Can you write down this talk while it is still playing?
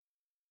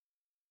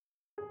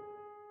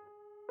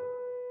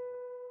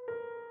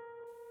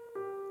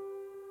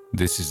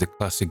This is the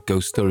Classic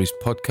Ghost Stories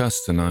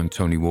podcast, and I'm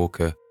Tony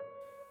Walker.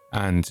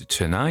 And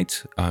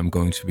tonight I'm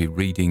going to be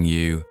reading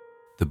you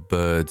The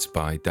Birds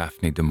by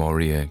Daphne du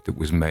Maurier that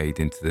was made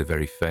into the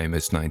very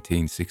famous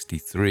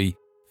 1963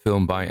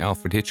 film by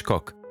Alfred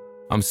Hitchcock.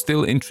 I'm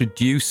still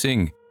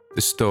introducing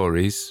the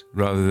stories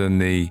rather than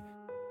the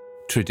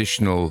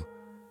traditional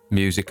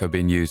music I've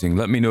been using.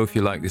 Let me know if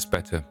you like this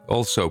better.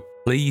 Also,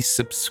 please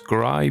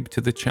subscribe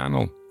to the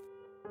channel.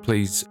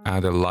 Please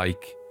add a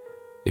like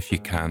if you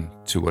can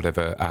to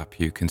whatever app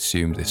you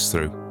consume this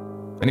through.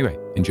 Anyway,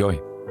 enjoy.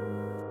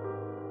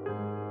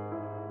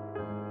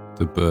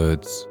 The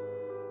Birds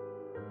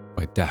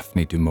by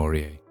Daphne du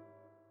Maurier.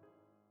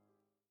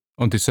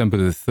 On December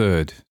the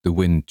 3rd, the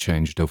wind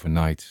changed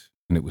overnight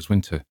and it was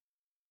winter.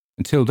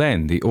 Until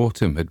then, the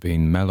autumn had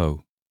been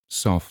mellow,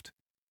 soft.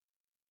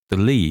 The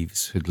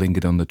leaves had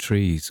lingered on the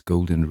trees,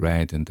 golden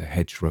red, and the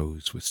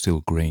hedgerows were still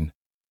green.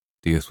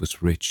 The earth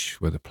was rich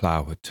where the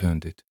plough had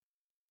turned it.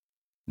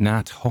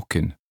 Nat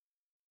Hockin,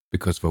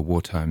 because of a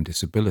wartime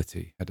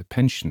disability, had a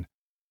pension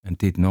and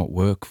did not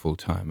work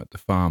full-time at the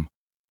farm.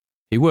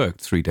 He worked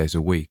 3 days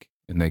a week,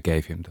 and they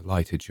gave him the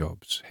lighter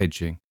jobs,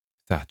 hedging,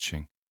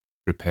 thatching,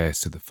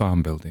 repairs to the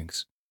farm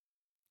buildings.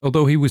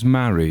 Although he was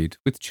married,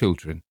 with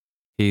children,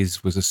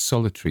 his was a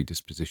solitary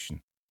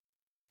disposition.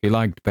 He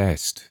liked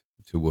best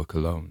to work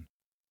alone.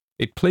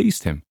 It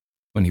pleased him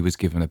when he was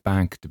given a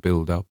bank to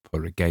build up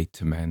or a gate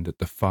to mend at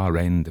the far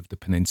end of the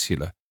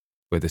peninsula,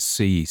 where the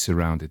sea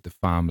surrounded the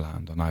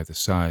farmland on either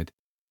side.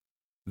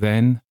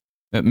 Then,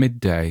 at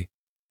midday,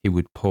 he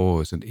would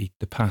pause and eat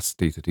the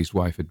pasty that his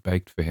wife had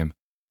baked for him,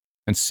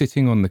 and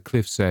sitting on the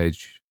cliff's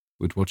edge,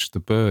 would watch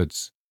the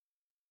birds.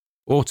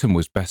 Autumn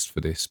was best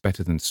for this,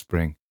 better than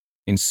spring.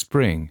 In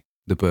spring,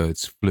 the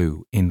birds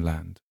flew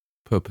inland,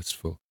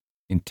 purposeful,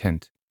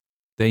 intent.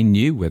 They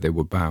knew where they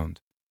were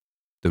bound.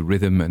 The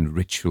rhythm and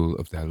ritual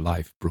of their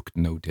life brooked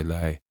no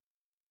delay.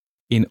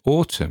 In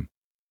autumn,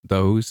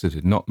 those that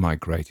had not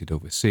migrated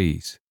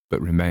overseas,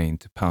 but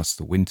remained to pass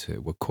the winter,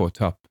 were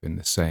caught up in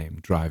the same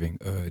driving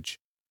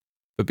urge.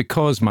 But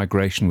because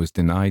migration was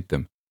denied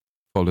them,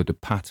 followed a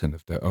pattern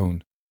of their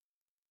own.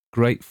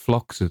 Great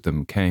flocks of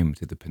them came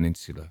to the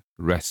peninsula,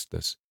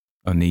 restless,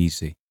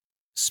 uneasy,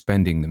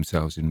 spending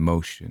themselves in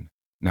motion,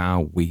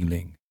 now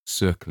wheeling,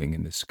 circling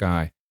in the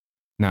sky,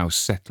 now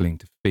settling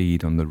to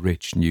feed on the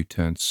rich,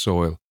 new-turned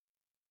soil.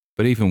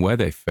 But even where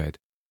they fed,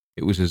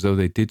 it was as though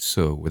they did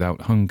so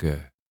without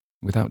hunger,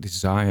 without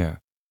desire.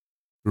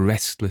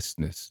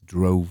 Restlessness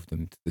drove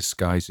them to the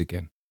skies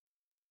again.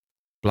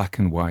 Black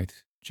and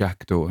white,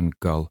 jackdaw and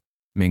gull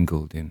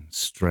mingled in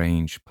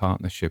strange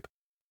partnership,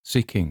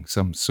 seeking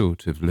some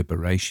sort of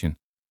liberation,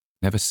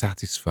 never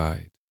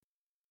satisfied,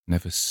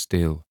 never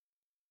still.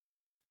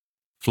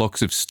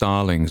 Flocks of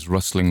starlings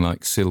rustling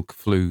like silk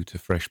flew to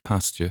fresh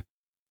pasture,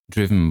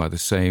 driven by the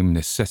same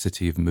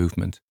necessity of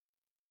movement,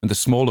 and the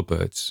smaller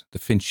birds, the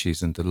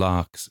finches and the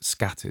larks,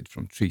 scattered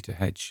from tree to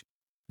hedge,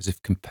 as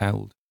if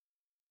compelled.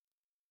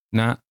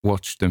 Nat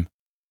watched them,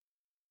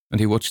 and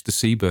he watched the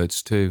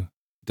seabirds too.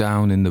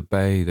 Down in the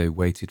bay they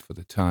waited for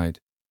the tide.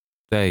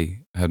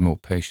 They had more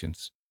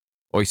patience.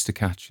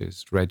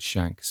 Oyster-catchers,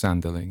 redshank,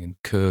 sanderling, and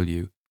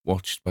curlew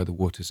watched by the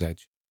water's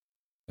edge,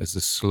 as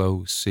the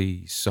slow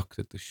sea sucked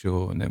at the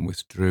shore and then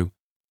withdrew,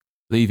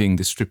 leaving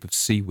the strip of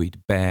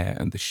seaweed bare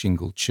and the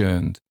shingle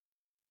churned.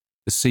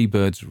 The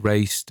seabirds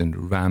raced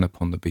and ran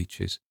upon the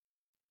beaches.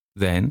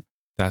 Then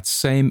that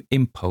same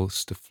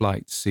impulse to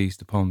flight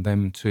seized upon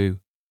them too.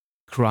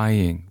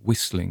 Crying,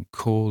 whistling,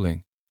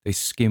 calling, they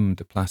skimmed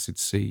the placid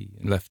sea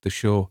and left the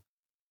shore.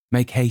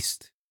 Make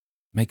haste,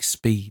 make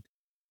speed,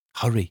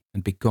 hurry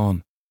and be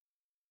gone.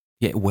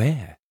 Yet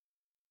where?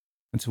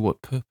 And to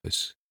what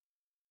purpose?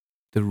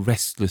 The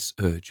restless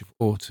urge of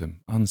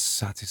autumn,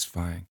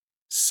 unsatisfying,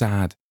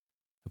 sad,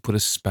 had put a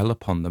spell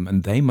upon them,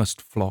 and they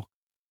must flock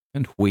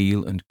and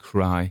wheel and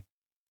cry.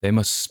 They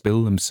must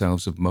spill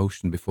themselves of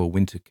motion before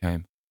winter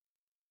came.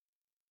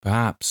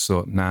 Perhaps,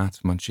 thought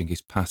Nat, munching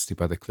his pasty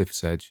by the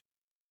cliff's edge,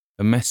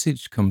 a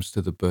message comes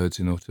to the birds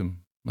in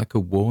autumn, like a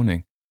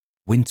warning.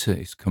 Winter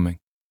is coming.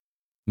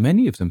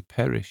 Many of them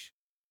perish,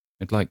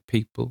 and like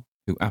people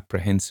who,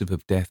 apprehensive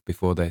of death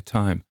before their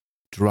time,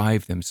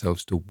 drive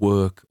themselves to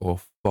work or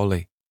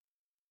folly,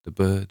 the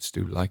birds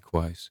do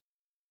likewise.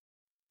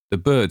 The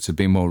birds have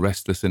been more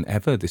restless than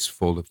ever this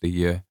fall of the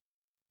year,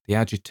 the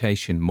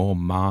agitation more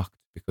marked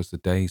because the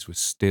days were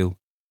still.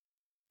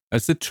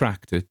 As the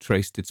tractor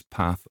traced its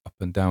path up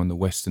and down the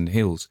western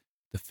hills,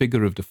 the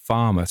figure of the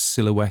farmer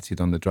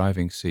silhouetted on the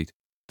driving seat.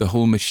 The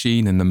whole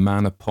machine and the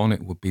man upon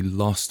it would be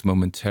lost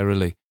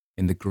momentarily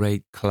in the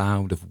great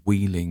cloud of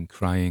wheeling,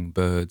 crying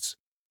birds.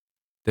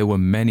 There were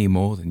many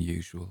more than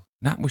usual.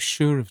 Nat was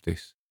sure of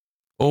this.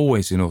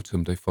 Always in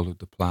autumn they followed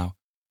the plough,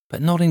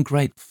 but not in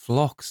great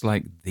flocks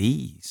like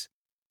these,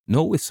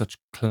 nor with such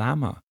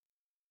clamour.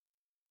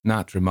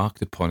 Nat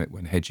remarked upon it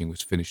when hedging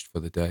was finished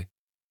for the day.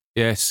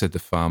 Yes, said the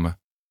farmer,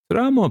 there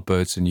are more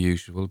birds than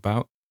usual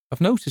about.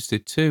 I've noticed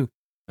it too,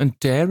 and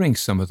daring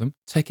some of them,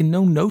 taking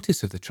no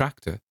notice of the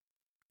tractor.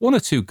 One or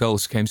two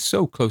gulls came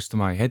so close to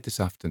my head this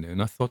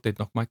afternoon I thought they'd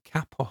knock my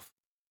cap off.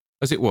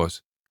 As it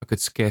was, I could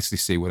scarcely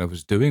see what I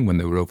was doing when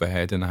they were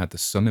overhead and I had the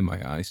sun in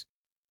my eyes.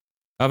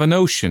 I've a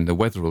notion the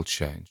weather will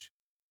change.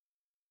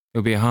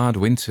 It'll be a hard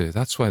winter,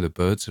 that's why the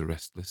birds are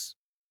restless.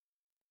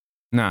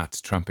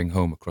 Nat, tramping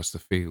home across the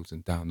fields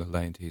and down the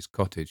lane to his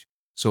cottage,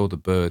 saw the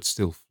birds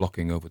still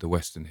flocking over the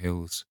western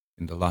hills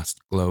in the last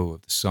glow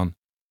of the sun.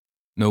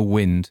 No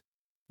wind,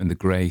 and the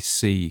grey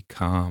sea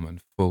calm and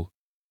full,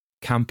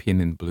 campion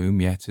in bloom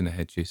yet in the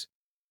hedges,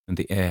 and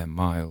the air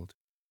mild.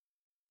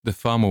 The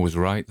farmer was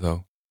right,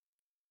 though,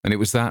 and it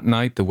was that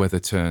night the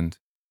weather turned.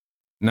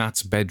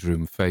 Nat's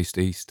bedroom faced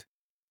east.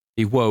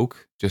 He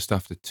woke just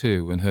after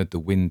 2 and heard the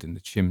wind in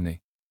the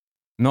chimney.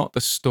 Not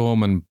the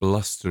storm and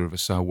bluster of a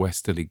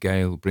southwesterly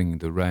gale bringing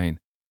the rain,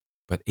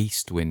 but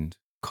east wind,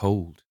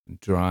 cold and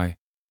dry.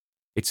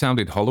 It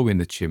sounded hollow in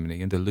the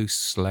chimney, and a loose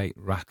slate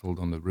rattled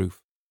on the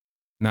roof.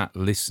 Nat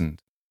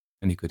listened,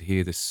 and he could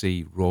hear the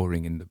sea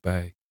roaring in the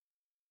bay.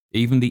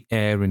 Even the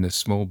air in the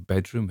small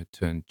bedroom had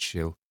turned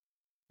chill.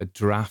 A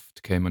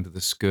draught came under the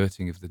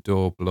skirting of the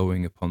door,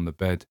 blowing upon the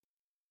bed.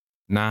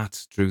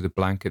 Nat drew the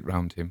blanket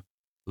round him,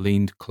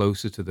 leaned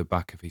closer to the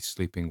back of his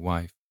sleeping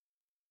wife,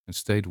 and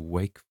stayed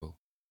wakeful,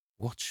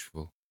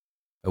 watchful,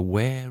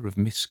 aware of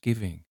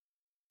misgiving,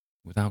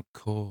 without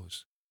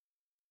cause.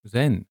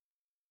 Then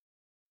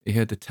he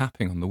heard the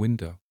tapping on the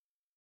window.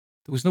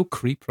 There was no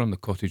creeper on the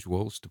cottage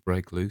walls to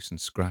break loose and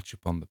scratch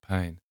upon the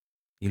pane.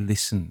 He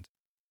listened,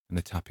 and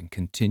the tapping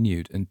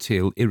continued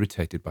until,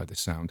 irritated by the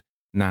sound,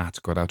 Nat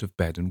got out of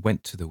bed and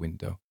went to the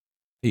window.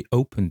 He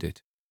opened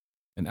it,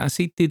 and as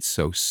he did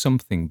so,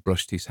 something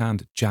brushed his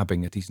hand,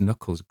 jabbing at his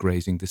knuckles,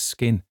 grazing the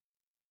skin.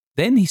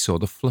 Then he saw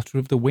the flutter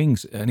of the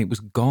wings, and it was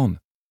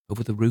gone,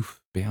 over the roof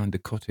behind the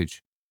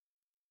cottage.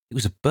 It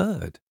was a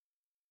bird.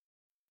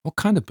 What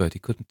kind of bird he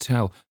couldn't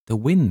tell. The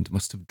wind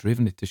must have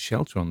driven it to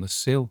shelter on the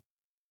sill.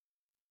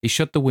 He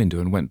shut the window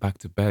and went back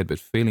to bed, but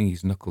feeling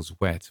his knuckles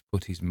wet,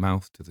 put his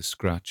mouth to the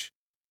scratch.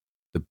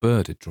 The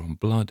bird had drawn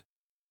blood.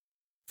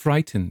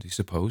 Frightened, he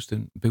supposed,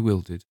 and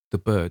bewildered, the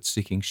bird,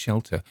 seeking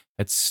shelter,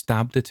 had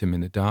stabbed at him in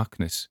the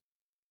darkness.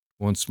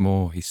 Once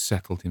more he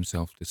settled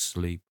himself to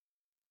sleep.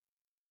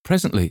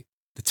 Presently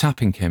the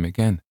tapping came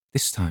again,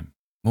 this time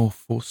more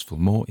forceful,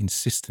 more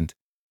insistent,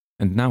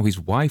 and now his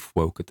wife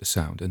woke at the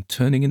sound and,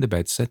 turning in the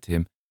bed, said to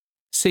him,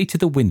 "See to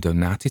the window,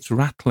 Nat, it's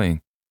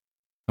rattling."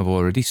 "I've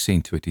already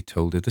seen to it," he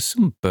told her. "There's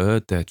some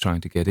bird there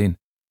trying to get in.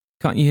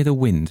 Can't you hear the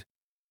wind?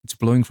 It's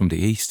blowing from the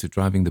east,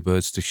 driving the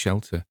birds to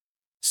shelter."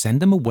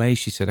 "Send them away,"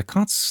 she said. "I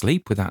can't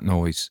sleep with that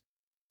noise."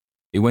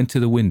 He went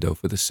to the window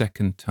for the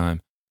second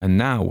time, and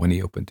now, when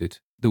he opened it,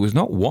 there was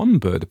not one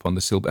bird upon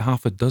the sill, but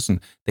half a dozen.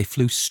 They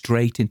flew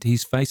straight into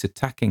his face,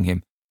 attacking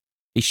him.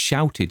 He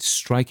shouted,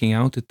 striking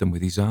out at them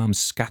with his arms,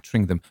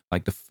 scattering them.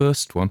 Like the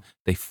first one,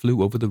 they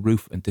flew over the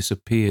roof and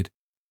disappeared.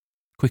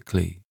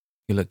 Quickly,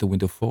 he let the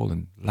window fall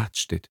and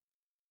latched it.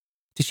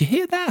 "Did you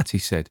hear that?" he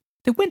said.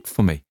 "They went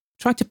for me,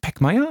 tried to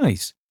peck my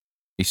eyes."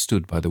 He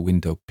stood by the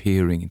window,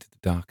 peering into the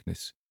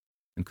darkness,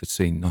 and could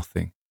see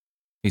nothing.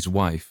 His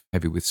wife,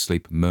 heavy with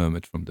sleep,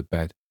 murmured from the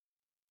bed.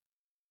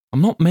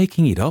 "I'm not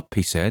making it up,"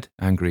 he said,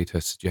 angry at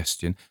her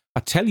suggestion. "I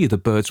tell you the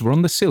birds were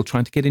on the sill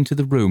trying to get into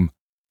the room."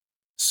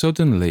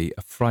 Suddenly,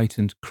 a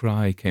frightened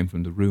cry came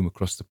from the room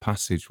across the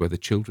passage where the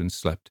children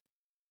slept.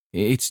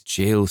 "It's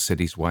Jill," said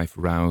his wife,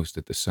 roused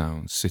at the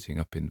sound, sitting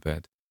up in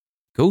bed.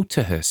 "Go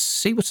to her,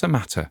 see what's the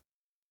matter."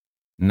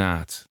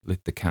 Nat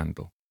lit the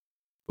candle,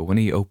 but when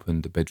he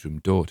opened the bedroom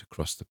door to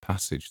cross the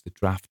passage, the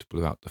draught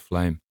blew out the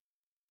flame.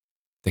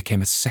 There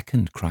came a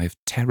second cry of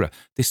terror,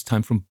 this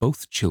time from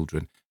both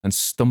children, and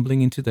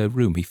stumbling into their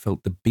room, he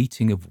felt the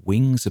beating of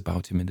wings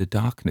about him in the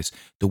darkness.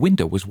 The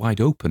window was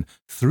wide open.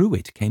 Through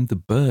it came the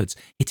birds,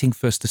 hitting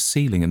first the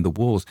ceiling and the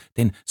walls,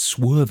 then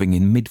swerving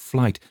in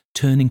mid-flight,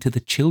 turning to the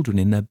children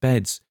in their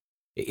beds.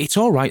 "It's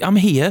all right, I'm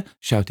here,"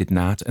 shouted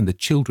Nat, and the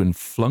children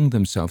flung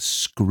themselves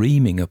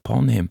screaming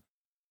upon him,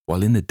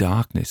 while in the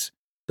darkness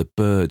the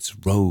birds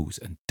rose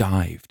and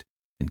dived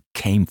and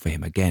came for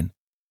him again.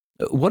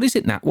 "What is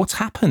it, Nat? What's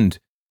happened?"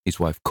 his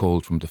wife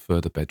called from the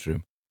further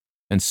bedroom,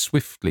 and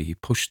swiftly he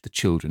pushed the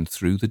children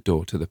through the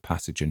door to the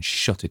passage and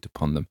shut it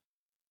upon them,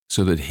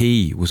 so that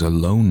he was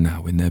alone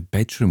now in their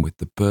bedroom with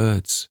the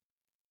birds.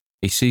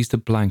 He seized a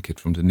blanket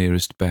from the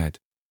nearest bed,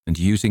 and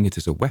using it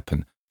as a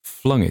weapon,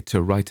 flung it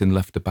to right and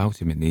left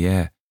about him in the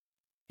air.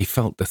 He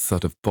felt the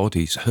thud of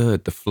bodies,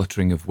 heard the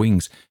fluttering of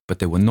wings, but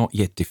they were not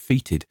yet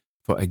defeated,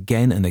 for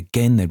again and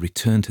again they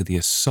returned to the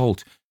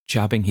assault,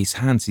 jabbing his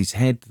hands, his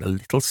head, the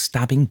little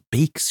stabbing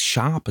beaks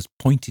sharp as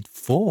pointed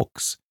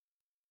forks.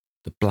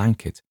 The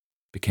blanket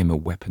became a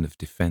weapon of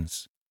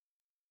defence.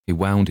 He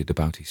wound it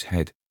about his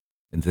head,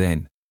 and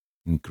then,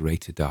 in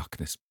greater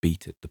darkness,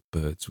 beat at the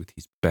birds with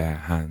his bare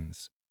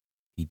hands.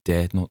 He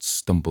dared not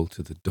stumble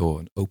to the door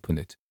and open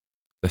it,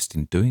 lest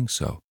in doing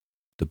so,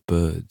 the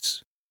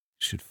birds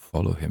should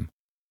follow him.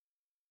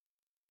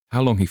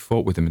 How long he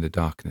fought with them in the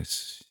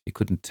darkness, he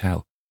couldn't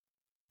tell.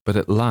 But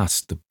at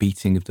last the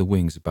beating of the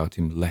wings about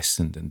him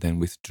lessened and then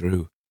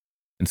withdrew,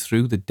 and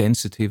through the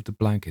density of the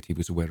blanket he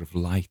was aware of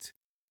light.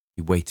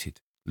 He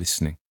waited,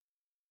 listening.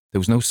 There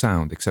was no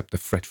sound except the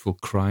fretful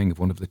crying of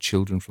one of the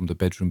children from the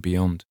bedroom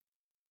beyond.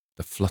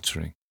 The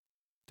fluttering,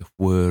 the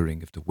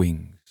whirring of the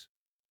wings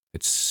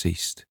had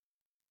ceased.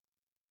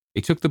 He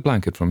took the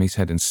blanket from his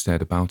head and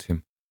stared about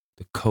him.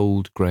 The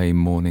cold grey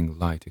morning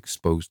light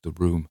exposed the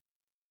room.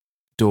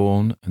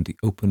 Dawn and the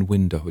open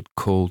window had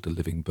called the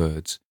living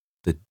birds.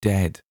 The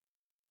dead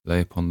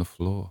lay upon the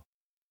floor.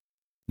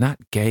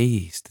 Nat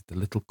gazed at the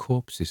little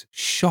corpses,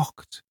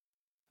 shocked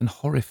and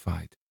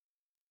horrified.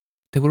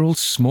 They were all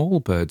small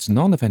birds,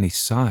 none of any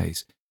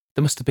size.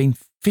 There must have been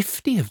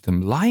 50 of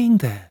them lying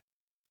there,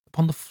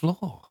 upon the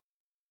floor.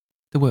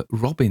 There were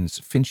robins,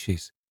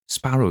 finches,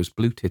 sparrows,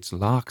 blue tits,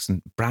 larks,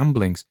 and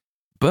bramblings,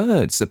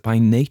 birds that by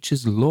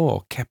nature's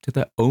law kept to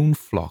their own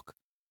flock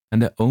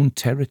and their own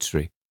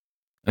territory,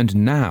 and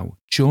now,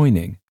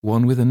 joining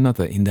one with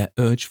another in their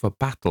urge for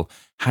battle,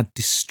 had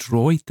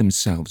destroyed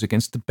themselves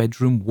against the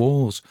bedroom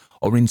walls,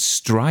 or in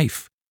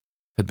strife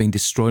had been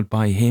destroyed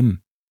by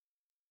him.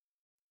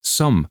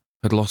 Some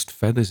had lost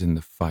feathers in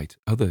the fight,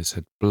 others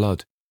had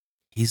blood,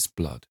 his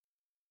blood,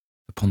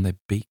 upon their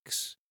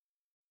beaks.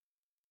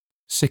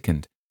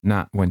 Sickened,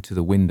 Nat went to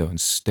the window and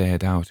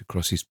stared out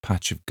across his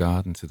patch of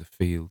garden to the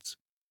fields.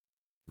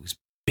 It was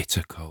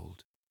bitter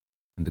cold,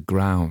 and the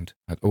ground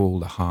had all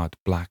the hard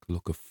black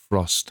look of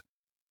frost.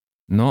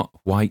 Not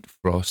white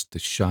frost to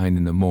shine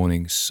in the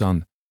morning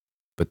sun,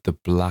 but the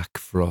black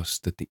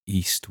frost that the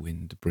east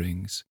wind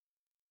brings.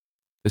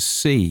 The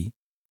sea,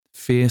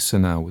 fiercer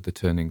now with the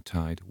turning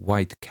tide,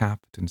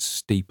 white-capped and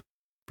steep,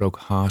 broke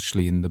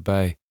harshly in the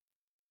bay.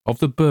 Of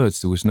the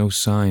birds there was no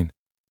sign.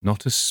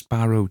 Not a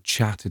sparrow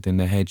chattered in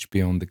the hedge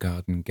beyond the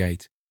garden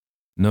gate.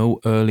 No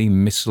early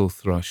missel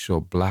thrush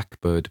or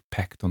blackbird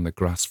pecked on the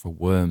grass for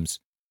worms.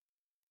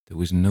 There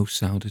was no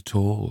sound at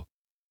all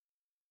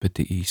but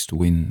the east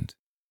wind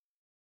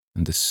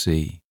and the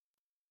sea.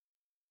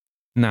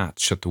 Nat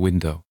shut the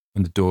window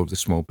and the door of the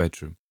small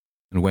bedroom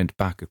and went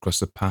back across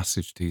the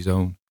passage to his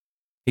own.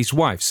 His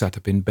wife sat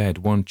up in bed,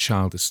 one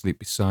child asleep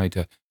beside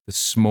her, the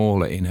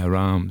smaller in her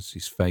arms,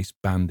 his face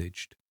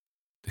bandaged.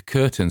 The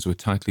curtains were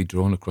tightly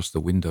drawn across the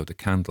window, the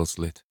candles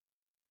lit.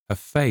 Her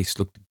face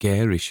looked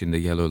garish in the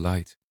yellow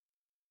light.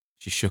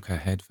 She shook her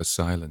head for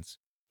silence.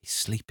 "He's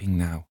sleeping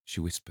now," she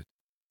whispered.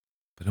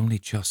 But only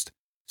just.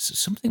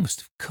 Something must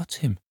have cut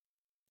him.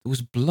 There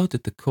was blood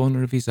at the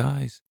corner of his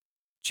eyes.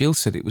 Jill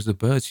said it was the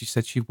birds. She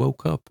said she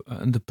woke up,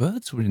 and the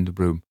birds were in the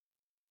room.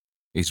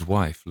 His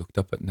wife looked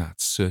up at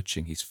Nat,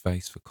 searching his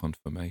face for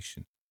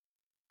confirmation.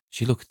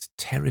 She looked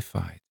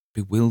terrified,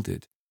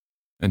 bewildered,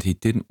 and he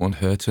didn't want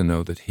her to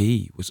know that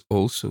he was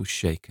also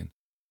shaken,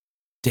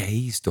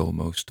 dazed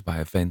almost by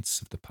events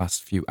of the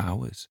past few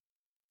hours.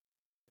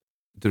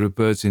 "There are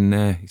birds in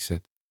there," he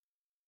said.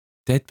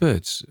 "Dead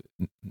birds,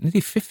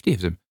 nearly 50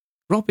 of them.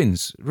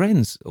 Robins,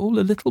 wrens, all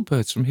the little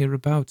birds from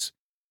hereabouts.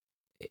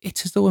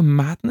 It's as though a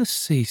madness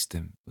seized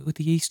them with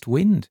the east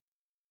wind."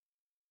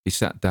 He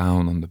sat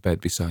down on the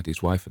bed beside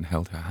his wife and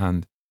held her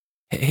hand.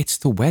 "It's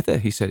the weather,"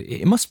 he said.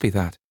 "It must be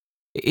that.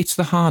 It's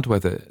the hard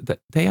weather.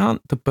 That they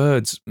aren't the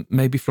birds,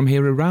 maybe from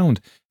here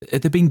around.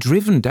 They're being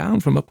driven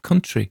down from up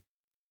country."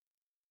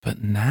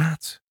 "But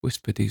Nat,"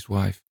 whispered his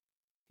wife,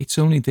 "it's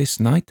only this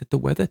night that the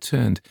weather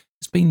turned.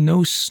 There's been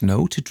no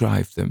snow to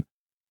drive them,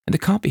 and they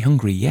can't be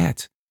hungry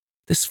yet.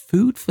 There's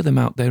food for them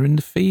out there in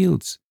the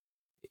fields."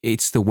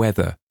 "It's the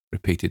weather,"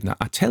 repeated Nat.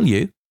 "I tell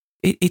you,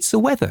 it's the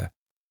weather."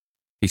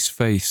 His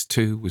face,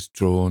 too, was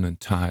drawn and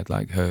tired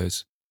like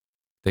hers.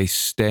 They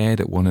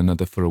stared at one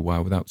another for a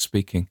while without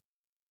speaking.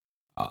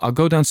 "I'll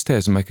go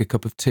downstairs and make a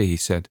cup of tea," he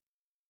said.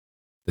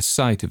 The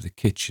sight of the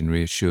kitchen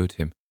reassured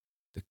him.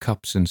 The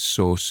cups and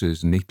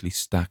saucers neatly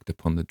stacked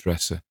upon the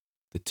dresser,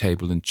 the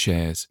table and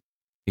chairs,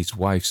 his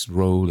wife's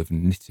roll of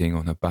knitting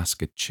on her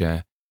basket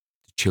chair,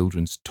 the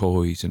children's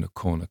toys in a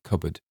corner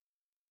cupboard.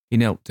 He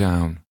knelt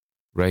down,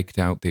 raked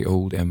out the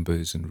old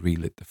embers and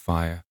relit the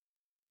fire.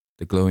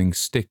 The glowing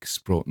sticks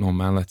brought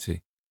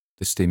normality,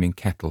 the steaming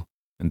kettle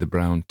and the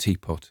brown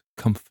teapot,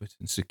 comfort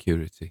and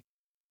security.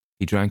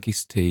 He drank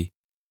his tea,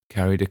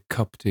 carried a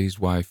cup to his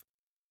wife,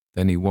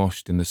 then he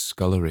washed in the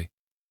scullery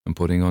and,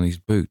 putting on his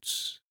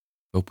boots,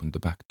 opened the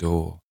back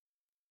door.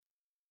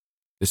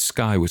 The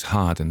sky was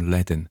hard and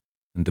leaden,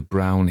 and the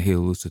brown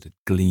hills that had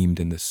gleamed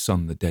in the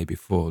sun the day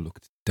before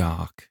looked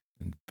dark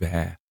and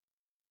bare.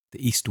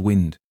 The east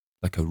wind,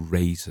 like a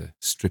razor,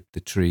 stripped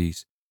the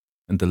trees,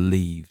 and the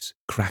leaves,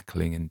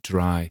 crackling and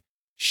dry,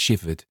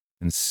 shivered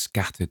and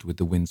scattered with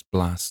the wind's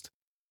blast.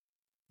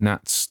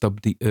 Nat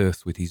stubbed the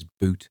earth with his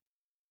boot.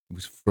 It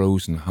was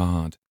frozen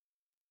hard.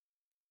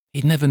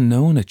 He'd never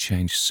known a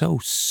change so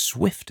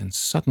swift and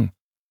sudden.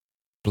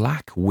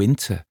 Black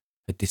winter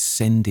had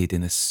descended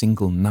in a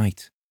single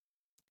night.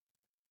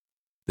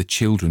 The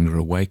children were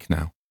awake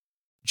now.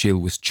 Jill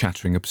was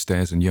chattering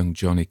upstairs and young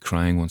Johnny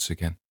crying once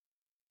again.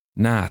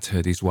 Nat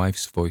heard his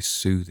wife's voice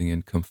soothing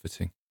and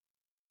comforting.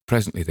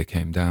 Presently they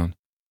came down.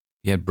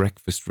 He had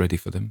breakfast ready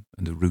for them,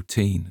 and the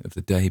routine of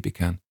the day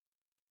began.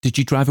 "Did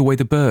you drive away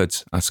the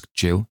birds?" asked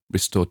Jill,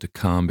 restored to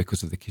calm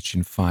because of the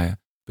kitchen fire,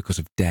 because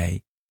of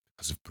day,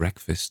 because of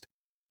breakfast.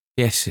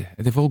 Yes,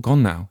 they've all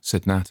gone now,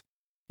 said Nat.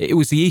 It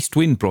was the east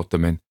wind brought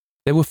them in.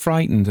 They were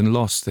frightened and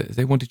lost.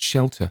 They wanted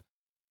shelter.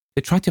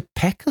 They tried to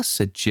peck us,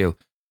 said Jill.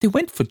 They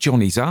went for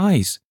Johnny's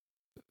eyes.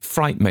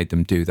 Fright made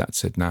them do that,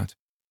 said Nat.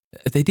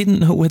 They didn't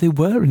know where they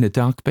were in the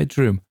dark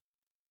bedroom.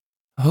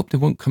 I hope they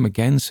won't come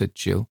again, said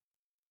Jill.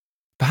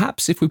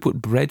 Perhaps if we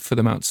put bread for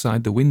them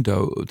outside the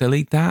window, they'll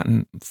eat that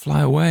and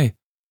fly away.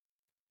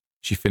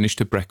 She finished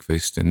her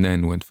breakfast and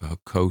then went for her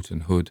coat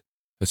and hood,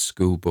 her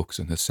school books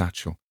and her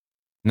satchel.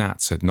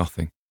 Nat said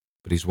nothing,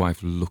 but his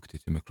wife looked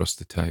at him across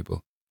the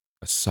table.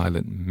 A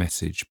silent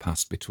message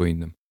passed between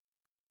them.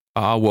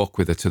 I'll walk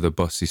with her to the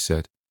bus, he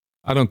said.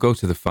 I don't go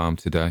to the farm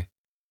today.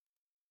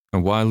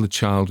 And while the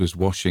child was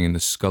washing in the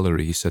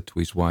scullery, he said to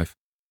his wife,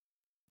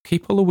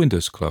 keep all the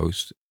windows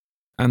closed,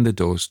 and the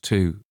doors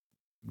too,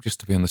 just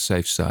to be on the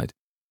safe side.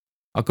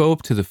 I'll go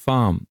up to the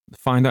farm,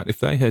 find out if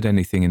they heard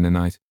anything in the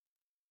night.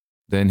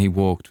 Then he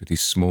walked with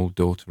his small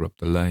daughter up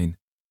the lane.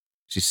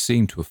 She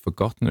seemed to have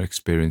forgotten her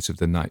experience of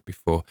the night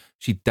before.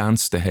 She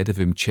danced ahead of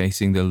him,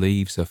 chasing the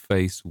leaves, her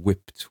face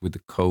whipped with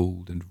the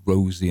cold and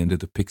rosy under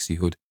the pixie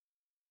hood.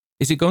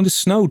 Is it going to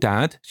snow,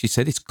 Dad? She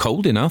said. It's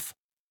cold enough.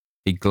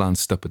 He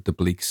glanced up at the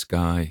bleak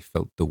sky,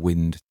 felt the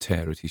wind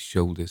tear at his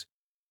shoulders.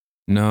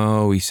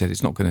 No, he said,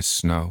 it's not going to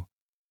snow.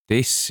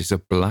 This is a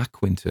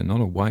black winter, not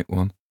a white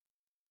one.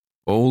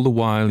 All the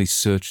while he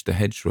searched the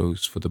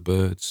hedgerows for the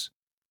birds,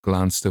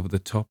 glanced over the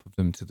top of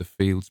them to the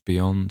fields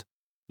beyond,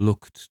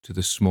 looked to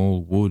the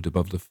small wood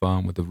above the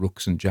farm where the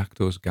rooks and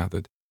jackdaws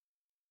gathered.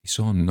 He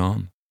saw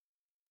none.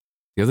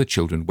 The other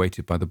children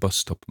waited by the bus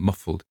stop,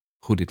 muffled,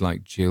 hooded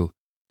like Jill,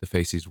 their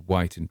faces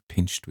white and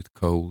pinched with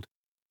cold.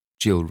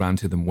 Jill ran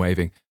to them,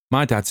 waving.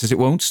 My dad says it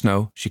won't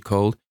snow, she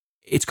called.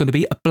 It's going to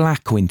be a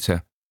black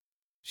winter.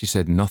 She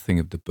said nothing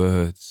of the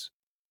birds.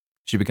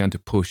 She began to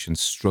push and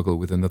struggle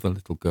with another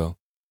little girl.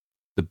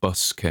 The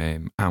bus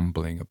came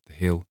ambling up the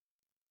hill.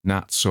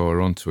 Nat saw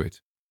her onto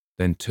it,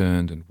 then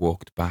turned and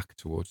walked back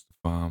towards the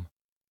farm.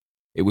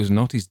 It was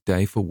not his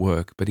day for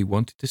work, but he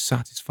wanted to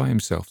satisfy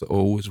himself that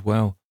all was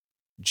well.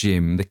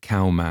 Jim, the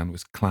cowman,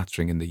 was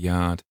clattering in the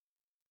yard.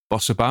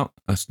 Boss about?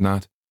 Asked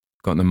Nat.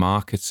 Got in the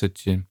market, said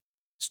Jim.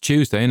 It's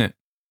Tuesday, innit?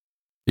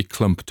 He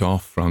clumped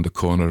off round the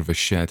corner of a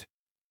shed.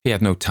 He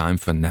had no time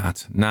for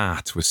Nat.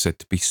 Nat was said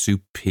to be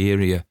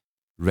superior,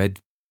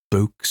 read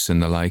books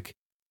and the like.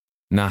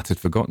 Nat had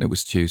forgotten it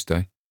was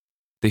Tuesday.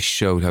 This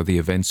showed how the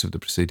events of the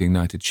preceding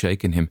night had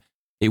shaken him.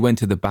 He went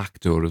to the back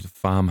door of the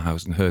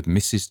farmhouse and heard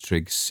Mrs.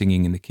 Trigg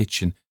singing in the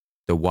kitchen,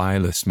 the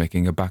wireless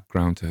making a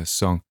background to her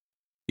song.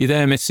 You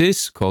there,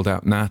 missus? Called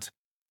out Nat.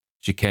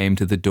 She came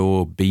to the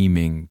door,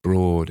 beaming,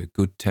 broad, a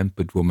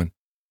good-tempered woman.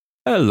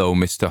 Hello,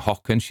 Mr.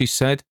 Hocken, she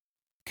said.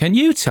 Can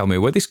you tell me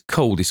where this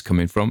cold is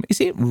coming from? Is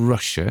it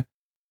Russia?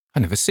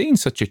 I've never seen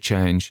such a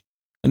change.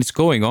 And it's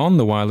going on,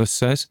 the wireless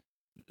says.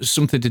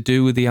 Something to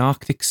do with the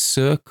Arctic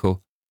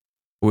Circle.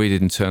 We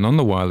didn't turn on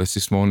the wireless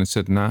this morning,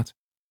 said Nat.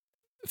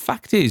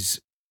 Fact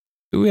is,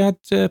 we had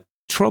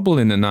trouble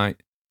in the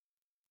night.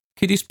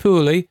 Kiddies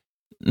poorly?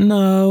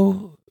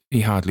 No.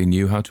 He hardly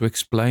knew how to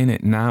explain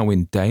it. Now,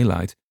 in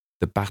daylight,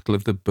 the Battle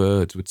of the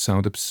Birds would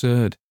sound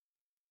absurd.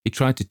 He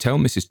tried to tell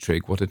Mrs.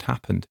 Trigg what had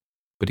happened,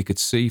 but he could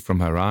see from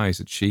her eyes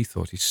that she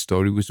thought his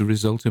story was the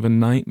result of a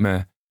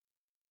nightmare.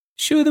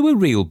 Sure they were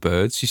real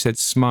birds, she said,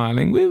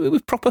 smiling,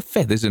 with proper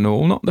feathers and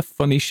all, not the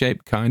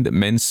funny-shaped kind that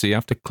men see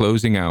after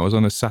closing hours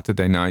on a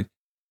Saturday night.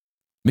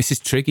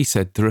 Mrs. Trigg, he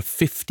said, there are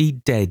 50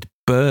 dead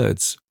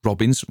birds,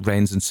 robins,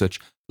 wrens and such,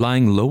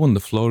 lying low on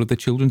the floor of the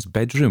children's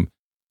bedroom.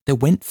 They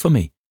went for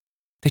me.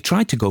 They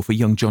tried to go for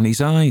young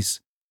Johnny's eyes.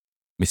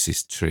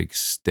 Mrs. Trigg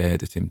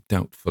stared at him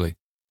doubtfully.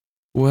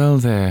 Well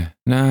there,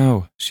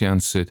 now, she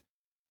answered.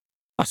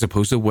 I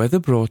suppose the weather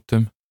brought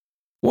them.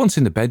 Once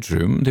in the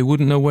bedroom, they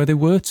wouldn't know where they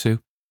were to.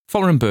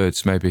 Foreign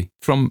birds, maybe,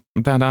 from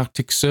that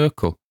Arctic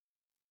Circle.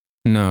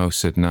 No,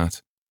 said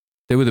Nat.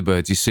 They were the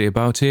birds you see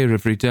about here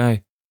every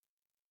day.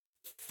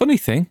 Funny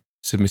thing,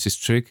 said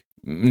Mrs. Trigg.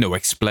 No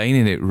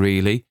explaining it,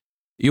 really.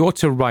 You ought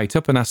to write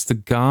up and ask the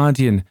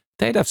Guardian.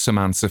 They'd have some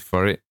answer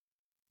for it.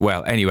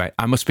 Well, anyway,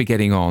 I must be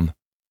getting on.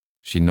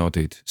 She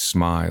nodded,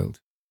 smiled,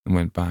 and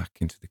went back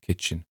into the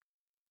kitchen.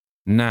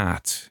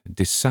 Nat,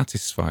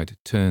 dissatisfied,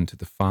 turned to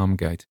the farm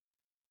gate.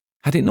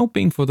 Had it not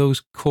been for those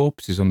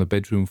corpses on the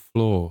bedroom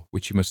floor,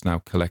 which he must now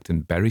collect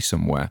and bury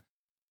somewhere,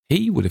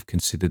 he would have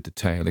considered the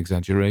tale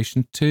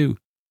exaggeration too.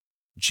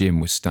 Jim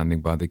was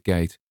standing by the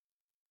gate.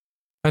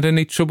 Had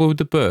any trouble with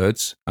the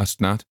birds? Asked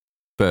Nat.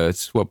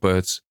 Birds? What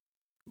birds?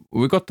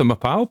 We got them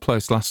up our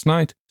place last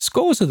night.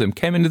 Scores of them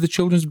came into the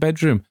children's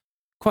bedroom.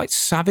 Quite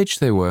savage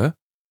they were.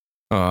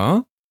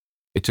 Ah?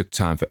 It took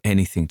time for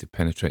anything to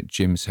penetrate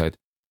Jim's head.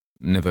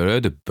 Never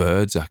heard of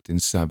birds acting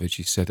savage,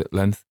 he said at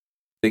length.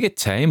 They get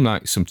tame,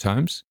 like,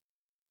 sometimes.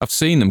 I've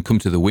seen them come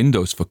to the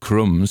windows for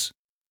crumbs.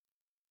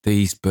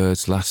 These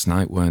birds last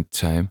night weren't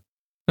tame.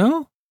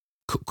 No?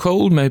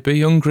 Cold,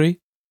 maybe, hungry.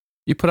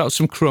 You put out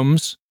some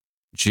crumbs?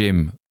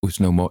 Jim was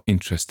no more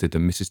interested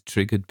than Mrs.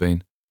 Trigg had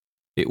been.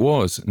 It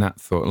was,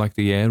 Nat thought, like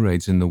the air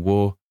raids in the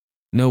war.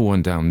 No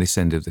one down this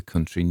end of the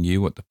country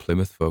knew what the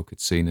Plymouth folk had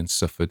seen and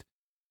suffered.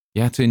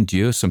 You had to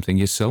endure something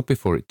yourself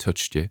before it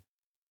touched you.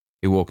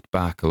 He walked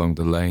back along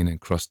the lane and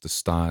crossed the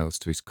stiles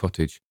to his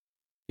cottage.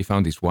 He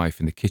found his wife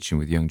in the kitchen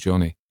with young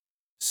Johnny.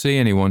 "See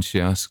anyone?" she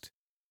asked.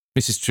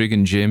 "Mrs. Trigg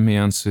and Jim," he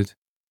answered.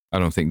 "I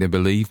don't think they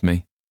believe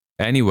me.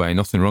 Anyway,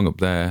 nothing wrong up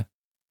there."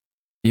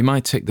 "You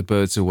might take the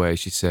birds away,"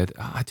 she said.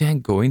 "I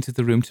daren't go into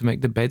the room to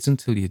make the beds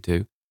until you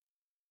do.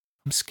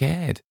 I'm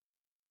scared."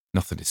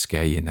 "Nothing to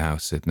scare you now,"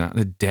 said Nat.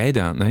 "They're dead,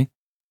 aren't they?"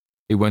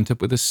 He went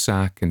up with a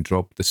sack and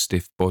dropped the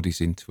stiff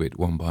bodies into it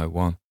one by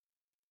one.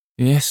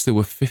 Yes, there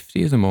were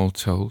 50 of them all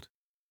told.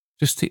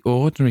 Just the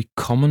ordinary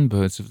common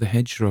birds of the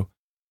hedgerow,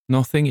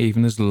 nothing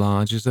even as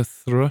large as a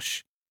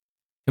thrush.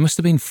 It must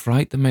have been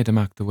fright that made them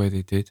act the way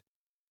they did.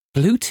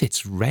 Blue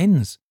tits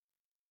wrens!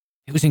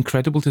 It was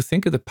incredible to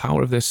think of the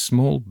power of their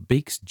small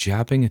beaks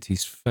jabbing at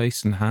his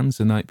face and hands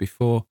the night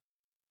before.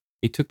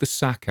 He took the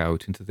sack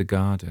out into the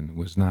garden and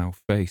was now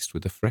faced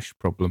with a fresh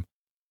problem.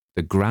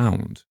 The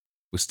ground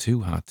was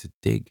too hard to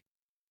dig.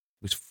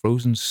 It was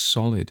frozen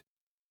solid,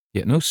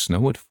 yet no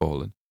snow had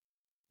fallen.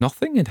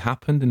 Nothing had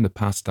happened in the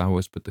past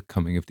hours but the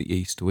coming of the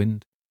east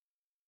wind.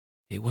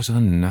 It was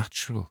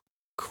unnatural,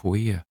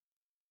 queer.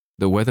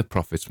 The weather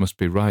prophets must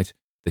be right.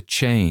 The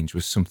change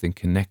was something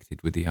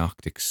connected with the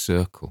Arctic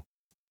Circle.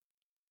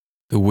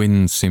 The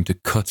wind seemed to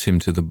cut him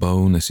to the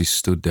bone as he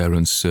stood there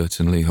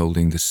uncertainly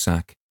holding the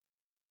sack.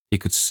 He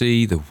could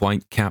see the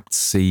white-capped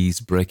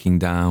seas breaking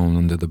down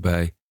under the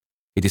bay.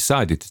 He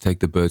decided to take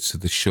the birds to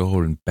the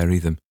shore and bury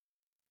them.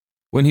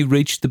 When he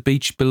reached the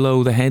beach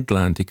below the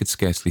headland, he could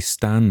scarcely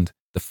stand.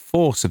 The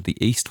force of the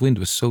east wind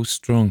was so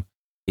strong,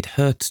 it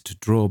hurt to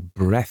draw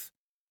breath,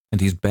 and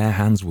his bare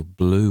hands were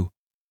blue.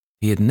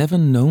 He had never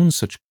known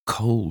such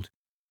cold,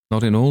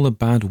 not in all the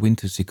bad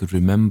winters he could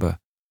remember.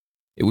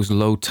 It was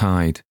low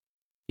tide.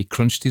 He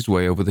crunched his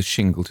way over the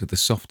shingle to the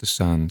softer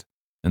sand,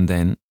 and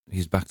then,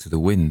 his back to the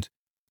wind,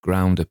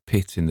 ground a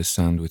pit in the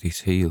sand with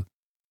his heel.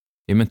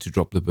 He meant to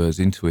drop the birds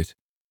into it,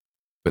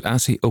 but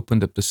as he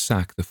opened up the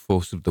sack, the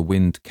force of the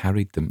wind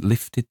carried them,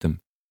 lifted them,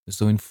 as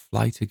though in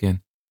flight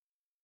again,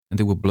 and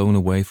they were blown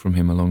away from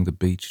him along the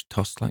beach,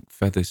 tossed like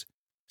feathers,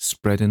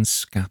 spread and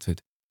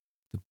scattered,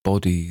 the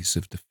bodies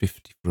of the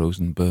 50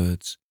 frozen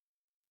birds.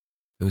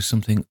 There was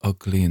something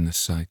ugly in the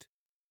sight.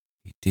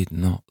 He did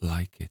not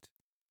like it.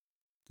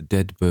 The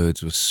dead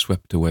birds were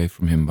swept away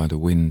from him by the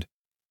wind.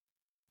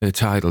 "The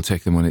tide will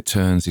take them when it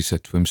turns," he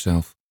said to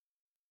himself.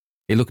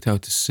 He looked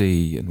out to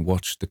sea and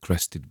watched the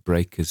crested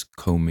breakers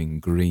combing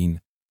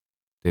green.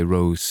 They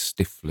rose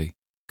stiffly,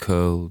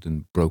 curled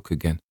and broke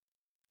again,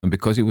 and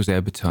because it was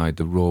ebb tide,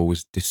 the roar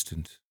was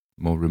distant,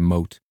 more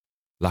remote,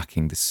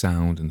 lacking the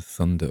sound and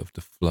thunder of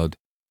the flood.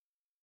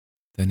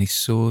 Then he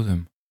saw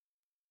them.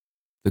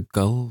 The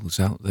gulls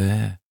out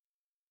there,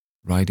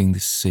 riding the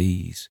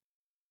seas.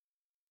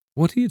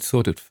 What he had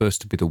thought at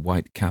first to be the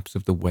white caps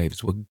of the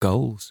waves were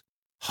gulls.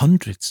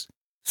 Hundreds,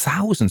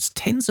 thousands,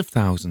 tens of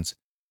thousands.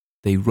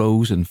 They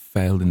rose and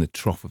fell in the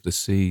trough of the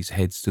seas,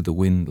 heads to the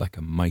wind like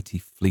a mighty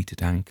fleet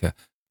at anchor,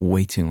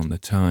 waiting on the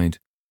tide.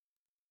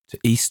 To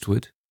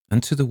eastward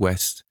and to the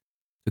west,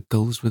 the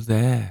gulls were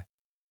there.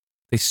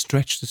 They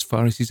stretched as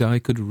far as his eye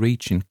could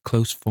reach in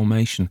close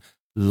formation,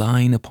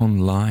 line upon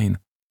line.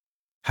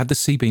 Had the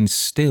sea been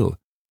still,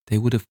 they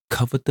would have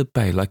covered the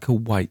bay like a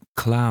white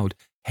cloud,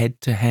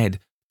 head to head,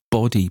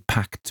 body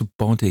packed to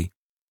body.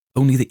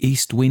 Only the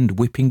east wind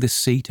whipping the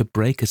sea to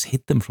breakers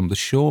hid them from the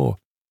shore.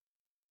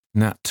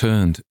 Nat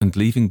turned and,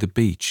 leaving the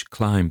beach,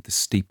 climbed the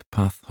steep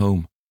path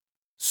home.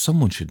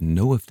 Someone should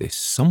know of this.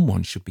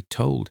 Someone should be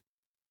told.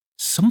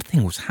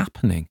 Something was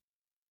happening,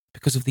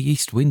 because of the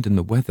east wind and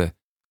the weather,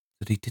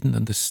 that he didn't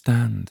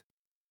understand.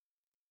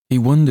 He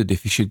wondered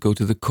if he should go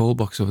to the call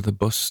box over the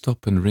bus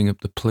stop and ring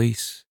up the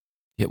police.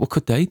 Yet what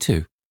could they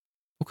do?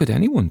 What could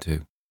anyone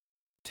do?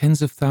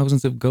 Tens of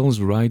thousands of gulls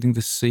riding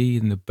the sea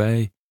in the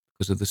bay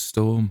because of the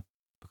storm,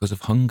 because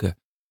of hunger.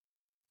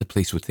 The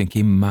police would think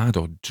him mad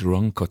or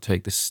drunk or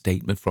take the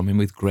statement from him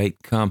with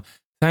great calm.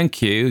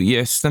 "Thank you.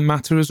 Yes, the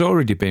matter has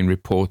already been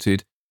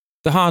reported.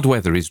 The hard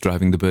weather is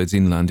driving the birds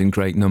inland in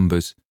great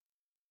numbers."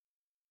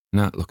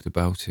 Nat looked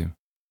about him.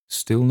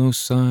 Still no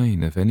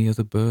sign of any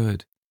other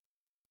bird.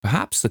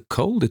 Perhaps the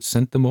cold had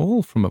sent them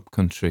all from up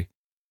country.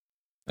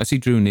 As he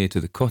drew near to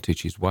the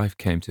cottage, his wife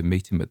came to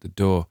meet him at the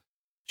door.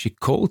 She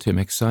called him,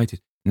 excited.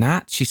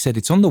 "Nat," she said,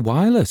 "it's on the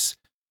wireless.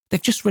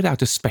 They've just read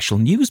out a special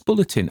news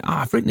bulletin.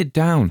 I've written it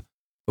down."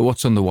 "But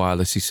what's on the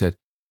wireless?" he said.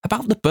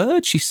 "About the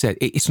birds," she said.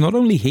 "It's not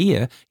only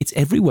here, it's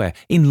everywhere,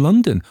 in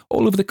London,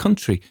 all over the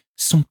country.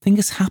 Something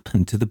has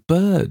happened to the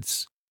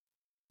birds."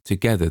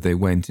 Together they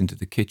went into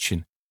the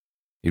kitchen.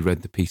 He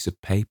read the piece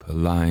of paper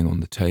lying on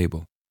the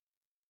table.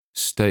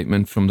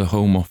 "Statement from the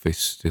Home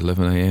Office at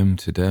 11 a.m.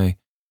 today.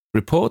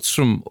 Reports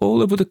from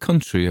all over the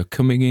country are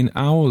coming in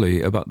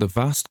hourly about the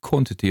vast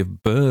quantity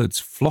of birds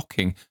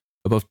flocking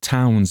above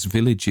towns,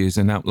 villages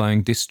and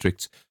outlying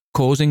districts,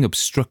 causing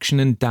obstruction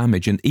and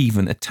damage and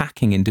even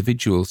attacking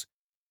individuals.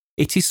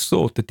 It is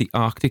thought that the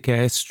Arctic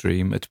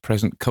airstream, at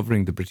present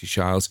covering the British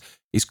Isles,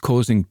 is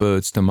causing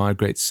birds to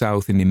migrate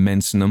south in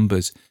immense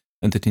numbers,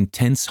 and that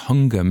intense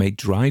hunger may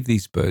drive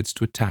these birds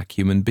to attack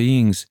human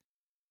beings.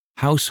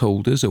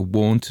 Householders are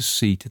warned to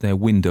see to their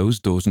windows,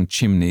 doors, and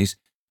chimneys,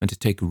 and to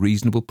take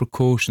reasonable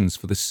precautions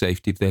for the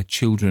safety of their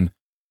children.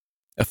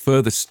 A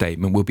further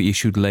statement will be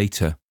issued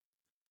later.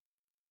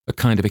 A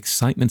kind of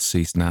excitement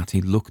seized Nat. He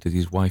looked at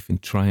his wife in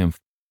triumph.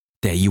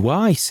 "There you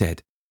are," he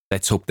said.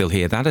 "Let's hope they'll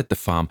hear that at the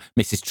farm.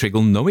 Mrs.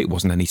 Trigg'll know it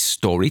wasn't any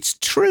story. It's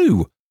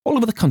true, all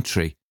over the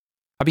country.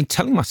 I've been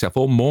telling myself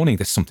all morning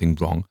there's something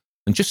wrong,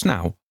 and just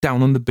now,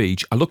 down on the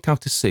beach, I looked out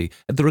to sea,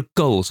 and there are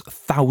gulls,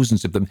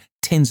 thousands of them,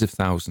 tens of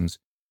thousands.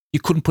 You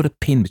couldn't put a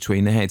pin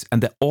between their heads,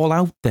 and they're all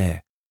out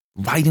there,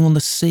 riding on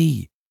the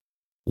sea,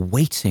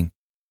 waiting."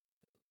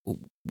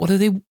 "What are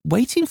they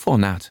waiting for,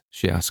 Nat?"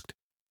 she asked.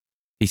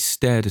 He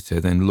stared at her,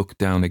 then looked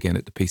down again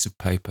at the piece of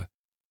paper.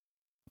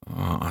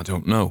 "I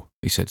don't know,"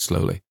 he said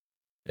slowly.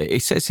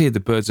 "It says here the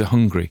birds are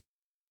hungry."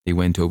 He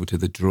went over to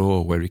the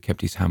drawer where he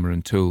kept his hammer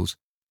and tools.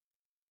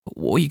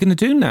 "What are you going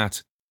to do,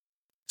 Nat?"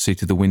 "See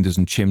to the windows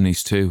and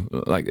chimneys too,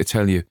 like I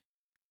tell you."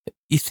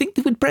 "You think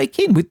they would break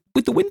in with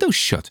the windows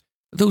shut?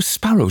 Those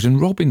sparrows and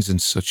robins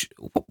and such.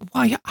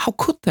 Why, how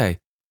could they?"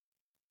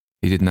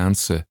 He didn't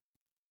answer.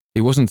 He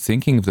wasn't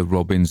thinking of the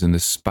robins and the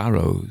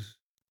sparrows.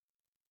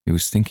 He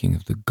was thinking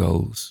of the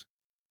gulls.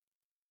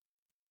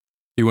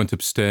 He went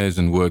upstairs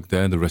and worked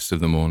there the rest of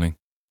the morning,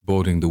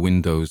 boarding the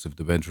windows of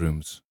the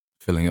bedrooms,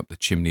 filling up the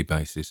chimney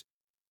bases.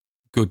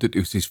 Good that it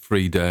was his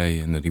free day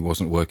and that he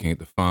wasn't working at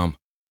the farm.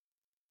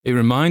 It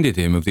reminded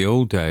him of the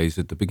old days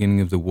at the beginning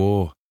of the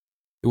war.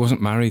 He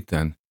wasn't married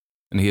then,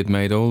 and he had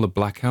made all the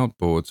blackout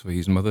boards for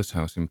his mother's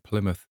house in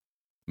Plymouth,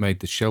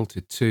 made the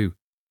shelter too,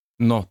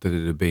 not that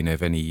it had been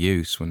of any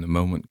use when the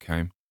moment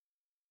came.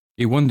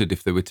 He wondered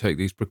if they would take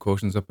these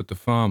precautions up at the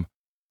farm.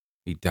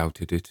 He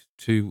doubted it.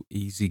 Too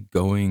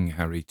easy-going,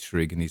 Harry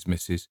Trigg and his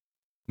missus.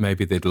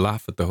 Maybe they'd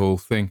laugh at the whole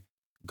thing,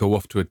 go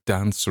off to a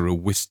dance or a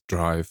whist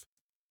drive.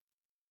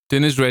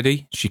 "Dinner's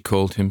ready," she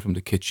called him from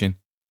the kitchen.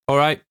 "All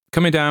right,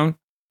 coming down."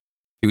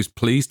 He was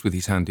pleased with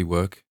his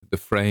handiwork. The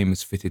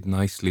frames fitted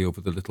nicely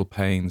over the little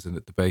panes and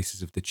at the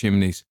bases of the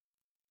chimneys.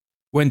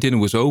 When dinner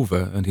was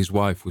over and his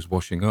wife was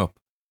washing up,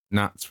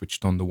 Nat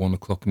switched on the 1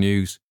 o'clock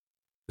news.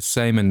 The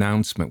same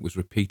announcement was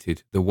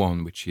repeated, the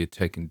one which he had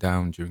taken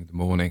down during the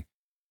morning,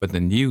 but the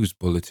news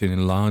bulletin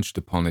enlarged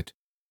upon it.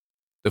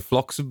 "The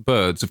flocks of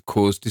birds have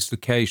caused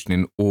dislocation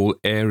in all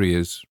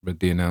areas," read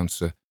the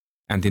announcer,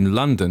 "and in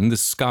London the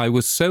sky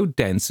was so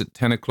dense at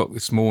 10 o'clock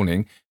this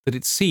morning that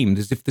it seemed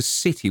as if the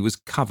city was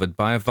covered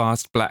by a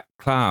vast black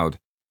cloud.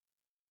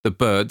 The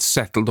birds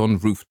settled on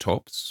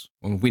rooftops,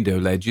 on window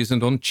ledges,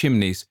 and on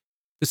chimneys.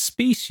 The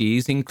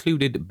species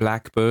included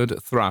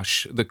blackbird,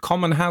 thrush, the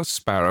common house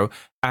sparrow,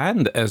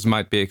 and, as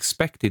might be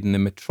expected in the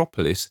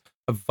metropolis,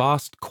 a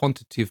vast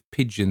quantity of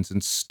pigeons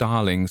and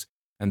starlings,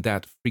 and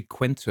that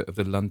frequenter of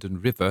the London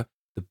River,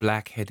 the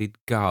black-headed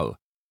gull.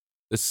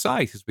 The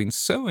sight has been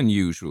so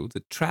unusual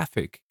that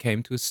traffic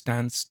came to a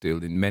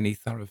standstill in many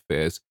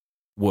thoroughfares.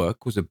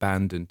 Work was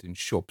abandoned in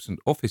shops and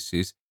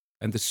offices,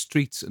 and the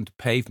streets and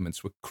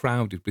pavements were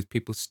crowded with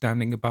people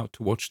standing about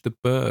to watch the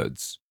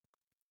birds."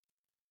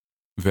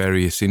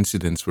 Various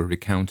incidents were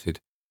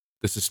recounted,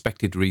 the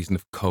suspected reason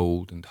of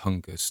cold and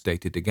hunger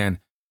stated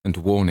again, and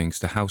warnings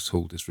to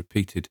householders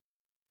repeated.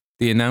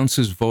 The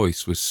announcer's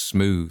voice was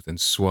smooth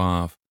and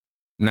suave.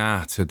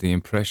 Nat had the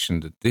impression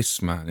that this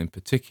man in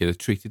particular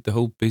treated the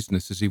whole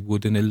business as he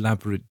would an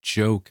elaborate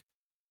joke.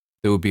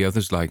 There would be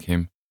others like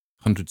him,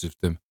 hundreds of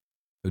them,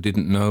 who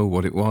didn't know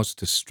what it was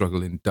to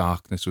struggle in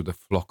darkness with a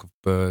flock of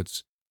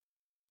birds.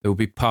 There would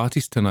be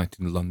parties tonight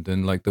in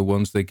London like the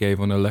ones they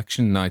gave on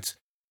election nights,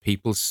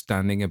 people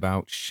standing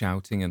about,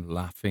 shouting and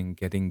laughing,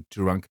 getting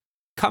drunk.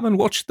 "Come and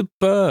watch the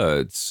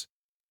birds."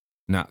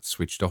 Nat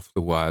switched off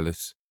the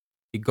wireless.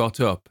 He got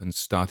up and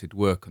started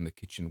work on the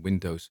kitchen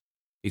windows.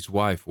 His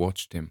wife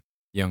watched him,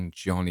 young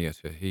Johnny at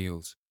her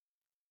heels.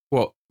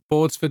 "What,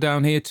 boards for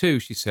down here too?"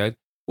 she said.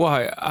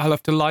 "Why, I'll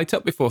have to light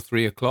up before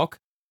 3 o'clock.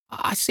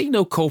 I see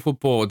no call for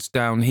boards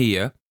down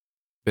here."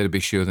 "Better be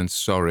sure than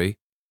sorry,"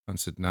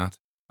 answered Nat.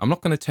 "I'm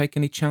not going to take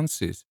any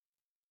chances."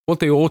 "What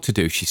they ought to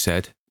do," she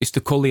said, "is to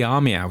call the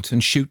army out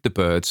and shoot the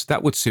birds.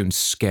 That would soon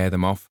scare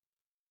them off."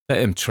 "Let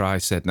them try,"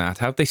 said Nat.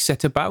 "How'd they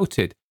set about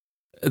it?"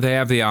 "They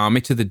have the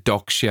army to the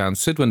docks," she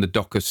answered. "When the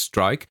dockers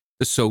strike,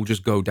 the soldiers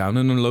go down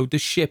and unload the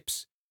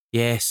ships."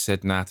 "Yes,"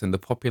 said Nat, "and the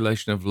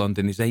population of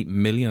London is 8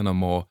 million or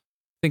more.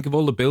 Think of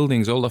all the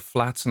buildings, all the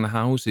flats and the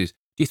houses.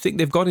 Do you think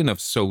they've got enough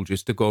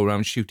soldiers to go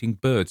around shooting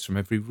birds from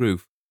every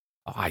roof?"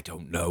 "Oh, I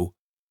don't know,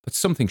 but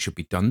something should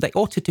be done. They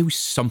ought to do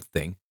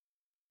something."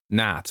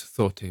 Nat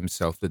thought to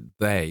himself that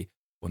they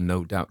were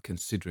no doubt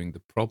considering the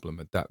problem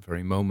at that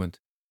very moment.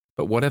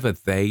 But whatever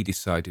they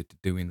decided to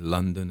do in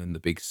London and the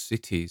big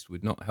cities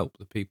would not help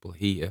the people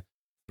here,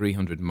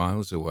 300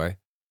 miles away.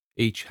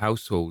 Each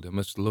householder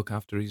must look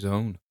after his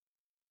own.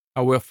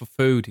 "I'll work for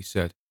food," he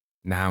said.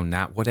 "Now,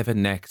 Nat, whatever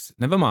next?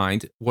 Never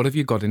mind. What have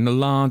you got in the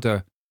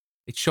larder?"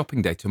 "It's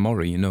shopping day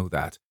tomorrow, you know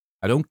that.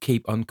 I don't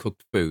keep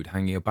uncooked food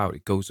hanging about.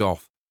 It goes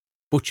off.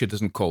 Butcher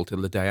doesn't call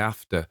till the day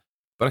after,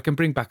 but I can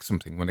bring back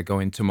something when I go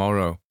in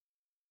tomorrow.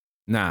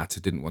 Nat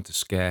didn't want to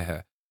scare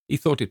her. He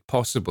thought it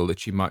possible that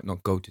she might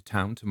not go to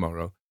town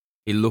tomorrow.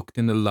 He looked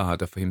in the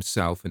larder for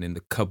himself and in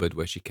the cupboard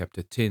where she kept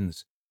her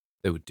tins.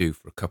 They would do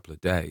for a couple of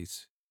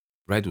days.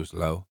 Bread was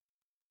low.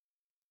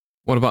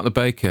 What about the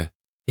baker?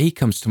 He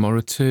comes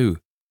tomorrow too.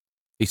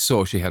 He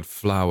saw she had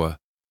flour.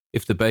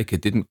 If the baker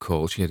didn't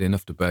call, she had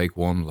enough to bake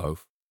one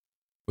loaf.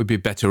 We'd be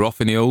better off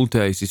in the old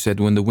days, he said,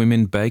 when the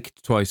women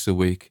baked twice a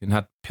week and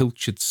had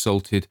pilchards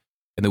salted,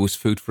 and there was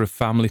food for a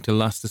family to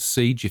last a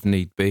siege if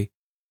need be.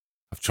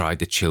 I've tried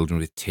the children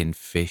with tinned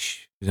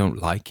fish. They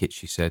don't like it,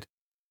 she said.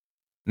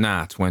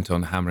 Nat went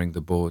on hammering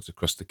the boards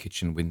across the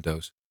kitchen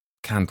windows.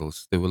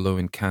 Candles, they were low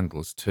in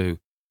candles too.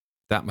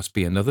 That must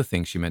be another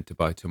thing she meant to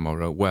buy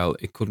tomorrow. Well,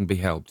 it couldn't be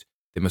helped.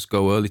 They must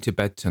go early to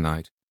bed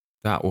tonight.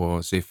 That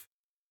was if...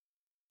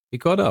 He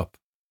got up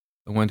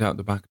and went out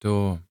the back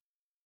door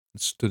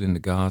and stood in the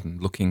garden,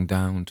 looking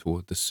down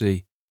toward the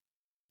sea.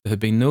 There had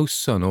been no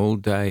sun all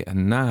day,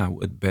 and now,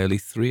 at barely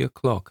 3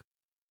 o'clock,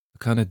 a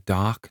kind of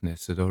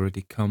darkness had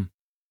already come.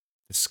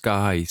 The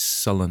sky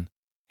sullen,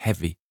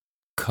 heavy,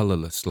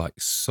 colourless like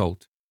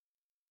salt.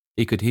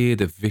 He could hear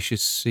the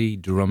vicious sea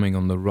drumming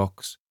on the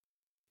rocks.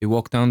 He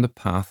walked down the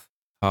path,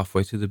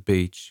 halfway to the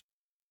beach,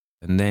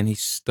 and then he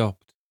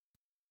stopped.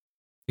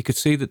 He could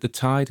see that the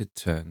tide had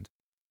turned.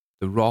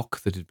 The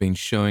rock that had been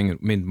showing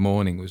at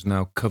mid-morning was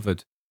now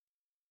covered.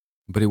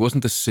 But it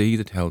wasn't the sea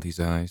that held his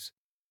eyes.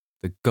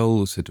 The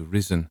gulls had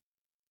risen.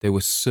 They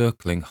were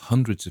circling,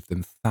 hundreds of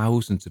them,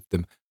 thousands of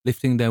them,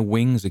 lifting their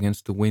wings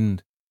against the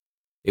wind.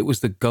 It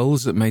was the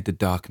gulls that made the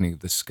darkening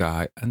of the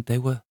sky, and they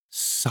were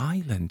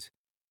silent.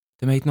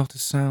 They made not a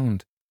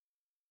sound.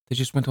 They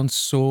just went on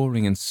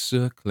soaring and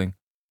circling,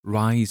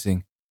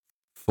 rising,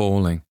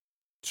 falling,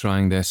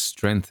 trying their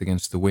strength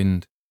against the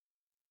wind.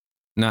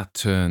 Nat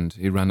turned.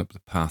 He ran up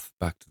the path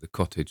back to the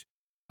cottage.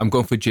 I'm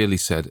going for Jill, he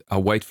said.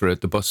 I'll wait for her at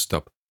the bus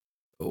stop.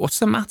 What's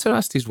the matter?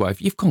 Asked his wife.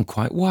 You've gone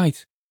quite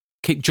white.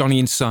 Keep Johnny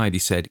inside, he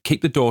said.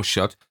 Keep the door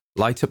shut.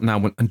 Light up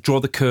now and draw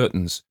the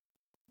curtains.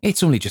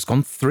 It's only just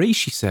gone 3,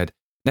 she said.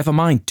 Never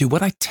mind, do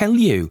what I tell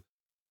you.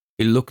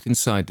 He looked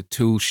inside the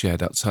tool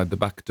shed outside the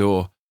back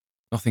door.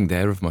 Nothing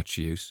there of much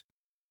use.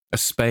 A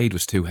spade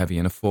was too heavy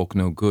and a fork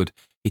no good.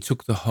 He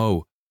took the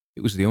hoe.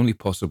 It was the only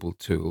possible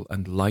tool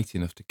and light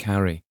enough to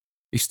carry.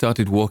 He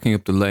started walking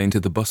up the lane to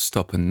the bus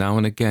stop and now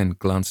and again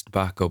glanced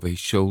back over his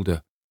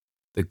shoulder.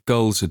 The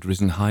gulls had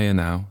risen higher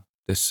now.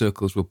 Their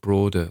circles were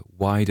broader,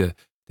 wider.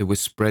 They were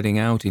spreading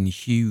out in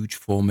huge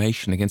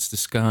formation against the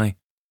sky.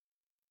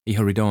 He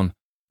hurried on.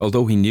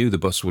 Although he knew the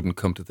bus wouldn't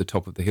come to the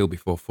top of the hill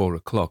before 4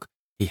 o'clock,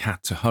 he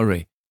had to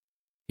hurry.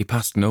 He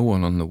passed no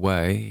one on the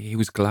way. He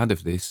was glad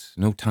of this.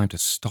 No time to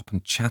stop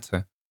and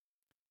chatter.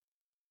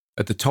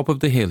 At the top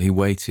of the hill he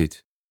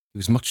waited. It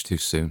was much too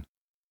soon.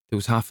 There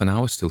was half an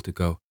hour still to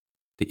go.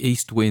 The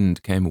east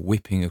wind came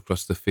whipping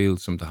across the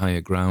fields from the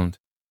higher ground.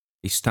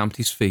 He stamped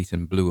his feet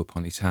and blew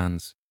upon his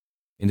hands.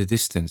 In the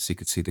distance he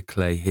could see the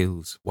clay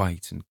hills,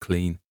 white and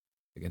clean,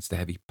 against the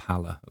heavy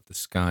pallor of the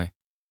sky.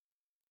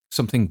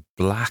 Something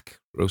black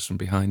rose from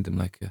behind him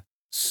like a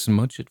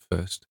smudge at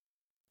first,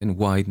 then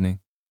widening,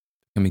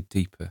 becoming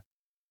deeper.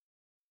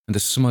 And the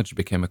smudge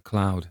became a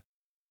cloud,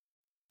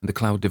 and the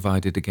cloud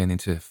divided again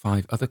into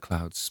 5 other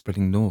clouds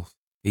spreading north,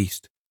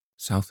 east,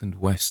 south and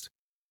west.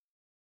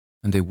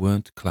 And they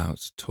weren't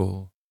clouds at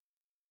all.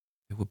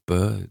 They were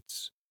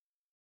birds.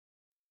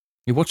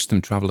 He watched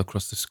them travel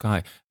across the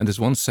sky, and as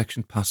one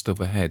section passed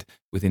overhead,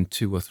 within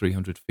 200 or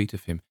 300 feet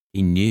of him,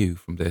 he knew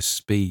from their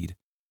speed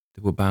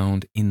they were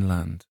bound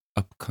inland,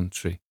 up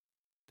country.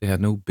 They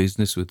had no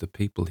business with the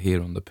people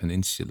here on the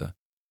peninsula.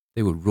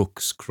 They were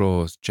rooks,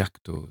 crows,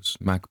 jackdaws,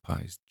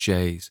 magpies,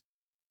 jays,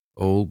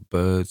 all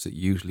birds that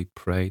usually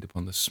preyed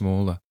upon the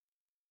smaller.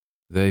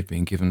 They've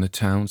been given the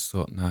towns,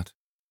 thought Nat.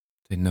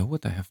 They know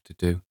what they have to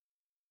do.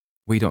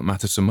 We don't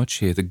matter so much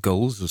here. The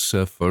gulls will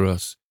serve for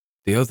us.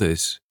 The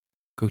others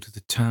go to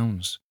the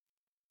towns.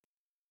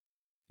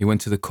 He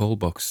went to the call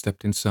box,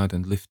 stepped inside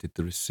and lifted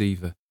the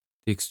receiver.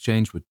 The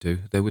exchange would do.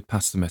 They would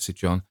pass the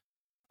message on.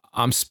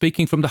 I'm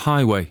speaking from the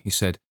highway, he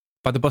said,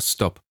 by the bus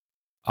stop.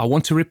 I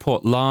want to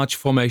report large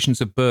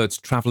formations of birds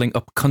travelling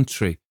up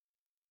country.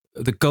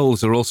 The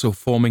gulls are also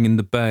forming in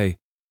the bay.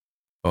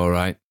 All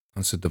right,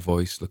 answered the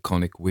voice,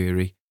 laconic,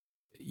 weary.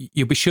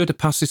 You'll be sure to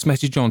pass this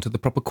message on to the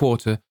proper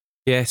quarter.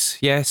 Yes,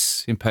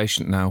 yes,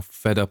 impatient now,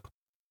 fed up.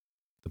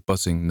 The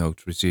buzzing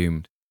note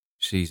resumed.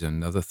 She's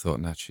another, thought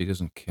Nat. She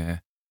doesn't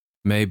care.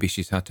 Maybe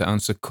she's had to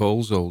answer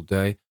calls all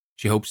day.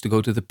 She hopes to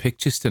go to the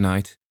pictures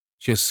tonight.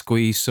 She'll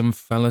squeeze some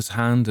fella's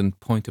hand and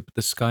point up at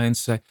the sky and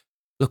say,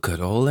 Look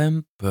at all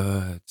them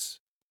birds.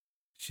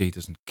 She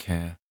doesn't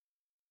care.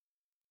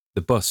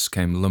 The bus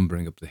came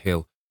lumbering up the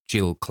hill.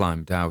 Jill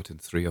climbed out and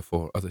 3 or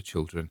 4 other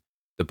children.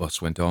 The bus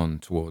went on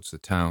towards the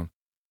town.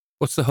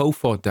 What's the hoe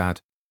for,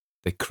 Dad?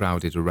 They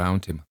crowded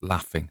around him,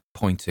 laughing,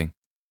 pointing.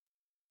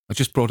 I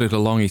just brought it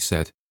along, he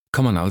said.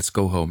 Come on now, let's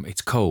go home.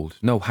 It's cold.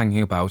 No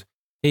hanging about.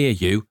 Here,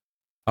 you.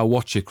 I'll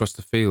watch you across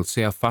the field,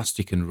 see how fast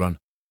you can run.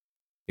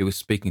 He was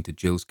speaking to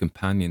Jill's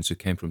companions who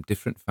came from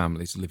different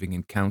families living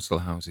in council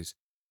houses.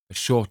 A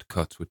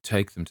shortcut would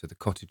take them to the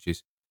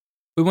cottages.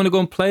 We want to go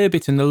and play a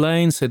bit in the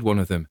lane, said one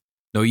of them.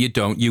 No, you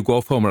don't. You go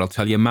off home or I'll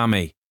tell your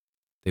mammy.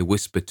 They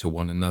whispered to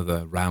one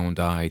another,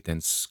 round-eyed,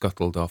 then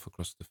scuttled off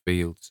across the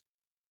fields.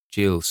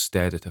 Jill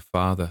stared at her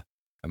father,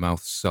 her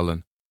mouth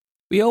sullen.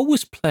 We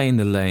always play in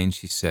the lane,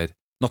 she said.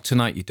 Not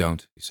tonight you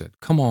don't, he said.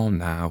 Come on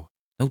now.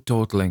 No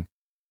dawdling.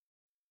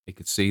 He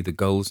could see the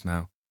gulls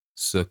now,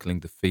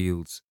 circling the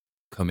fields,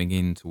 coming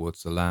in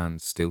towards the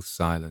land, still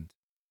silent,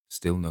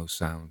 still no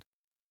sound.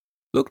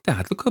 Look,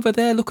 Dad, look over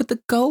there, look at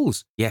the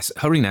gulls. Yes,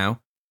 hurry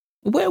now.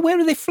 Where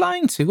are they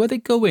flying to? Where are they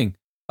going?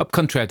 Up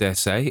country, I dare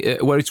say,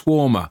 where it's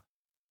warmer.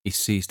 He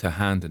seized her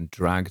hand and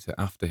dragged her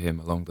after him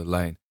along the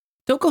lane.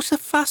 Don't go so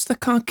fast, I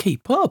can't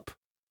keep up.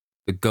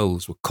 The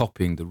gulls were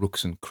copying the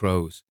rooks and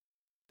crows.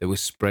 They were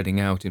spreading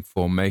out in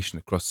formation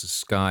across the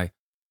sky.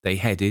 They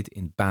headed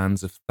in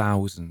bands of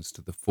thousands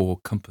to the 4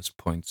 compass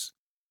points.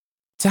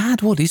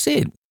 Dad, what is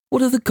it?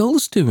 What are the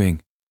gulls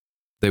doing?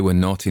 They were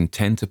not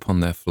intent upon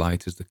their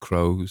flight as the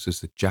crows, as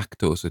the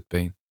jackdaws had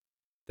been.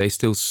 They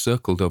still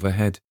circled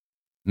overhead,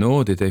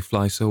 nor did they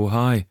fly so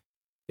high.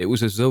 It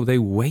was as though they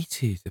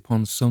waited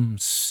upon some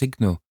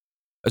signal,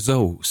 as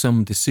though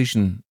some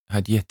decision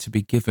had yet to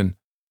be given.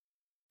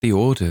 The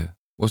order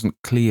wasn't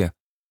clear.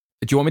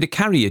 Do you want me to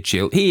carry you,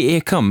 Jill?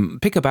 Here, come,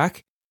 pick her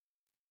back.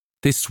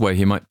 This way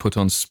he might put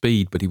on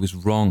speed, but he was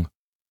wrong.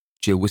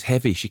 Jill was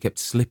heavy, she kept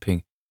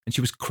slipping, and she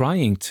was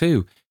crying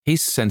too.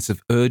 His sense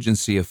of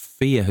urgency, of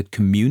fear, had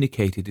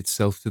communicated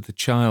itself to the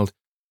child.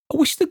 I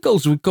wish the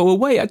gulls would go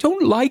away. I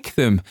don't like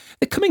them.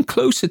 They're coming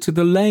closer to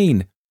the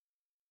lane.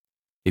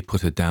 He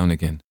put her down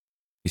again.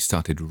 He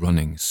started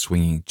running,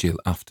 swinging Jill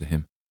after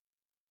him.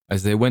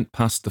 As they went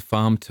past the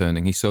farm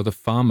turning, he saw the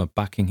farmer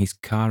backing his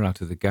car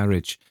out of the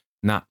garage.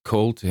 Nat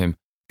called to him.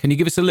 Can you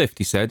give us a lift?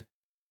 He said.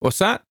 What's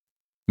that?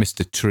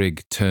 Mr.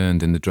 Trigg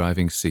turned in the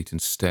driving seat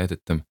and stared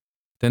at them.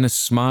 Then a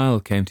smile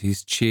came to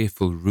his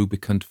cheerful,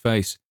 rubicund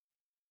face.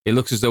 It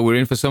looks as though we're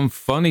in for some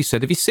fun, he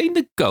said. Have you seen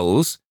the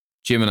gulls?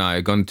 Jim and I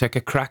are going to take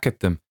a crack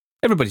at them.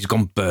 Everybody's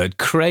gone bird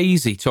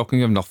crazy,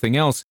 talking of nothing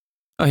else.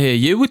 I hear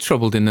you were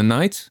troubled in the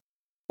night.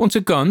 Want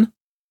a gun?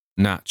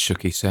 Nat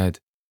shook his head.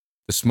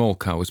 The small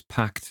car was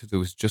packed. There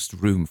was just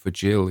room for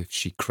Jill if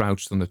she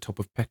crouched on the top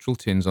of petrol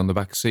tins on the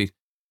back seat.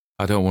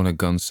 I don't want a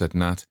gun, said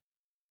Nat.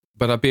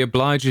 But I'd be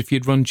obliged if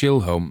you'd run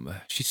Jill home.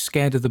 She's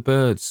scared of the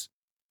birds.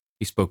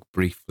 He spoke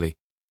briefly.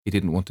 He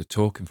didn't want to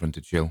talk in front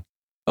of Jill.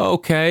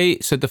 Okay,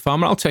 said the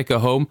farmer, I'll take her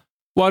home.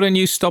 Why don't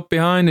you stop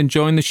behind and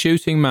join the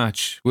shooting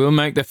match? We'll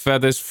make the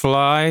feathers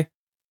fly.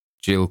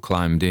 Jill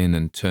climbed in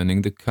and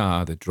turning the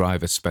car, the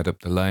driver sped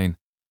up the lane.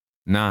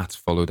 Nat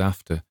followed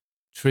after.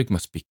 Trigg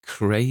must be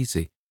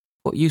crazy.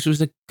 What use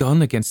was a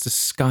gun against a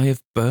sky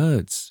of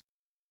birds?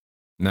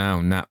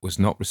 Now Nat was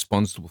not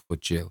responsible for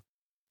Jill.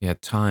 He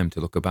had time to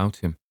look about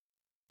him.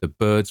 The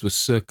birds were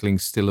circling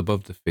still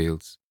above the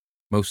fields,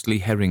 mostly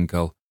herring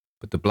gull,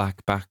 but the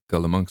black-backed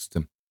gull amongst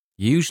them.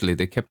 Usually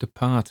they kept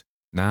apart.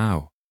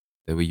 Now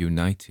they were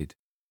united.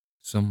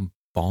 Some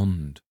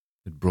bond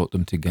had brought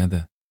them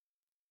together.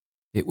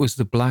 It was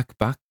the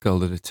black-backed gull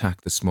that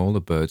attacked the smaller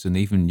birds and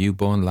even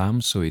newborn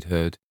lambs, so he'd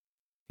heard.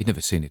 He'd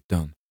never seen it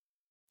done.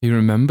 He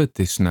remembered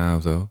this now,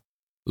 though,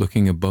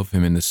 looking above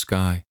him in the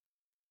sky.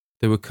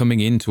 They were coming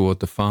in toward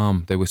the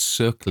farm. They were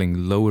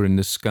circling lower in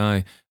the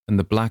sky, and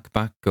the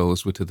black-backed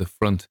gulls were to the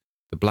front.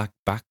 The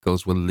black-backed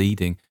gulls were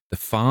leading. The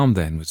farm,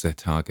 then, was their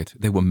target.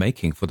 They were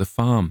making for the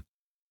farm.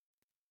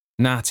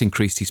 Nat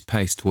increased his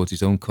pace towards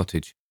his own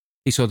cottage.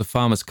 He saw the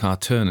farmer's car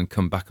turn and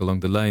come back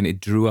along the lane.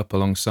 It drew up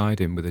alongside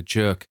him with a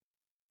jerk.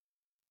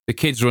 The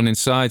kids run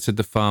inside, said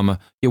the farmer.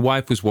 Your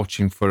wife was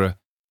watching for her.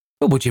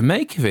 What would you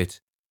make of it?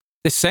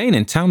 They're saying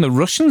in town the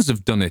Russians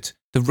have done it.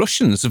 The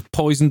Russians have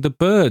poisoned the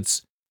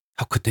birds.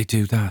 How could they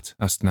do that?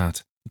 Asked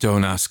Nat.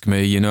 Don't ask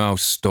me. You know how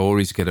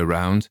stories get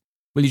around.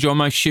 Will you join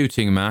my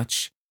shooting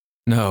match?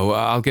 No,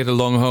 I'll get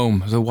along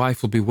home. The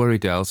wife will be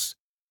worried else.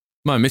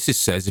 My missus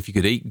says if you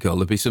could eat gull,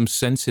 there'd be some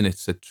sense in it,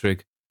 said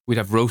Trigg. We'd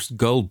have roast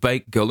gull,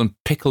 baked gull, and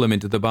pickle them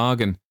into the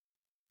bargain.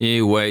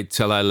 You wait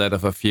till I let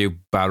off a few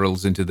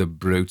barrels into the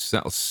brutes.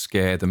 That'll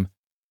scare them.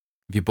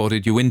 Have you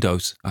boarded your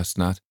windows? Asked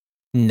Nat.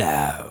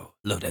 No,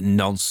 load of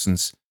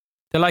nonsense.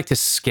 They like to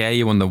scare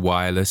you on the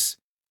wireless.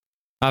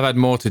 I've had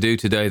more to do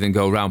today than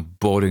go round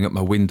boarding up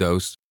my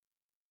windows.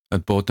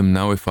 I'd board them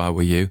now if I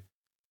were you.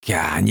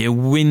 Can you're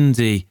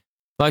windy.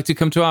 Like to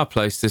come to our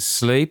place to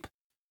sleep?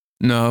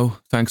 No,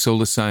 thanks all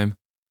the same.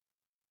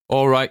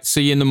 All right,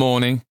 see you in the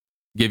morning.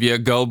 Give you a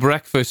gull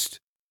breakfast.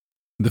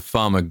 The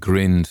farmer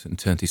grinned and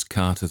turned his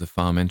car to the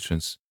farm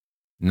entrance.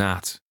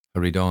 Nat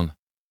hurried on,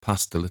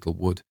 past the little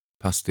wood,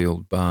 past the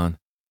old barn,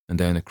 and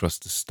down across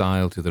the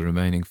stile to the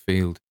remaining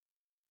field.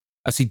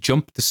 As he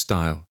jumped the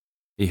stile,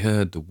 he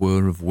heard the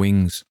whir of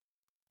wings.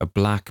 A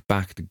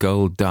black-backed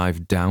gull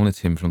dived down at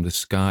him from the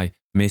sky,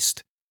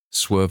 missed,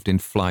 swerved in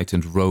flight,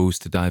 and rose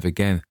to dive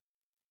again.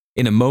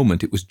 In a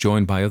moment it was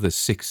joined by others,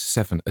 6,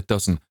 7, a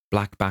dozen,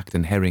 black-backed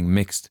and herring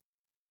mixed.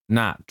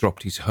 Nat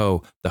dropped his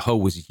hoe. The hoe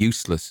was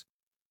useless.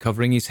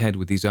 Covering his head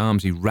with his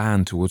arms, he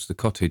ran towards the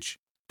cottage.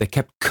 They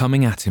kept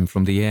coming at him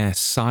from the air,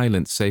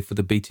 silent save for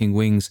the beating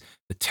wings,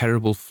 the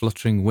terrible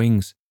fluttering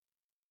wings.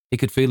 He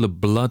could feel the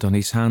blood on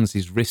his hands,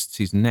 his wrists,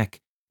 his neck.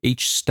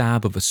 Each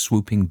stab of a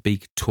swooping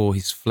beak tore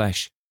his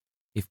flesh.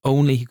 If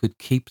only he could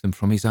keep them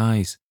from his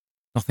eyes.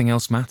 Nothing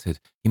else mattered.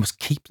 He must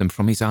keep them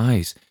from his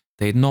eyes.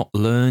 They had not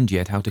learned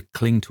yet how to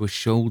cling to a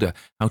shoulder,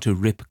 how to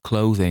rip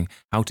clothing,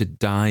 how to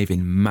dive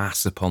in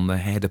mass upon the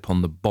head,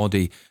 upon the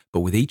body.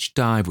 But with each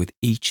dive, with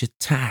each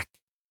attack,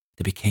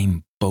 they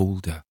became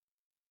bolder.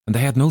 And they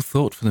had no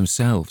thought for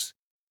themselves.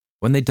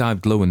 When they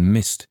dived low and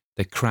missed,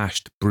 they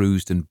crashed,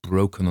 bruised and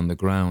broken on the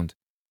ground.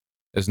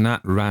 As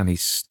Nat ran, he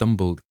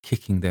stumbled,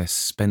 kicking their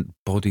spent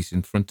bodies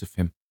in front of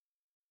him.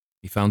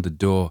 He found the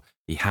door.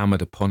 He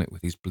hammered upon it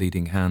with his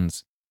bleeding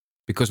hands.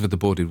 Because of the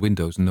boarded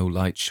windows, no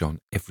light shone.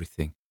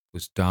 Everything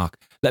was dark.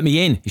 "Let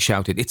me in," he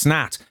shouted. "It's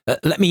Nat.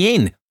 Let me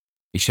in."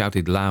 He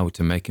shouted loud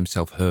to make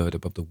himself heard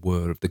above the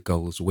whir of the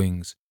gull's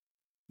wings.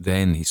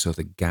 Then he saw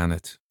the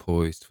gannet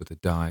poised for the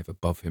dive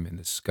above him in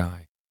the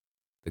sky.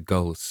 The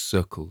gulls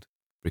circled,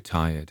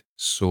 retired,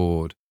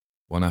 soared,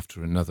 one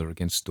after another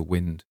against the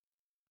wind.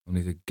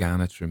 Only the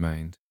gannet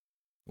remained.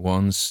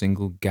 One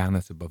single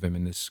gannet above him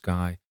in the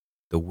sky.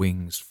 The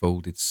wings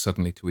folded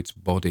suddenly to its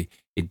body.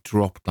 It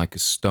dropped like a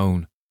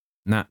stone.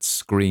 Nat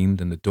screamed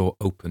and the door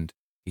opened.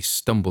 He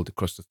stumbled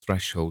across the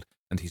threshold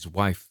and his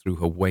wife threw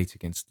her weight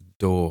against the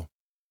door.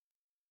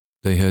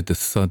 They heard the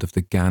thud of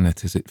the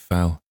gannet as it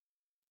fell.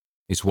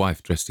 His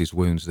wife dressed his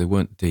wounds. They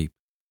weren't deep.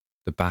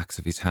 The backs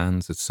of his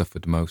hands had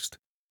suffered most,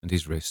 and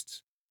his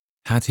wrists.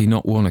 Had he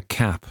not worn a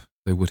cap,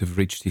 they would have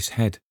reached his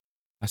head.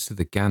 As to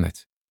the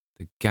gannet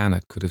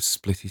could have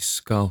split his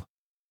skull.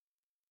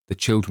 The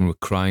children were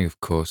crying, of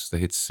course. They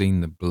had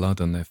seen the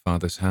blood on their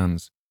father's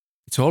hands.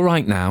 "It's all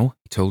right now,"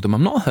 he told them.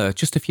 "I'm not hurt,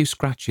 just a few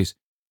scratches.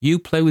 You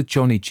play with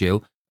Johnny,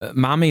 Jill.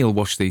 Mammy'll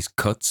wash these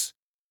cuts."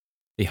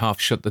 He half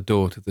shut the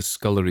door to the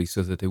scullery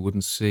so that they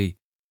wouldn't see.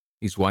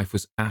 His wife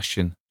was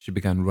ashen. She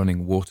began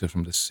running water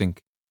from the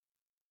sink.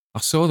 "I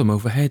saw them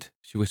overhead,"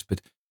 she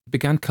whispered. "They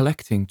began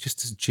collecting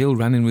just as Jill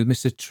ran in with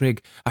Mr.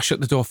 Trigg. I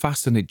shut the door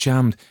fast and it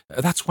jammed.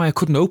 That's why I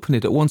couldn't open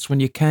it at once when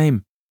you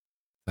came."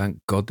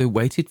 "Thank God they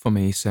waited for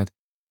me," he said.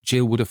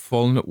 "Jill would have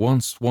fallen at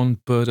once. One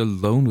bird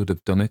alone would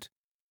have done it."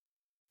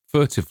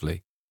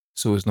 Furtively,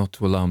 so as not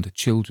to alarm the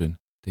children,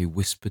 they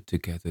whispered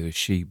together as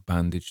she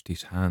bandaged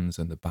his hands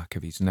and the back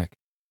of his neck.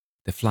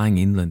 "They're flying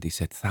inland," he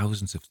said,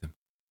 "thousands of them.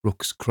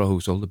 Rooks,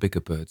 crows, all the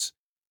bigger birds.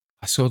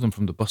 I saw them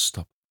from the bus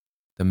stop.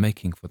 They're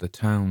making for the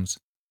towns."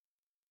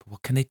 "But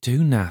what can they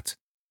do, Nat?"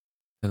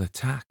 "They'll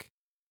attack.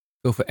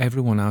 Go for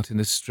everyone out in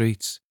the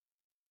streets.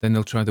 Then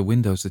they'll try the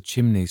windows, the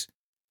chimneys.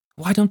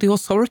 Why don't the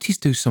authorities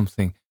do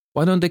something?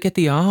 Why don't they get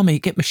the army,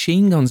 get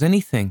machine guns,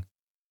 anything?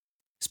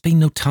 There's been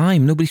no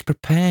time. Nobody's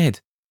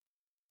prepared.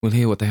 We'll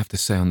hear what they have to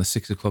say on the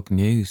 6 o'clock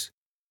news."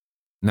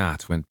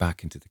 Nat went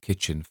back into the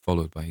kitchen,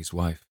 followed by his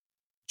wife.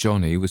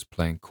 Johnny was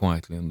playing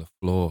quietly on the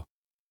floor.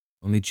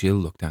 Only Jill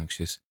looked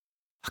anxious.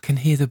 "I can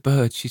hear the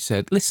birds," she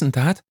said. "Listen,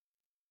 Dad."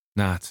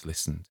 Nat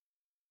listened.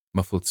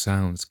 Muffled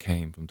sounds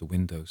came from the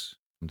windows,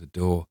 from the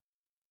door.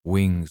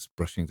 Wings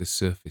brushing the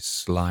surface,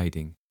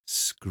 sliding,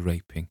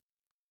 scraping,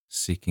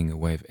 seeking a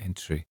way of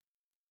entry.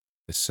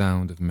 The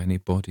sound of many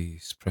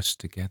bodies pressed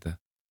together,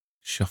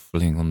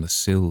 shuffling on the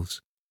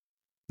sills.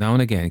 Now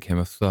and again came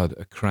a thud,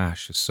 a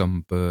crash as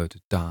some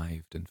bird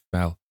dived and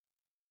fell.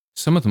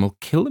 Some of them will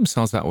kill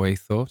themselves that way, he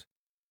thought.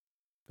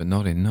 But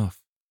not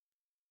enough.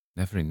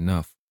 Never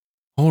enough.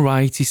 "All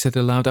right," he said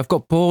aloud. "I've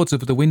got boards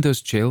over the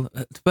windows, Jill.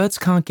 The birds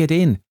can't get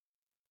in."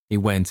 He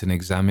went and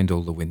examined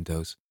all the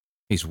windows.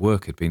 His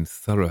work had been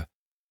thorough.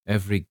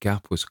 Every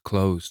gap was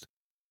closed.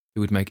 He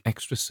would make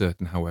extra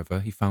certain, however.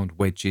 He found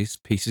wedges,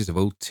 pieces of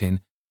old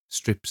tin,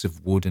 strips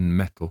of wood and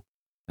metal,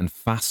 and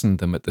fastened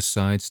them at the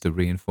sides to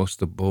reinforce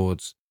the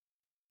boards.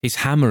 His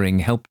hammering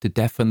helped to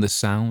deafen the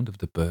sound of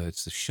the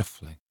birds, the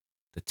shuffling,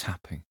 the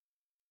tapping,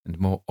 and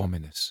more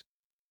ominous.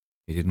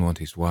 He didn't want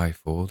his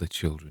wife or the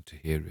children to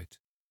hear it.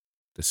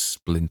 The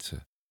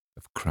splinter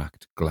of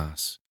cracked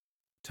glass.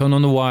 "Turn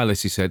on the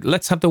wireless," he said.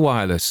 "Let's have the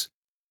wireless."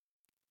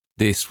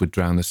 This would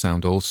drown the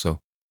sound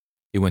also.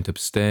 He went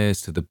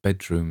upstairs to the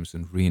bedrooms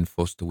and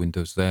reinforced the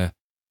windows there.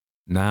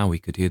 Now he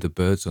could hear the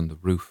birds on the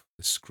roof,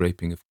 the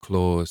scraping of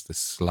claws, the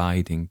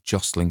sliding,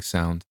 jostling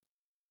sound.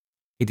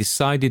 He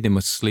decided he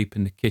must sleep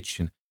in the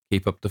kitchen,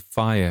 keep up the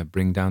fire,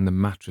 bring down the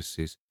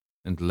mattresses,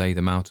 and lay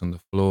them out on the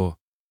floor.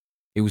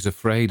 He was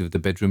afraid of the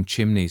bedroom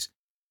chimneys.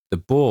 The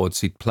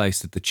boards he'd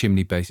placed at the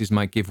chimney bases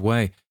might give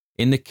way.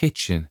 In the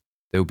kitchen,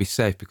 they would be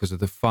safe because of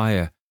the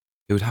fire.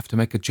 He would have to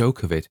make a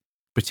joke of it,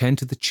 pretend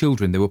to the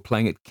children they were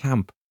playing at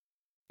camp.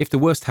 If the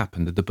worst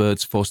happened and the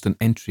birds forced an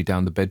entry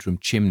down the bedroom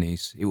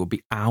chimneys, it would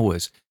be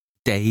hours,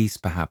 days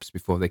perhaps,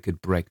 before they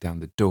could break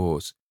down the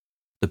doors.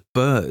 The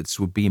birds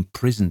would be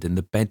imprisoned in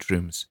the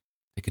bedrooms.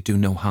 They could do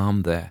no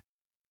harm there.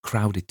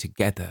 Crowded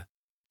together,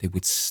 they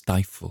would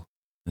stifle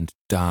and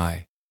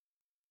die.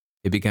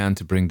 He began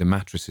to bring the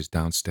mattresses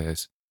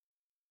downstairs.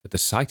 At the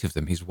sight of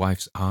them, his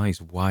wife's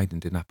eyes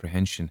widened in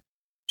apprehension.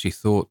 She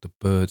thought the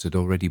birds had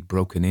already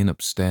broken in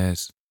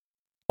upstairs.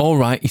 "All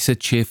right," he said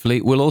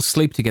cheerfully. "We'll all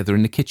sleep together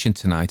in the kitchen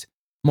tonight.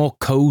 More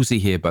cosy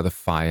here by the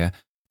fire.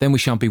 Then we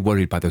shan't be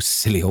worried by those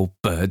silly old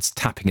birds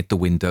tapping at the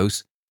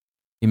windows."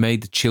 He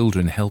made the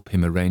children help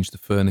him arrange the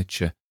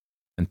furniture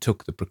and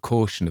took the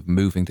precaution of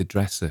moving the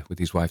dresser, with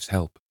his wife's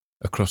help,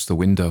 across the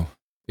window.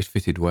 It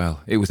fitted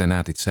well. It was an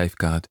added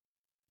safeguard.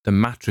 The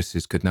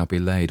mattresses could now be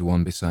laid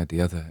one beside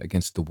the other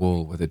against the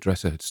wall where the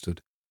dresser had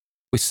stood.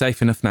 "We're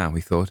safe enough now,"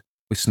 he thought.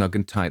 "We're snug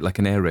and tight like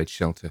an air raid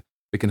shelter.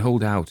 We can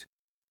hold out.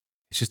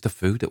 It's just the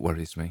food that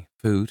worries me.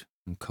 Food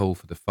and coal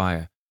for the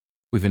fire.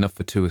 We've enough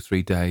for 2 or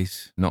 3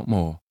 days, not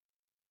more.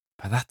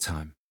 By that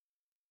time,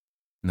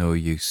 no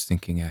use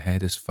thinking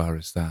ahead as far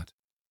as that.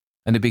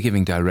 And they'd be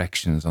giving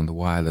directions on the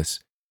wireless.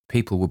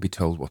 People would be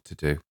told what to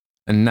do.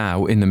 And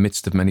now, in the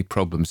midst of many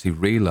problems, he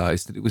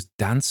realised that it was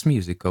dance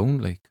music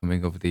only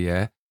coming over the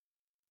air.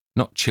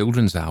 Not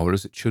children's hour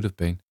as it should have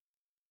been.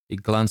 He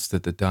glanced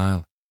at the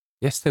dial.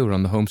 Yes, they were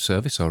on the home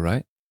service, all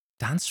right.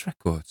 Dance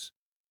records.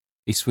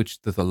 He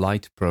switched to the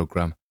light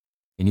programme.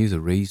 He knew the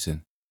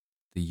reason.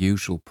 The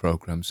usual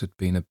programmes had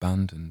been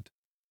abandoned.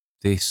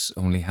 This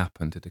only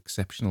happened at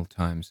exceptional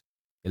times,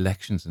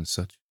 elections and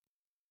such.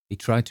 He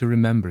tried to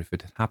remember if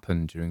it had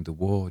happened during the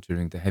war,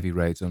 during the heavy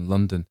raids on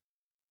London.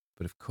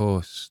 But of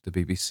course, the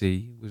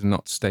BBC was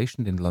not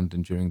stationed in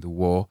London during the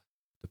war.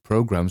 The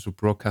programmes were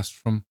broadcast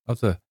from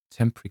other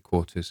temporary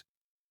quarters.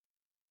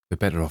 "We're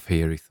better off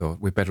here," he thought.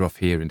 "We're better off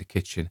here in the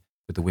kitchen,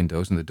 with the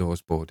windows and the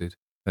doors boarded,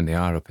 than they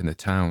are up in the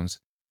towns.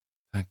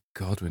 Thank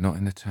God we're not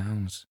in the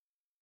towns."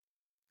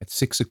 At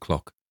 6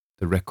 o'clock,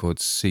 the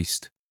records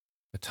ceased.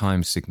 A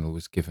time signal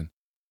was given.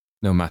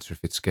 No matter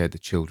if it scared the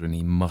children,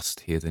 he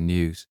must hear the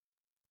news.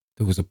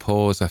 There was a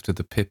pause after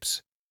the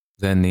pips.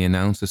 Then the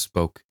announcer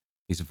spoke.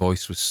 His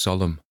voice was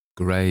solemn,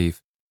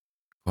 grave,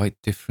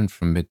 quite different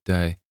from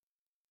midday.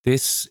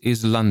 "This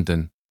is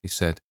London," he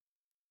said.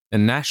 "A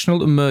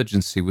national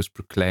emergency was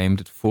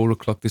proclaimed at 4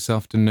 o'clock this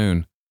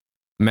afternoon.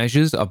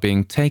 Measures are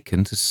being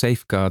taken to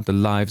safeguard the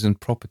lives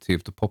and property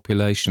of the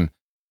population,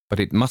 but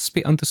it must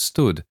be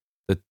understood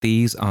that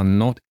these are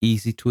not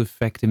easy to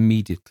effect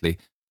immediately,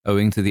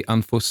 owing to the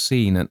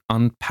unforeseen and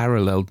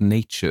unparalleled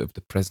nature of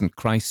the present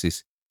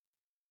crisis.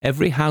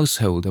 Every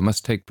householder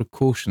must take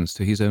precautions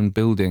to his own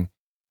building,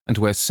 and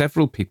where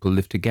several people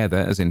live together,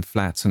 as in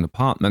flats and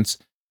apartments,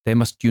 they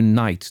must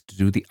unite to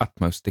do the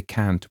utmost they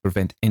can to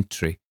prevent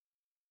entry.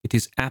 It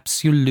is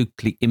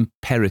absolutely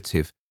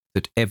imperative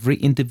that every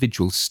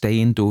individual stay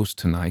indoors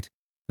tonight,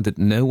 and that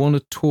no one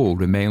at all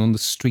remain on the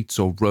streets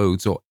or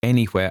roads or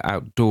anywhere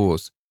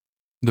outdoors.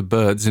 The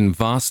birds in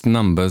vast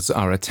numbers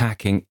are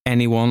attacking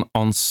anyone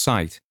on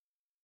sight,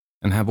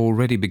 and have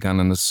already begun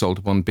an assault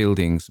upon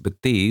buildings,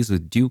 but these,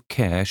 with due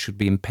care, should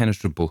be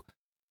impenetrable.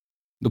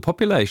 The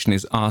population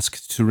is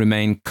asked to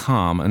remain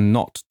calm and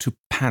not to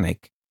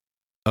panic.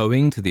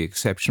 Owing to the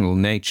exceptional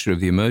nature of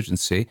the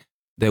emergency,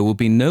 there will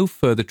be no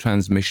further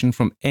transmission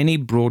from any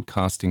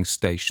broadcasting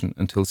station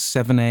until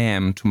 7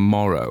 a.m.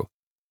 tomorrow."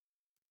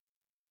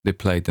 They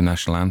played the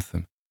national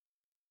anthem.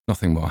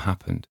 Nothing more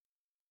happened.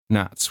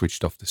 Nat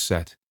switched off the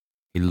set.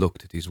 He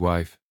looked at his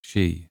wife.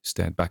 She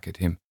stared back at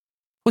him.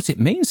 "What's it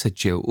mean?" said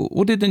Jill.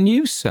 "What did the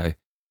news say?"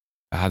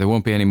 "There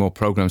won't be any more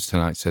programmes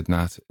tonight," said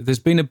Nat. "There's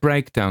been a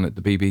breakdown at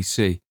the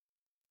BBC."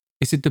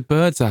 "Is it the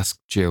birds?"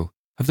 asked Jill.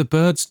 "Have the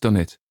birds done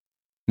it?"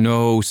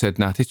 "No," said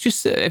Nat. "It's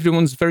just that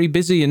everyone's very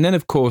busy, and then,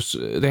 of course,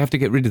 they have to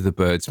get rid of the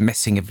birds,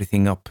 messing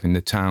everything up in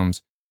the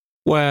towns.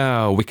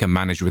 Well, we can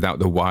manage without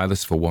the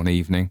wireless for one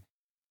evening."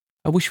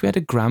 "I wish we had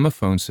a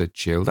gramophone," said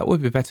Jill. "That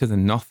would be better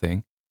than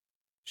nothing."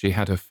 She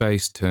had her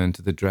face turned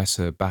to the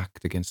dresser,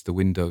 backed against the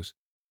windows.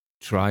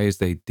 Try as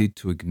they did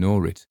to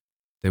ignore it,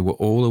 they were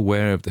all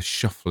aware of the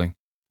shuffling,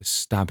 the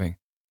stabbing,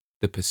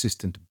 the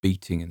persistent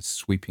beating and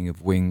sweeping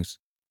of wings.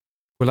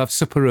 "We'll have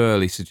supper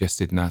early,"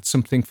 suggested Nat.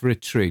 "Something for a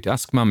treat.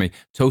 Ask Mummy.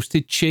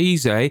 Toasted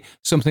cheese, eh?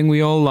 Something we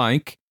all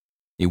like?"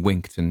 He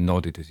winked and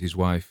nodded at his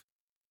wife.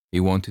 He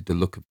wanted the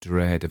look of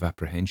dread, of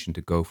apprehension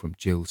to go from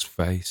Jill's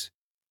face.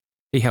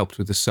 He helped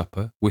with the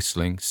supper,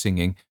 whistling,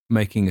 singing,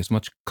 making as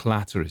much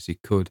clatter as he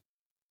could,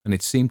 and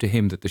it seemed to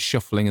him that the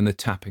shuffling and the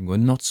tapping were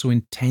not so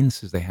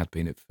intense as they had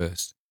been at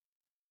first.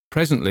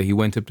 Presently he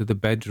went up to the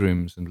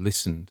bedrooms and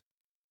listened,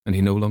 and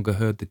he no longer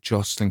heard the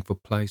jostling for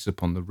place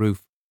upon the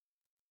roof.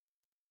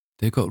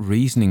 "They've got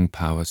reasoning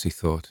powers," he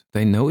thought.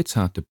 "They know it's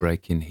hard to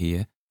break in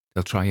here.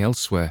 They'll try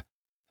elsewhere.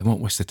 They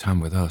won't waste their time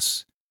with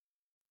us."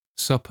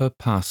 Supper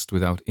passed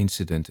without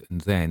incident,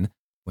 and then,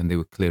 when they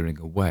were clearing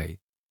away,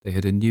 they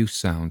heard a new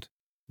sound,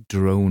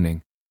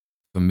 droning,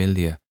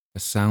 familiar, a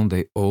sound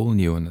they all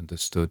knew and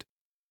understood.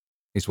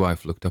 His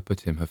wife looked up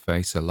at him, her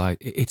face alight.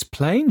 "It's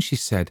planes," she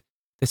said.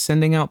 "They're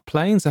sending out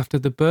planes after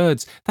the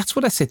birds. That's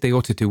what I said they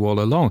ought to do all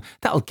along.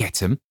 That'll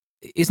get 'em.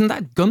 Isn't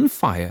that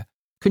gunfire?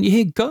 Can you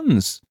hear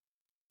guns?"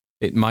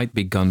 It might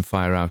be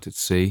gunfire out at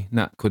sea.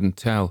 Nat couldn't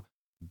tell.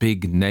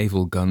 Big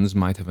naval guns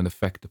might have an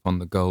effect upon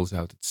the gulls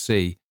out at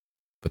sea,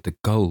 but the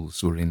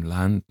gulls were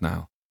inland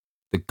now.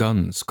 The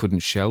guns couldn't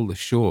shell the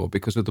shore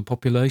because of the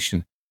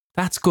population.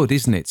 "That's good,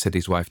 isn't it?" said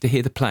his wife, "to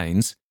hear the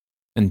planes?"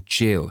 And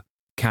Jill,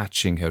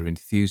 catching her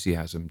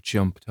enthusiasm,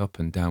 jumped up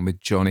and down with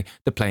Johnny.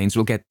 "The planes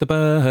will get the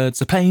birds,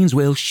 the planes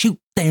will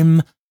shoot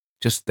them."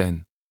 Just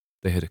then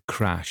they heard a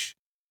crash,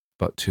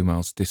 about 2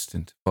 miles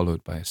distant,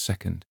 followed by a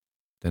second,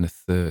 then a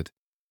third.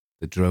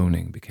 The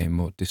droning became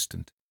more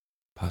distant,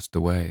 passed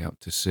away out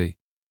to sea.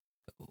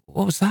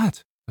 "What was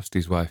that?" asked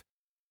his wife.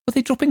 "Were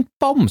they dropping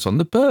bombs on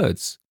the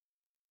birds?"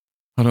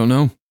 "I don't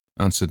know,"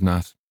 answered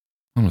Nat.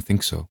 "I don't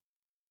think so."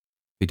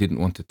 He didn't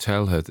want to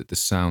tell her that the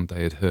sound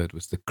they had heard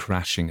was the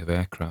crashing of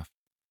aircraft.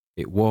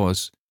 It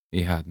was,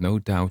 he had no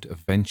doubt, a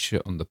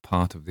venture on the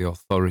part of the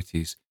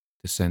authorities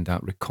to send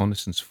out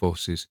reconnaissance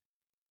forces,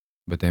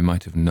 but they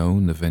might have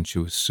known the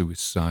venture was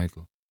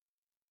suicidal.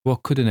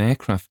 What could an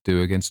aircraft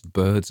do against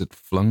birds that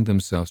flung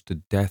themselves to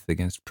death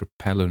against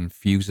propeller and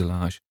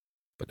fuselage,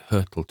 but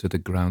hurtled to the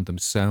ground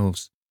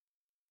themselves?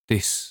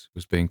 This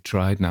was being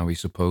tried now, he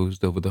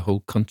supposed, over the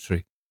whole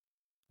country,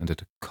 and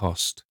at a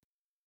cost.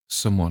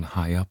 Someone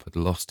high up had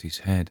lost his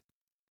head.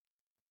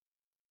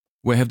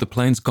 "Where have the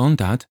planes gone,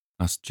 Dad?"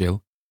 asked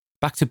Jill.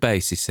 "Back to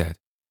base," he said.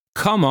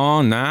 "Come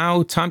on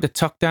now, time to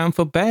tuck down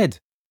for bed."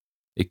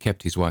 He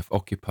kept his wife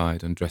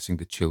occupied undressing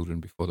the children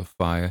before the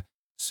fire,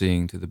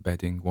 seeing to the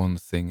bedding, one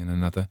thing and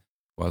another,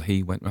 while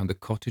he went round the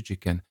cottage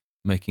again,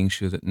 making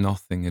sure that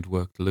nothing had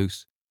worked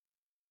loose.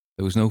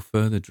 There was no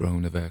further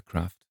drone of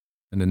aircraft,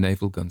 and the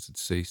naval guns had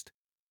ceased.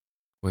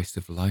 "Waste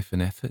of life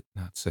and effort,"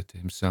 Nat said to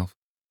himself.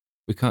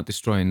 "We can't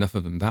destroy enough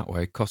of them that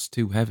way. It costs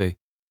too heavy.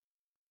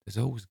 There's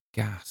always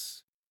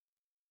gas.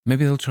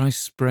 Maybe they'll try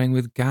spraying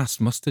with gas,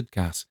 mustard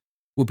gas.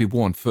 We'll be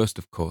warned first,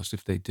 of course,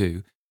 if they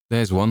do.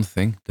 There's one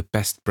thing. The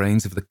best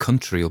brains of the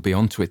country will be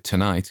onto it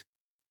tonight."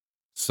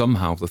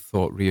 Somehow the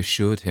thought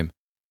reassured him.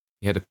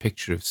 He had a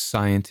picture of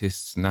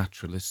scientists,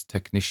 naturalists,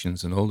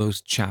 technicians, and all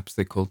those chaps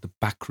they called the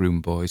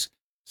backroom boys,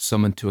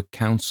 summoned to a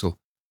council.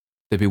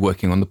 They'd be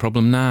working on the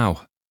problem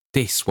now.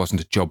 This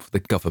wasn't a job for the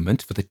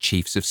government, for the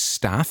chiefs of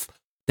staff.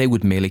 They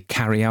would merely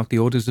carry out the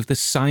orders of the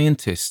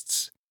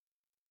scientists.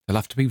 They'll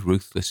have to be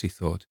ruthless, he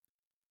thought.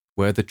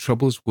 Where the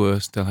trouble's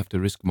worst, they'll have to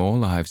risk more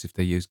lives if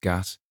they use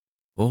gas.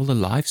 All the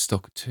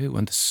livestock, too,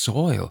 and the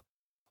soil,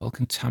 all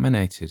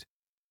contaminated.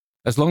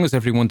 As long as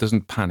everyone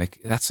doesn't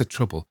panic, that's the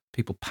trouble.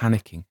 People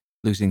panicking,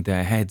 losing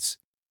their heads.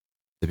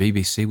 The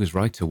BBC was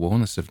right to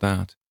warn us of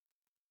that.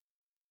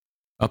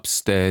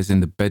 Upstairs in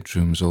the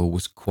bedrooms all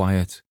was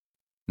quiet.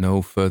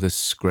 No further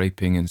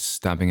scraping and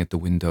stabbing at the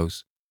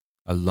windows.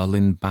 A lull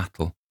in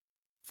battle.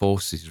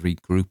 Forces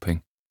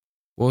regrouping.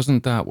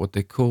 Wasn't that what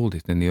they called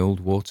it in the old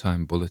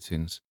wartime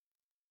bulletins?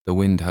 The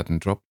wind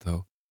hadn't dropped,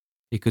 though.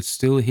 He could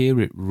still hear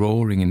it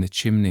roaring in the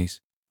chimneys,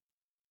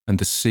 and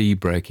the sea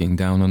breaking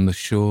down on the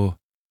shore.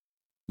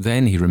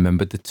 Then he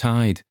remembered the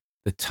tide.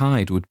 The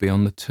tide would be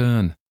on the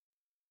turn.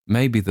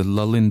 Maybe the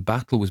lull in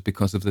battle was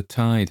because of the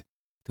tide.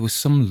 There was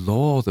some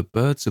law the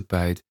birds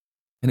obeyed,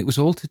 and it was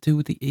all to do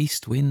with the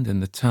east wind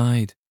and the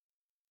tide.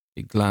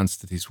 He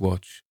glanced at his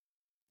watch.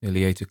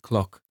 Nearly 8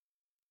 o'clock.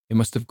 It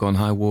must have gone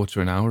high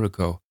water an hour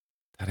ago.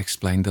 That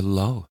explained the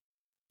lull.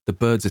 The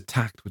birds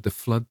attacked with the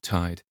flood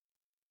tide.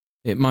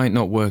 It might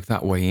not work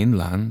that way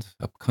inland,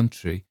 up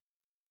country,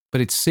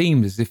 but it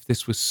seemed as if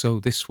this was so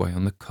this way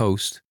on the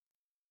coast.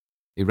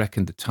 He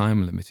reckoned the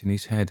time limit in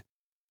his head.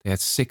 They had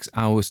 6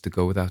 hours to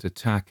go without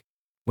attack.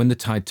 When the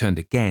tide turned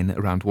again,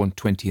 around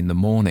 1:20 in the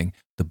morning,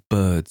 the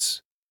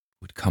birds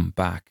would come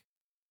back.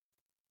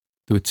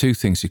 There were 2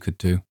 things he could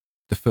do.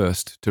 The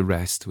first, to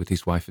rest with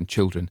his wife and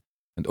children,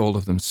 and all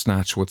of them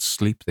snatch what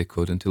sleep they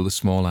could until the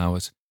small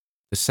hours.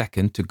 The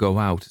second, to go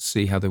out,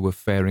 see how they were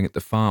faring at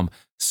the farm,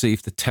 see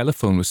if the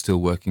telephone was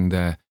still working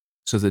there,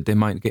 so that they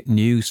might get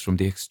news from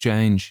the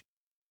exchange.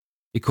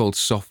 He called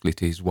softly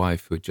to his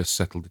wife, who had just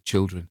settled the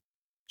children.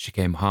 She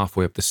came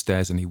halfway up the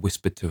stairs and he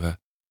whispered to her.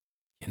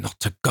 "You're not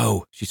to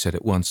go," she said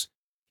at once.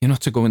 "You're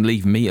not to go and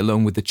leave me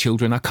alone with the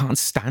children. I can't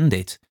stand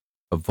it."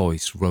 Her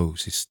voice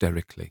rose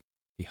hysterically.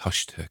 He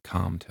hushed her,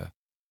 calmed her.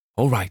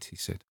 "All right," he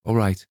said. "All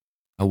right.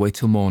 I'll wait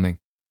till morning.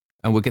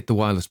 And we'll get the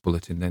wireless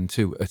bulletin then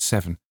too, at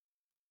 7.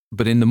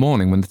 But in the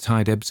morning, when the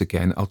tide ebbs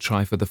again, I'll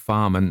try for the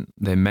farm, and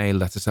they may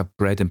let us have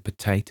bread and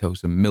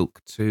potatoes and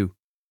milk too."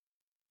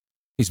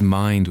 His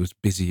mind was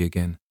busy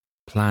again,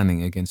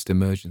 planning against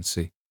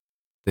emergency.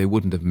 They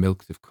wouldn't have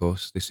milked, of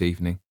course, this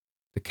evening.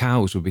 The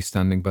cows would be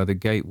standing by the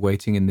gate,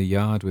 waiting in the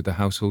yard with the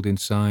household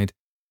inside,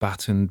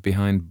 battened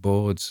behind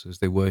boards as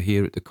they were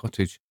here at the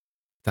cottage.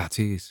 That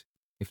is,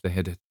 if they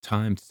had had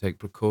time to take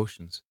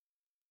precautions.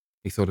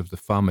 He thought of the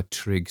farmer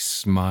Trigg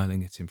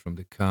smiling at him from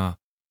the car.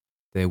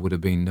 There would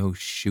have been no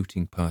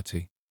shooting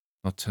party,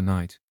 not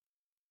tonight.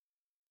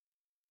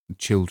 The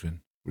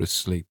children were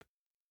asleep.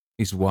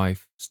 His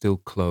wife, still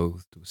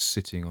clothed, was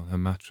sitting on her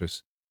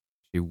mattress.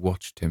 She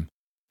watched him,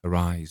 her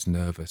eyes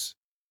nervous.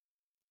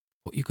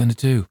 "What are you going to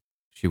do?"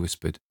 she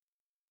whispered.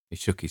 He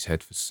shook his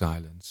head for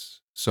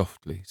silence.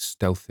 Softly,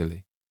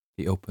 stealthily,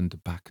 he opened the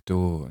back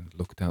door and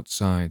looked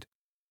outside.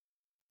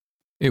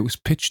 It was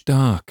pitch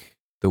dark.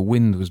 The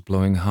wind was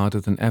blowing harder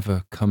than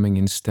ever, coming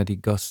in steady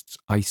gusts,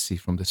 icy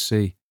from the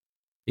sea.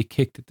 He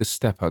kicked at the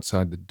step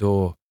outside the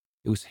door.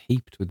 It was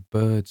heaped with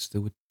birds.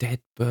 There were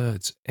dead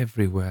birds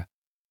everywhere.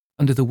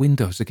 Under the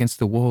windows, against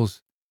the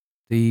walls.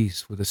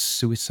 These were the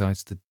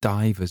suicides, the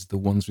divers, the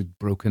ones with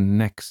broken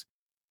necks.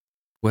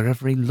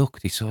 Wherever he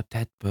looked, he saw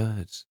dead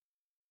birds.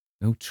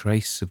 No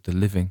trace of the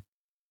living.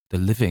 The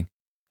living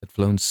had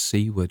flown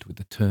seaward with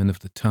the turn of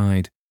the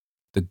tide.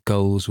 The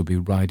gulls would be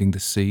riding the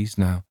seas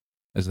now,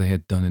 as they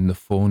had done in the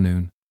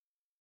forenoon.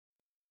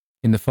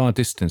 In the far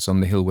distance,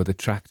 on the hill where the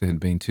tractor had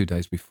been 2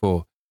 days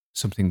before,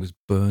 something was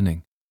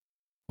burning.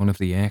 One of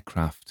the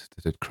aircraft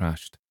that had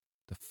crashed,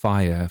 the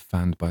fire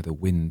fanned by the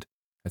wind,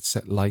 had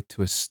set light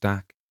to a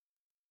stack.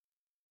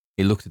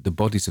 He looked at the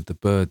bodies of the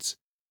birds,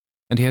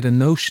 and he had a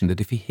notion that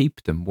if he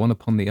heaped them one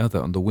upon the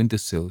other on the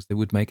windowsills, they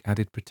would make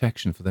added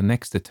protection for the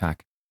next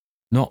attack.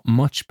 Not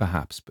much,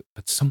 perhaps,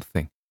 but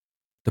something.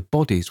 The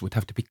bodies would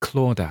have to be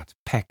clawed at,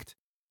 pecked,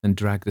 and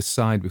dragged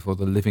aside before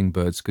the living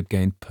birds could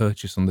gain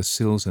purchase on the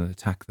sills and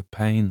attack the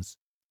panes.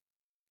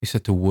 He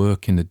set to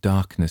work in the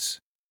darkness.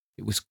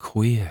 It was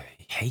queer.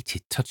 He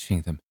hated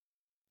touching them.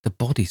 The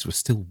bodies were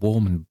still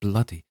warm and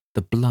bloody.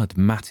 The blood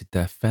matted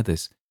their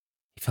feathers.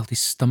 He felt his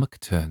stomach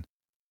turn,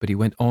 but he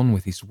went on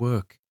with his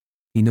work.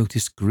 He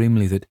noticed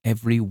grimly that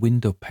every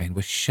window pane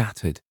was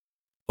shattered.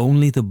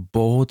 Only the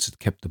boards had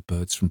kept the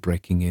birds from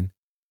breaking in.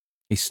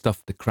 He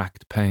stuffed the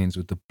cracked panes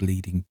with the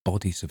bleeding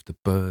bodies of the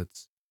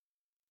birds.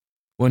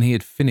 When he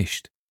had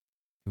finished,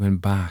 he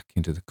went back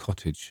into the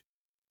cottage.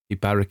 He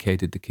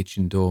barricaded the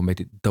kitchen door,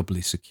 made it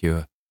doubly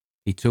secure.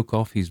 He took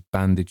off his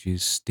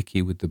bandages,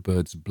 sticky with the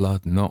bird's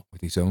blood, not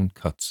with his own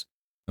cuts,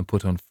 and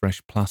put on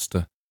fresh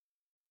plaster.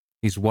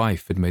 His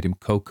wife had made him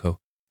cocoa,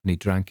 and he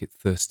drank it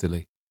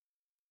thirstily.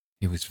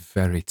 He was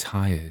very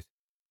tired.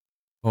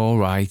 "All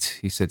right,"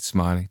 he said,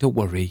 smiling. "Don't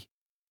worry.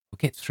 We'll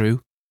get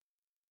through."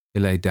 He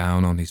lay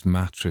down on his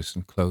mattress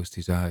and closed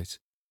his eyes.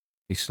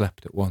 He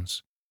slept at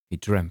once. He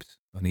dreamt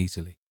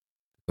uneasily,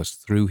 because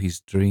through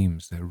his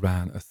dreams there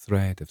ran a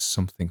thread of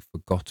something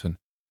forgotten,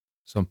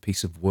 some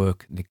piece of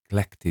work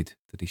neglected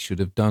that he should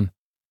have done,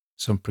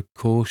 some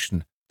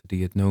precaution that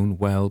he had known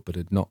well but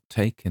had not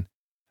taken,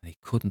 and he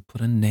couldn't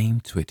put a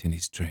name to it in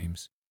his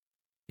dreams.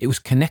 It was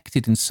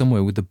connected in some way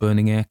with the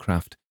burning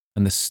aircraft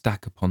and the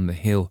stack upon the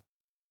hill.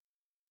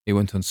 He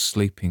went on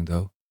sleeping,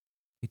 though.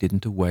 He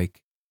didn't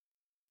awake.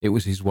 It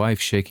was his wife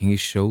shaking his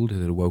shoulder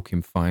that awoke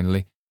him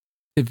finally.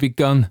 "They've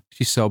begun,"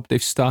 she sobbed.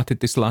 "They've started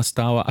this last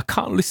hour. I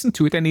can't listen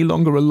to it any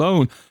longer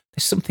alone.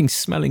 There's something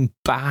smelling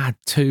bad,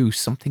 too,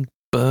 something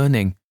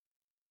burning."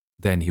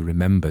 Then he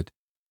remembered.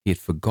 He had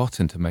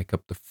forgotten to make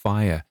up the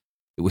fire.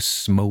 It was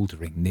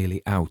smouldering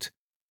nearly out.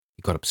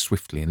 He got up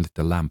swiftly and lit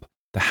the lamp.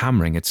 The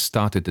hammering had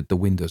started at the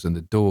windows and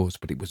the doors,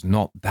 but it was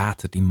not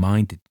that he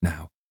minded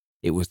now.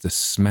 It was the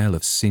smell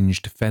of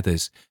singed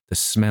feathers. The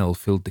smell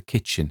filled the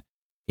kitchen.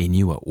 He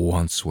knew at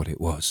once what it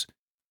was.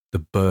 The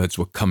birds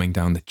were coming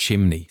down the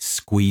chimney,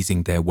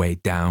 squeezing their way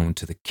down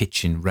to the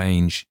kitchen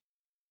range.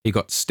 He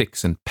got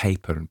sticks and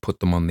paper and put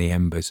them on the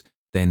embers,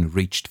 then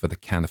reached for the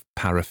can of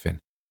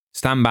paraffin.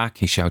 "Stand back,"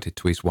 he shouted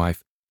to his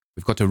wife.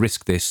 "We've got to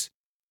risk this."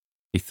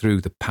 He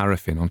threw the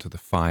paraffin onto the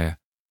fire.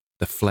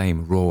 The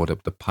flame roared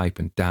up the pipe,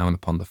 and down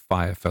upon the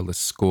fire fell the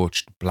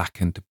scorched,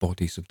 blackened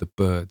bodies of the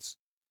birds.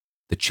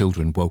 The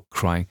children woke,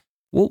 crying.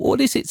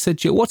 What is it?" said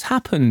Joe. "What's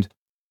happened?"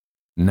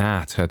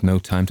 Nat had no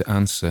time to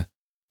answer.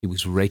 He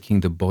was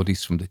raking the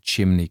bodies from the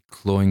chimney,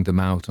 clawing them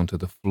out onto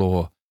the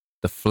floor.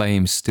 The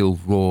flames still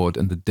roared,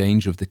 and the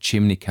danger of the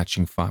chimney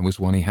catching fire was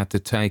one he had to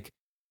take.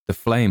 The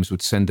flames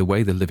would send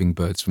away the living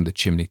birds from the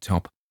chimney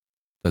top.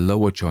 The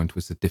lower joint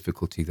was the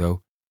difficulty,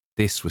 though.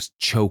 This was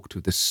choked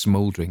with the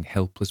smouldering,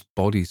 helpless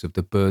bodies of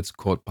the birds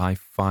caught by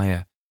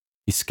fire.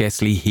 He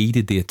scarcely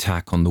heeded the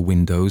attack on the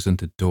windows and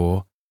the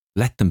door.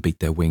 Let them beat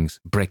their wings,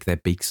 break their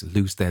beaks,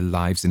 lose their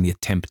lives in the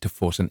attempt to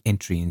force an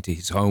entry into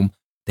his home.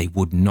 They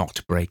would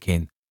not break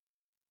in.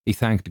 He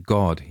thanked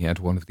God he had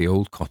one of the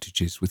old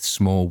cottages with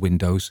small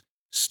windows,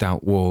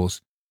 stout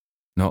walls,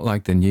 not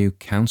like the new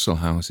council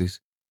houses.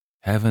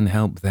 Heaven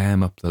help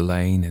them up the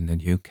lane in the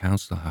new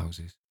council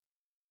houses.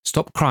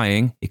 "Stop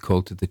crying," he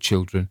called to the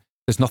children.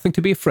 "There's nothing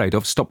to be afraid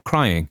of. Stop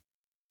crying."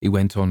 He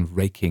went on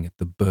raking at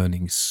the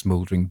burning,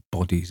 smouldering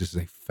bodies as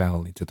they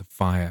fell into the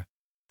fire.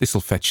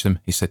 "This'll fetch them,"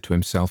 he said to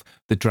himself,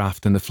 "the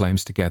draught and the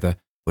flames together.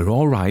 We're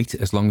all right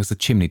as long as the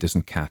chimney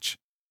doesn't catch.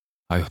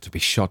 I ought to be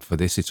shot for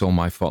this. It's all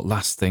my fault.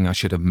 Last thing, I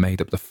should have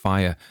made up the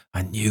fire.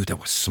 I knew there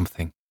was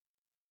something."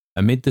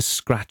 Amid the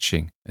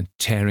scratching and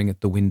tearing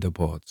at the window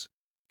boards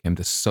came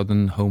the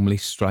sudden, homely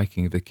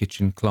striking of the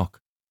kitchen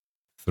clock.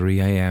 3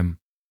 a.m.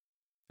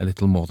 A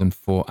little more than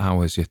 4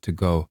 hours yet to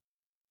go.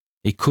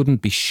 He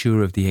couldn't be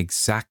sure of the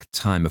exact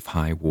time of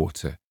high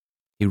water.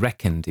 He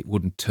reckoned it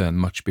wouldn't turn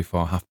much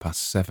before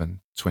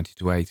 7:30, 20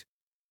 to 8.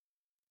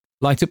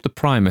 "Light up the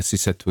Primus," he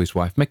said to his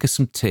wife. "Make us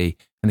some tea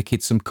and the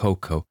kids some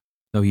cocoa.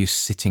 No use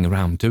sitting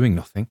around doing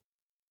nothing."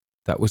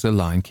 That was the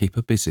line. Keep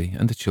her busy,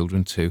 and the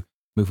children too.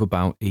 Move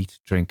about, eat,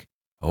 drink.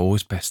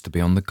 Always best to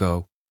be on the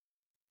go.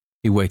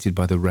 He waited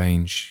by the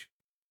range.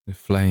 The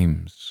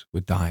flames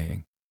were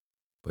dying,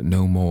 but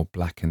no more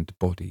blackened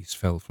bodies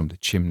fell from the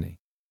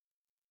chimney.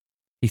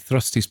 He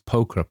thrust his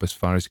poker up as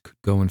far as he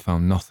could go and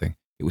found nothing.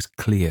 It was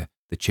clear.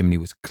 The chimney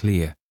was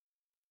clear.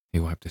 He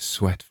wiped the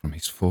sweat from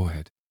his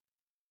forehead.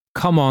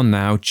 "Come on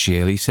now,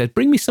 Jill," he said.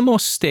 "Bring me some more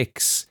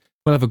sticks.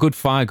 We'll have a good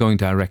fire going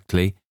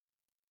directly."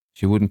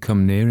 She wouldn't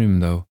come near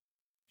him, though.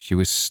 She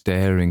was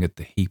staring at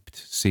the heaped,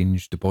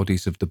 singed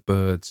bodies of the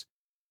birds.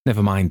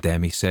 "Never mind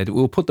them," he said.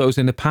 "We'll put those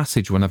in the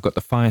passage when I've got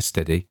the fire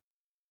steady."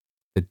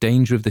 The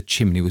danger of the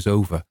chimney was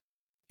over.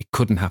 It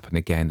couldn't happen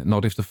again,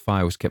 not if the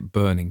fire was kept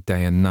burning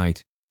day and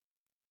night.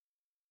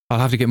 "I'll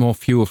have to get more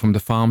fuel from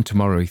the farm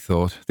tomorrow," he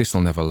thought.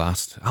 "This'll never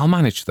last. I'll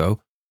manage, though.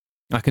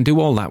 I can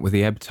do all that with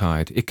the ebb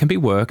tide. It can be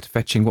worked,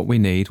 fetching what we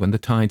need when the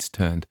tide's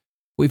turned.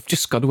 We've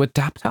just got to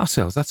adapt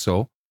ourselves, that's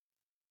all."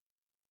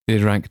 They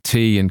drank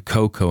tea and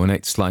cocoa and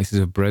ate slices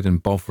of bread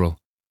and bovril.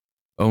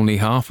 Only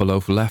half a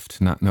loaf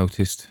left, Nat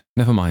noticed.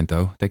 Never mind,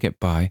 though. They get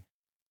by.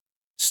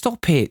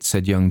 "Stop it,"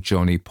 said young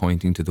Johnny,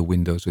 pointing to the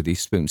windows with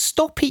his spoon.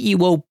 "Stop it, you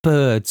old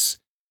birds."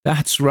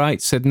 "That's right,"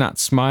 said Nat,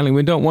 smiling.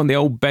 "We don't want the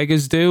old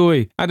beggars, do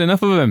we? Had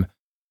enough of them."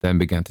 Then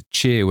began to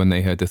cheer when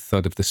they heard the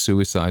thud of the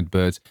suicide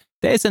birds.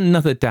 "There's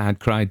another, Dad,"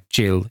 cried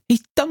Jill.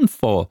 "He's done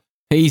for."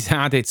 "He's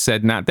had it,"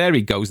 said Nat. "There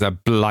he goes, the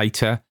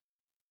blighter."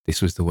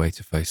 This was the way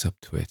to face up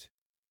to it.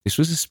 This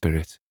was the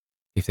spirit.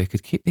 If they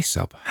could keep this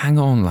up, hang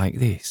on like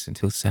this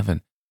until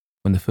 7,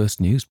 when the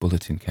first news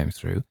bulletin came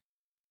through,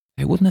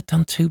 they wouldn't have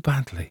done too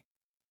badly.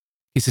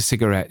 "Here's a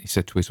cigarette," he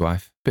said to his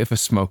wife. "Bit of a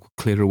smoke will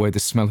clear away the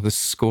smell of the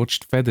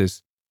scorched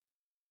feathers."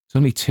 "There's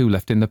only 2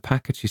 left in the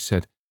packet," she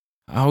said.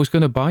 "I was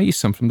going to buy you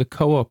some from the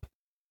co-op."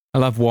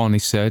 "I'll have 1," he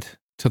said.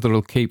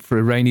 "T'other'll keep for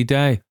a rainy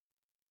day."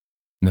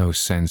 No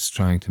sense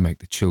trying to make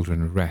the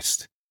children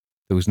rest.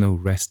 There was no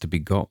rest to be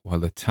got while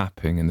the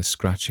tapping and the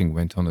scratching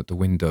went on at the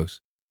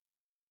windows.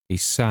 He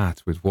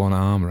sat with one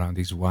arm around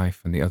his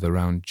wife and the other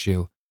round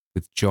Jill,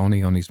 with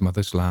Johnny on his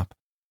mother's lap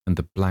and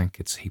the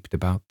blankets heaped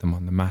about them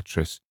on the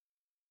mattress.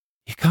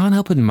 "You can't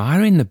help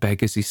admiring the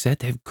beggars," he said.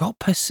 "They've got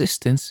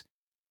persistence.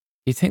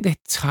 You'd think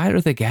they'd tire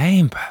of the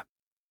game, but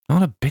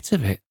not a bit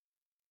of it."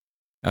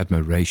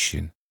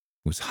 Admiration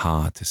was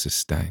hard to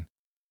sustain.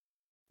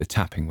 The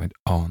tapping went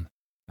on,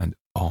 and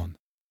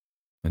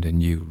a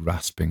new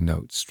rasping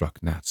note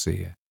struck Nat's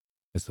ear,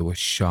 as though a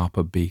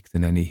sharper beak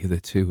than any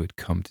hitherto had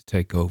come to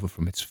take over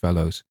from its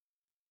fellows.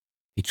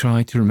 He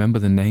tried to remember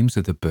the names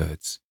of the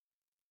birds.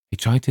 He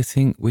tried to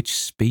think which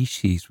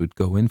species would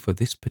go in for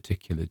this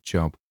particular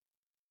job.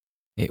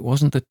 It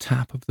wasn't the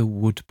tap of the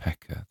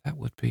woodpecker. That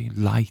would be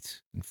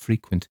light and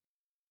frequent.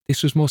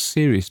 This was more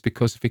serious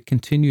because if it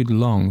continued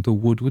long, the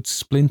wood would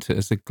splinter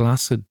as the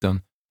glass had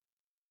done.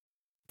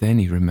 Then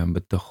he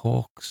remembered the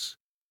hawks.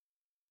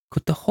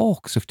 Could the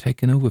hawks have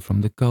taken over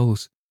from the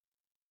gulls?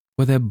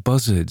 Were there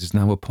buzzards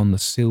now upon the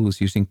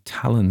sills using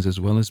talons as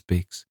well as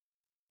beaks?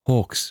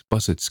 Hawks,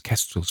 buzzards,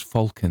 kestrels,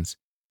 falcons.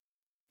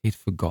 He had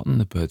forgotten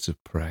the birds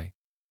of prey.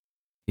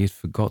 He had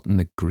forgotten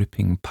the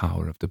gripping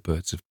power of the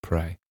birds of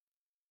prey.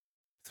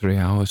 3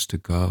 hours to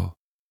go,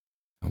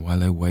 and while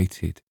they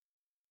waited,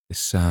 the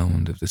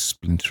sound of the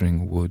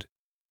splintering wood,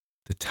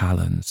 the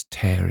talons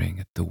tearing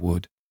at the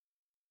wood.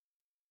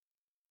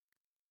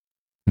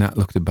 Nat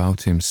looked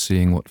about him,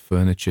 seeing what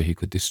furniture he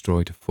could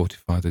destroy to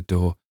fortify the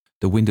door.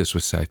 The windows were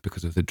safe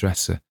because of the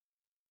dresser.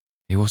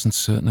 He wasn't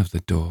certain of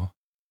the door.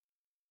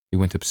 He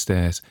went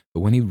upstairs,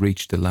 but when he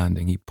reached the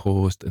landing, he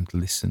paused and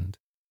listened.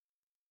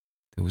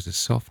 There was a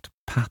soft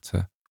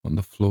patter on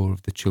the floor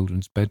of the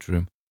children's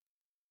bedroom.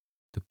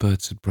 The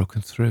birds had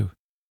broken through.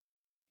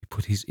 He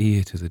put his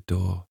ear to the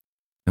door.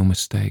 No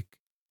mistake.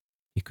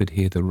 He could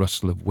hear the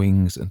rustle of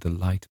wings and the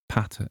light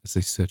patter as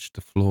they searched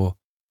the floor.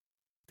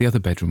 The other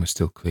bedroom was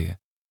still clear.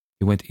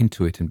 He went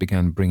into it and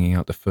began bringing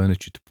out the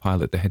furniture to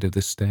pile at the head of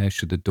the stairs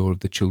should the door of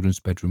the children's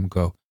bedroom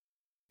go.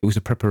 It was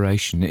a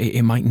preparation.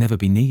 It might never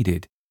be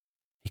needed.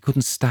 He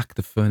couldn't stack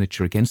the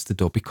furniture against the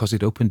door because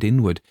it opened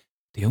inward.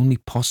 The only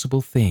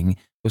possible thing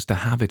was to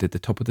have it at the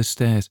top of the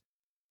stairs.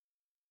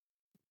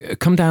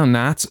 "Come down,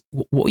 Nat.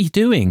 What are you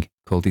doing?"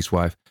 called his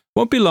wife.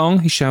 "Won't be long,"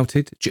 he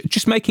shouted.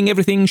 "Just making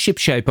everything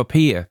shipshape up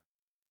here."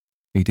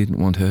 He didn't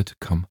want her to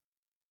come.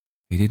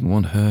 He didn't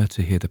want her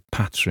to hear the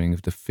pattering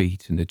of the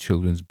feet in the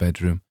children's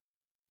bedroom,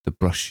 the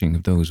brushing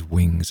of those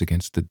wings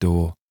against the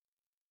door.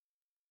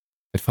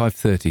 At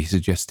 5:30 he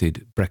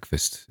suggested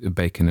breakfast,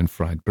 bacon and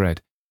fried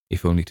bread,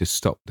 if only to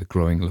stop the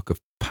growing look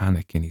of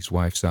panic in his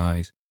wife's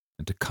eyes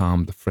and to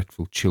calm the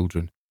fretful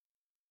children.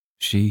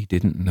 She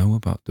didn't know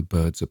about the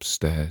birds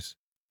upstairs.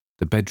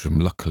 The bedroom,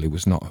 luckily,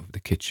 was not over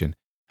the kitchen.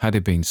 Had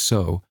it been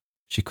so,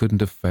 she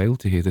couldn't have failed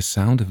to hear the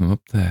sound of him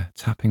up there,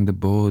 tapping the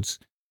boards,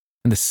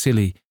 and the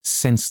silly,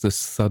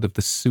 senseless thud of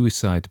the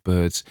suicide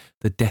birds,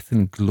 the death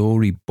and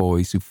glory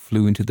boys who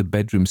flew into the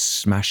bedroom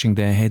smashing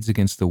their heads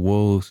against the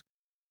walls.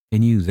 He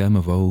knew them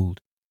of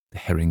old, the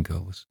herring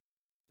gulls.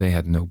 They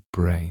had no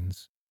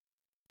brains.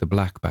 The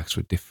blackbacks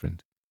were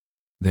different.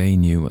 They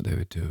knew what they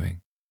were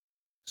doing.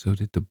 So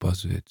did the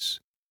buzzards,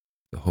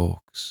 the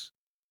hawks.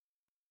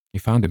 He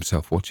found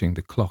himself watching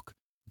the clock.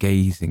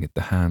 gazing at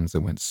the hands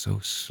that went so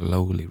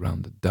slowly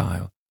round the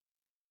dial.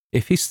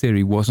 If his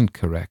theory wasn't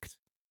correct,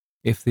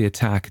 if the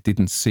attack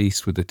didn't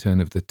cease with the turn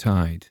of the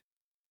tide,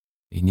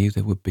 he knew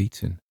they were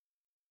beaten.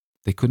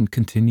 They couldn't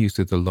continue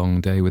through the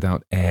long day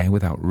without air,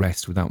 without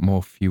rest, without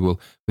more fuel,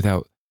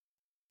 without...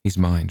 His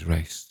mind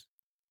raced.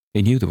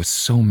 He knew there were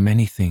so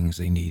many things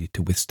they needed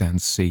to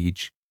withstand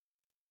siege.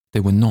 They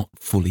were not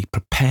fully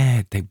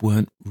prepared. They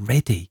weren't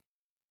ready.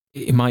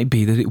 It might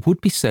be that it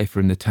would be safer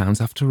in the towns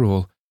after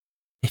all.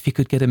 If he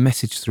could get a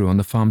message through on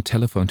the farm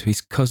telephone to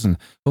his cousin,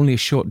 only a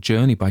short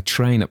journey by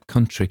train up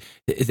country,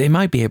 they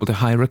might be able to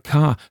hire a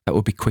car. That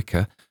would be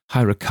quicker.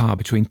 Hire a car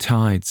between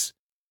tides.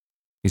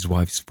 His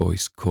wife's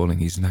voice calling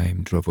his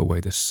name drove away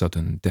the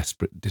sudden,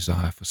 desperate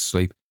desire for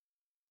sleep.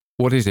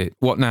 "What is it?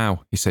 What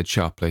now?" he said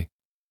sharply.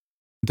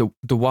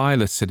 The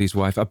wireless," said his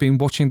wife. "I've been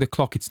watching the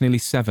clock. It's nearly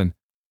 7.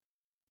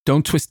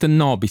 "Don't twist the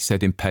knob," he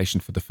said,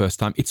 impatient for the first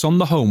time. "It's on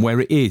the home where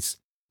it is.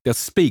 They'll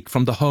speak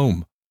from the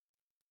home."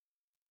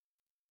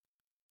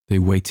 They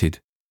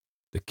waited.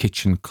 The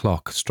kitchen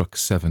clock struck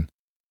 7.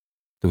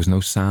 There was no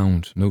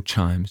sound, no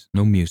chimes,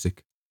 no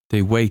music.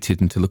 They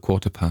waited until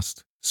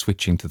 1:15,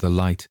 switching to the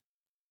light.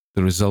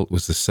 The result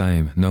was the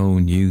same. No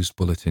news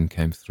bulletin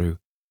came through.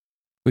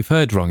 "We've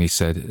heard wrong," he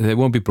said. "They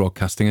won't be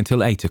broadcasting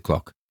until 8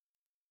 o'clock.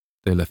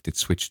 They left it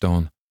switched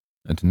on,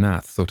 and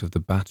Nat thought of the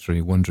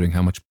battery, wondering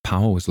how much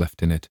power was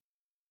left in it.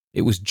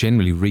 It was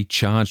generally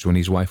recharged when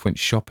his wife went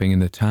shopping in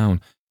the town.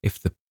 If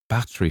the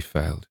battery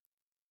failed,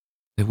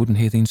 they wouldn't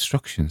hear the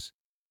instructions.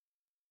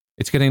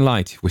 "It's getting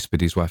light," whispered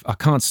his wife. "I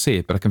can't see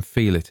it, but I can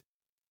feel it.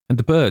 And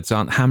the birds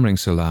aren't hammering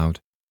so loud."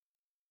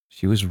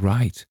 She was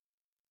right.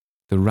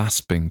 The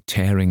rasping,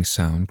 tearing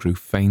sound grew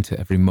fainter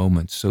every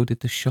moment. So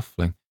did the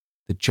shuffling,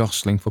 the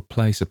jostling for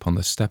place upon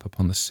the step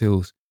upon the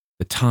sills.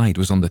 The tide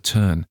was on the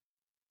turn.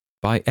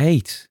 By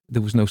 8,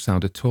 there was no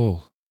sound at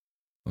all,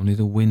 only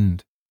the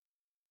wind.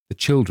 The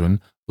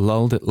children,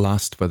 lulled at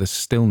last by the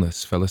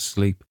stillness, fell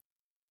asleep.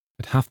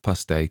 At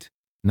 8:30,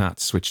 Nat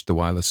switched the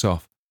wireless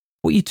off.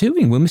 "What are you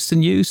doing? We'll miss the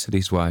news," said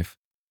his wife.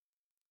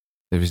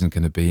 "There isn't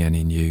going to be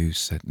any news,"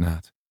 said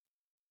Nat.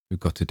 "We've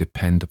got to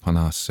depend upon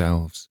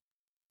ourselves."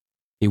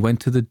 He went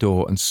to the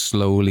door and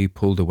slowly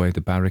pulled away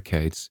the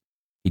barricades.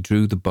 He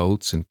drew the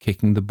bolts and,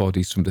 kicking the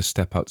bodies from the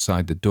step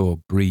outside the door,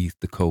 breathed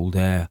the cold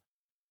air.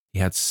 He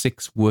had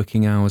 6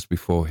 working hours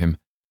before him,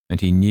 and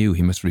he knew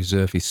he must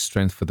reserve his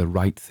strength for the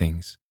right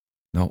things,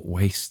 not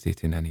waste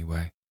it in any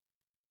way.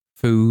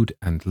 Food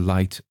and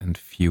light and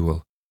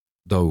fuel,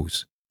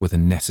 those were the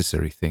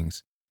necessary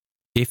things.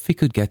 If he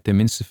could get them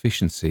in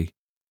sufficiency,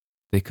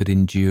 they could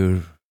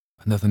endure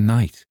another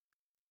night.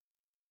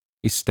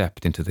 He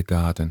stepped into the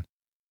garden,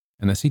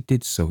 and as he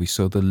did so he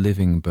saw the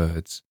living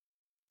birds.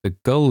 The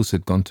gulls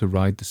had gone to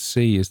ride the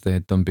sea as they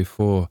had done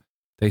before.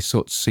 They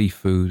sought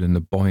seafood and the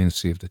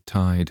buoyancy of the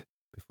tide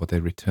before they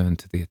returned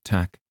to the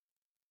attack.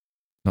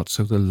 Not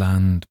so the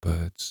land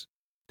birds.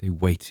 They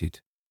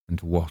waited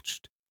and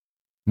watched.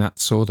 Nat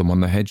saw them on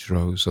the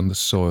hedgerows, on the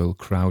soil,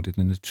 crowded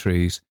in the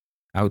trees,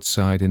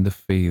 outside in the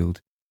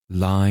field,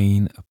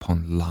 line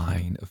upon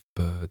line of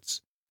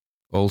birds,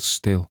 all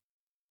still,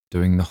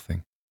 doing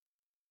nothing.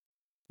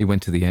 He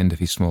went to the end of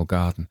his small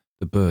garden.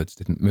 The birds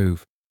didn't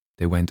move.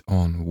 They went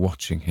on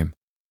watching him.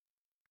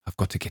 "I've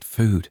got to get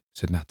food,"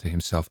 said Nat to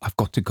himself. "I've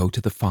got to go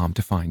to the farm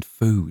to find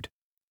food."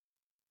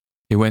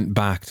 He went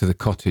back to the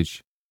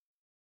cottage.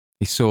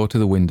 He saw to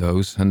the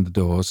windows and the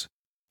doors.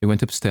 He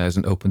went upstairs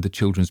and opened the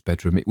children's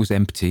bedroom. It was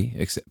empty,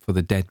 except for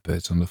the dead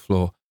birds on the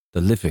floor.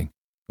 The living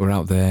were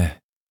out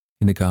there,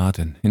 in the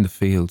garden, in the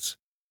fields.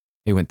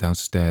 He went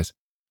downstairs.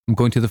 "I'm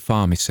going to the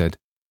farm," he said.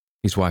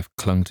 His wife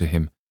clung to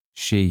him.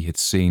 She had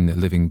seen the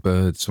living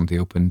birds from the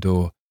open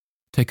door.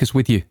 "Take us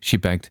with you," she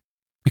begged.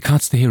 "We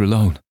can't stay here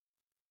alone.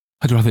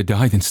 I'd rather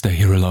die than stay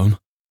here alone."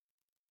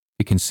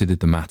 He considered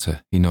the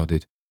matter. He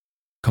nodded.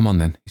 "Come on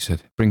then," he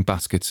said. "Bring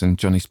baskets and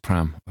Johnny's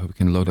pram, where we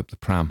can load up the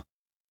pram."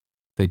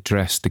 They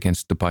dressed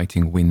against the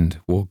biting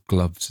wind, wore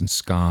gloves and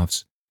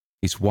scarves.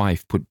 His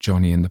wife put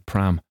Johnny in the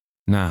pram.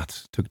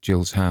 Nat took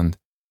Jill's hand.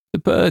 "The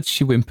birds,"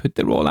 she whimpered.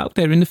 "They're all out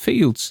there in the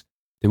fields."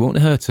 "They won't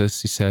hurt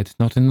us," he said.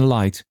 "Not in the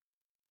light."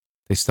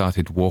 They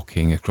started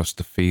walking across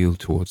the field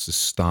towards the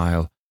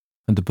stile,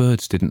 and the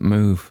birds didn't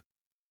move.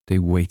 They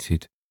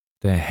waited,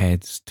 their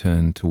heads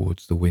turned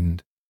towards the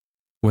wind.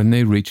 When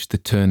they reached the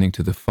turning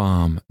to the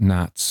farm,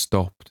 Nat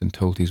stopped and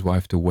told his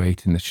wife to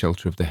wait in the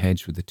shelter of the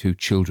hedge with the 2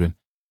 children.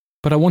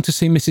 "But I want to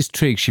see Mrs.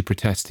 Trigg," she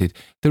protested.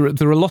 There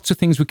are lots of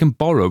things we can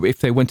borrow if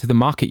they went to the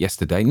market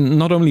yesterday,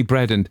 not only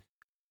bread and—"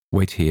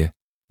 "Wait here,"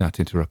 Nat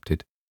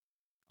interrupted.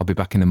 "I'll be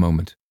back in a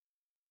moment."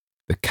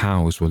 The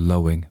cows were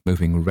lowing,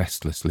 moving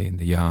restlessly in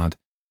the yard,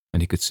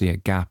 and he could see a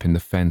gap in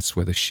the fence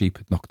where the sheep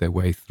had knocked their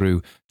way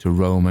through to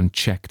roam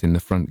unchecked in the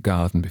front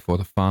garden before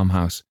the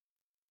farmhouse.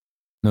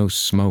 No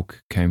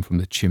smoke came from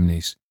the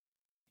chimneys.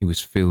 He was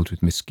filled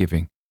with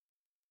misgiving.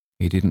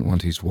 He didn't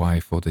want his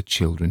wife or the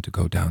children to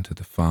go down to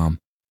the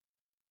farm.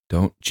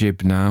 "Don't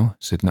jib now,"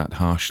 said Nat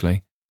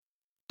harshly.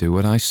 "Do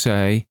what I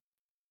say."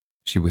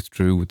 She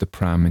withdrew with the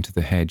pram into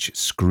the hedge,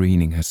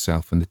 screening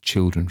herself and the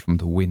children from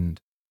the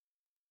wind.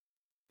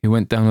 He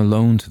went down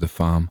alone to the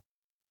farm.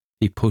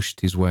 He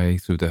pushed his way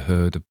through the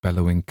herd of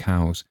bellowing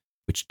cows,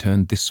 which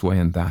turned this way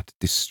and that,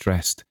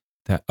 distressed,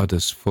 their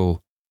udders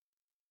full.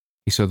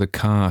 He saw the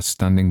car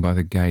standing by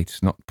the gate,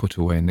 not put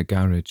away in the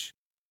garage.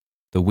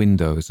 The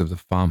windows of the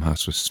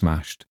farmhouse were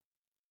smashed.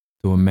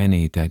 There were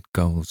many dead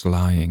gulls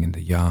lying in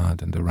the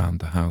yard and around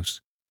the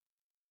house.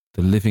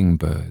 The living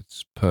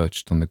birds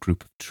perched on the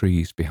group of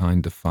trees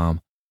behind the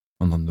farm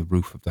and on the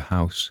roof of the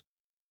house.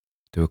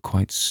 They were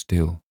quite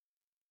still.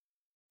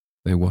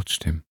 They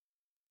watched him.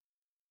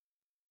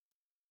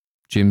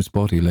 Jim's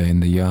body lay in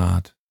the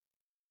yard,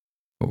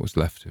 what was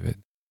left of it.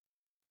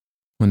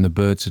 When the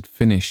birds had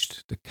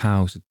finished, the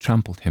cows had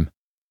trampled him.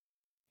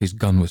 His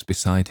gun was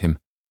beside him.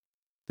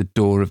 The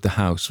door of the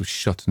house was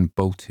shut and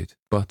bolted,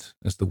 but,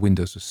 as the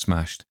windows were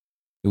smashed,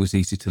 it was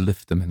easy to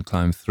lift them and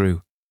climb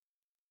through.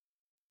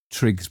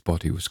 Trigg's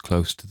body was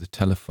close to the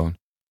telephone.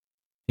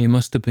 He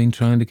must have been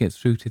trying to get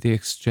through to the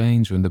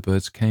exchange when the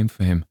birds came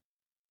for him.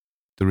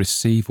 The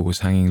receiver was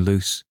hanging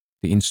loose,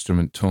 the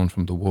instrument torn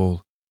from the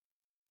wall.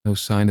 No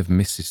sign of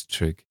Mrs.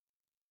 Trigg.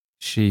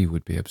 She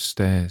would be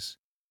upstairs.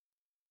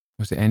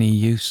 Was it any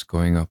use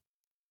going up?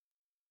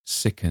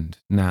 Sickened,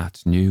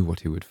 Nat knew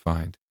what he would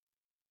find.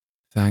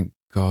 Thank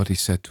God, he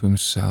said to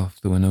himself,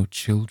 there were no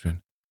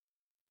children.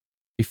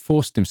 He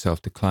forced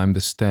himself to climb the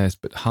stairs,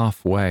 but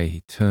halfway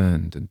he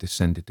turned and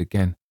descended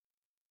again.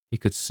 He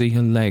could see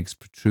her legs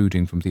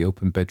protruding from the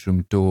open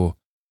bedroom door.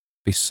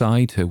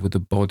 Beside her were the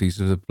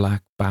bodies of the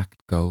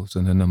black-backed gulls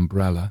and an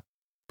umbrella,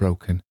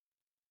 broken.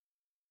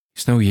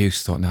 It's no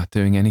use, thought Nat,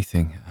 doing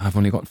anything. I've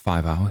only got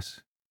 5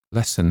 hours.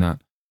 Less than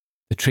that.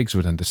 The Triggs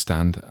would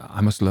understand.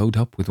 I must load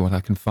up with what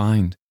I can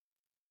find.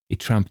 He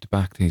tramped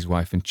back to his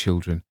wife and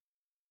children.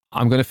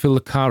 I'm going to fill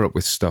the car up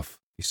with stuff,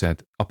 he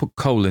said. I'll put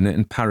coal in it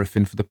and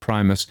paraffin for the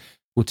primus.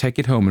 We'll take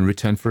it home and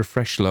return for a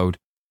fresh load.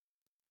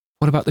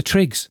 What about the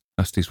Triggs?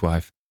 Asked his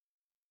wife.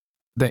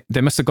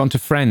 They must have gone to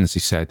friends, he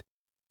said.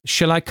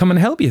 Shall I come and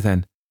help you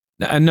then?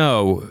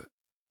 No.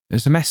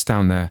 There's a mess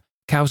down there.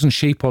 Cows and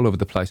sheep all over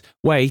the place.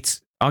 Wait,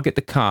 I'll get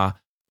the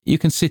car. You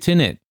can sit in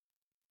it.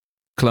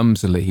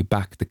 Clumsily, he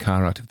backed the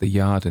car out of the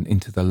yard and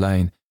into the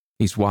lane.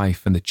 His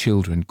wife and the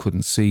children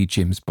couldn't see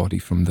Jim's body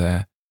from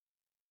there.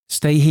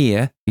 Stay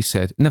here, he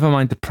said. Never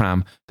mind the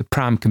pram. The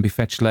pram can be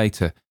fetched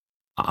later.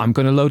 I'm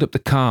going to load up the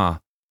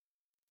car.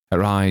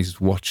 Her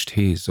eyes watched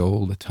his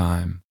all the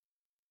time.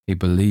 He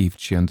believed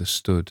she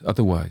understood.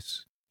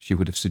 Otherwise, she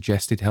would have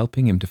suggested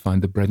helping him to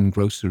find the bread and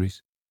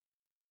groceries.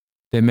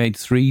 They made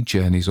 3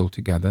 journeys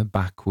altogether,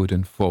 backward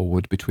and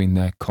forward between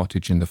their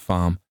cottage and the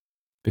farm,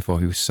 before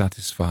he was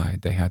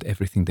satisfied they had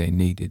everything they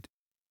needed.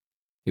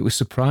 It was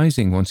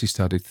surprising once he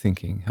started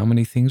thinking how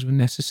many things were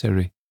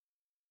necessary.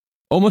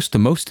 Almost the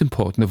most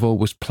important of all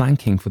was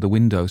planking for the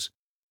windows.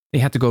 He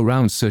had to go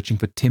round searching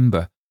for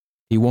timber.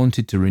 He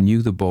wanted to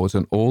renew the boards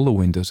on all the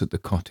windows at the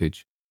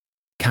cottage.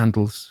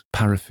 Candles,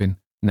 paraffin,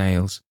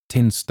 nails,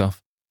 tin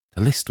stuff.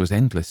 The list was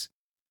endless.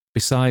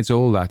 Besides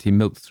all that, he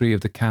milked 3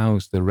 of the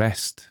cows. The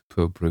rest,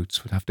 poor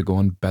brutes, would have to go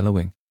on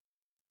bellowing.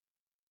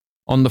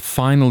 On the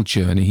final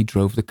journey, he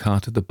drove the car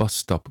to the bus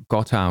stop,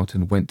 got out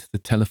and went to the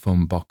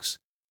telephone box.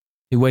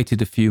 He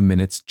waited a few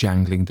minutes,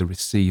 jangling the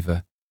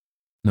receiver.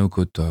 No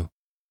good, though.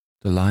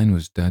 The line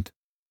was dead.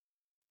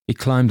 He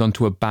climbed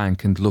onto a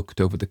bank and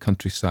looked over the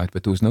countryside,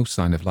 but there was no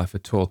sign of life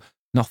at all.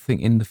 Nothing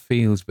in the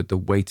fields but the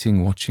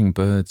waiting, watching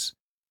birds.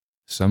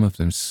 Some of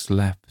them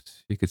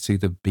slept. You could see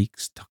the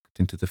beaks tucked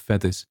into the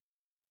feathers.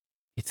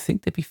 You'd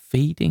think they'd be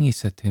feeding, he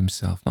said to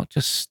himself, not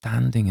just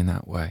standing in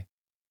that way.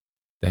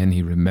 Then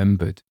he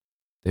remembered.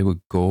 They were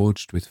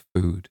gorged with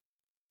food.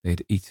 They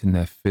had eaten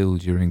their fill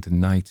during the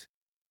night.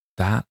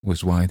 That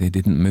was why they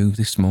didn't move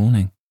this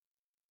morning.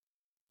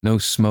 No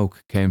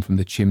smoke came from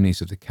the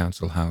chimneys of the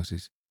council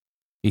houses.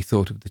 He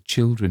thought of the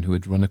children who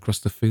had run across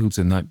the fields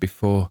the night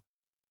before.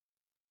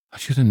 I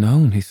should have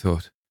known, he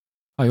thought.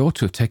 I ought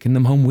to have taken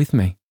them home with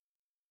me.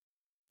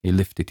 He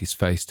lifted his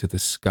face to the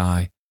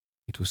sky.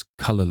 It was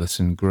colourless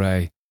and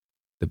grey.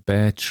 The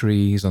bare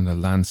trees on the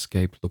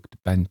landscape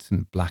looked bent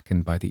and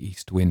blackened by the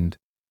east wind.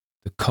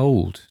 The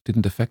cold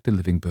didn't affect the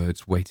living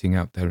birds waiting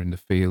out there in the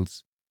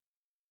fields.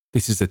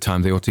 This is the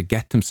time they ought to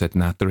get them, said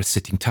Nat. They're a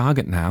sitting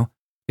target now.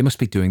 They must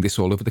be doing this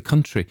all over the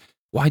country.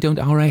 Why don't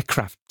our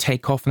aircraft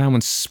take off now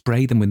and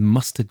spray them with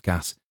mustard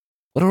gas?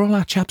 What are all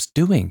our chaps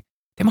doing?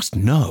 They must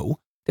know.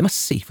 They must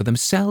see for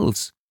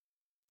themselves.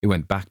 He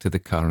went back to the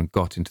car and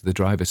got into the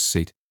driver's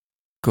seat.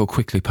 Go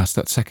quickly past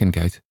that second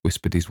gate,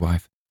 whispered his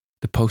wife.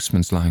 The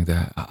postman's lying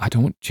there. I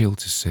don't want Jill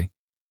to see.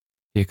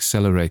 He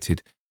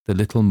accelerated. The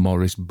little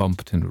Morris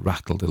bumped and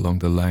rattled along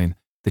the lane.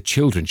 The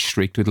children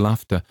shrieked with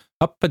laughter.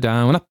 Up a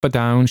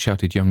down,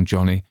 shouted young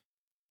Johnny.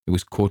 It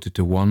was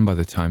 1:45 by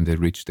the time they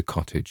reached the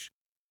cottage.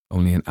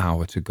 Only an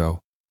hour to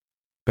go.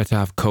 Better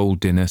have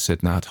cold dinner,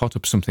 said Nat. Hot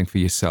up something for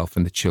yourself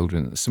and the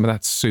children. Some of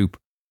that soup.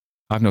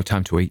 I've no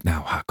time to eat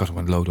now. I've got to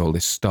unload all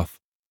this stuff.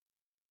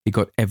 He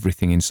got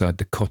everything inside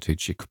the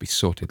cottage. It could be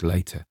sorted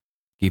later.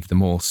 Give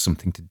them all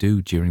something to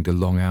do during the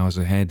long hours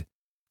ahead.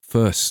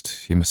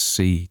 First, he must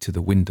see to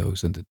the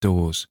windows and the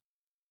doors.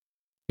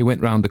 He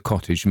went round the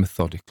cottage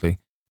methodically,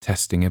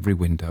 testing every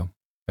window,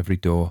 every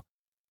door.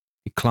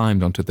 He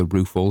climbed onto the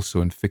roof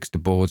also and fixed the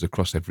boards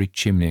across every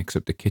chimney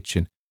except the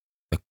kitchen.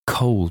 The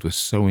cold was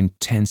so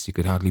intense he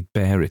could hardly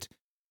bear it,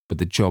 but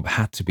the job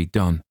had to be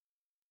done.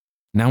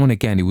 Now and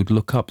again he would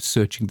look up,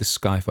 searching the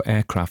sky for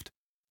aircraft.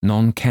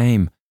 None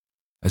came.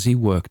 As he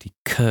worked, he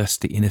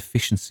cursed the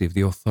inefficiency of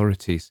the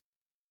authorities.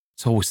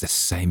 It's always the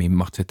same, he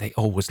muttered. They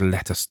always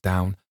let us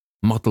down.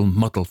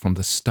 Muddle from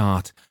the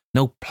start.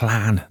 No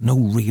plan, no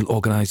real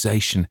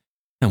organisation.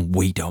 And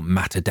we don't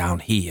matter down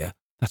here.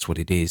 That's what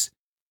it is.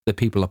 The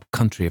people up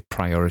country have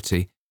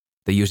priority.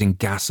 They're using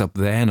gas up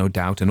there, no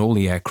doubt, and all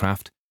the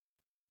aircraft.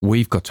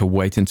 We've got to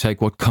wait and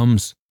take what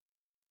comes.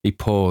 He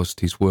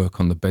paused, his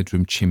work on the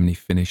bedroom chimney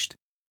finished,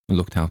 and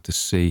looked out to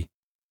sea.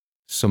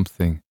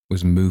 Something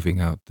was moving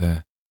out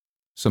there.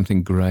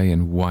 Something grey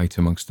and white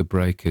amongst the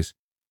breakers.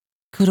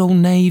 Good old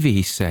Navy,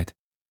 he said.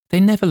 They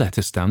never let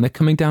us down. They're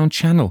coming down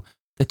channel.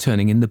 They're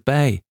turning in the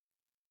bay.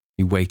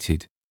 He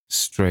waited,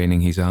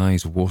 straining his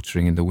eyes,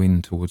 watering in the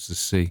wind towards the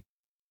sea.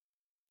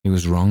 He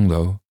was wrong,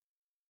 though.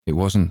 It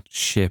wasn't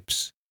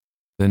ships.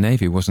 The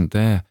Navy wasn't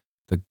there.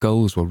 The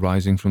gulls were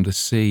rising from the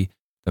sea.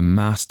 The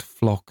massed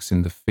flocks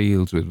in the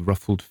fields with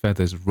ruffled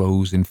feathers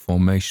rose in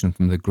formation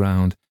from the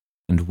ground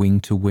and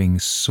wing to wing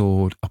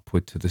soared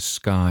upward to the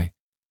sky.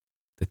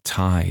 The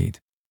tide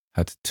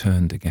had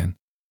turned again.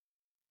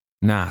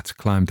 Nat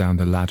climbed down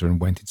the ladder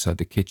and went inside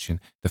the kitchen.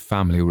 The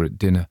family were at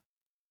dinner.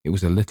 It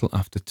was a little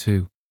after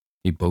 2.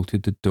 He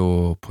bolted the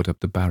door, put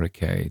up the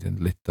barricade, and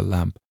lit the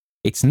lamp.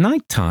 It's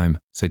night time,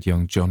 said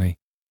young Johnny.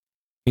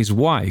 His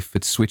wife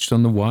had switched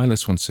on the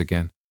wireless once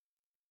again,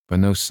 but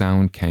no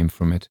sound came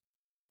from it.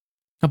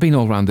 I've been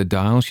all round the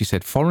dial, she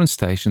said, foreign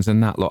stations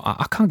and that lot.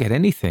 I can't get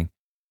anything.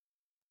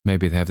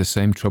 Maybe they have the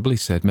same trouble, he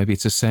said. Maybe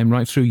it's the same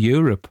right through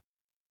Europe.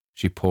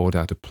 She poured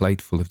out a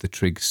plateful of the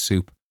Triggs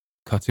soup,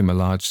 cut him a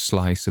large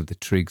slice of the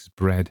Triggs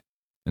bread,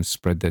 and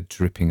spread their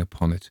dripping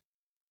upon it.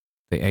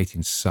 They ate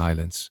in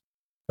silence.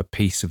 A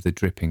piece of the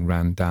dripping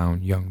ran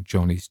down young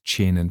Johnny's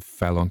chin and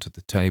fell onto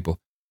the table.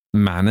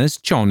 Manners,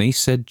 Johnny,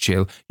 said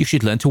Jill. You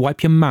should learn to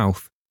wipe your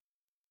mouth.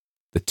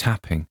 The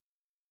tapping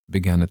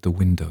began at the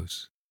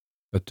windows,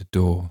 at the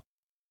door,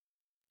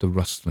 the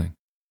rustling,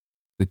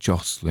 the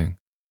jostling,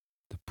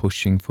 the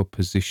pushing for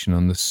position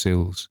on the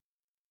sills,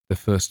 the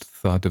first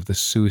thud of the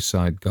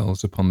suicide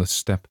gulls upon the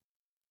step.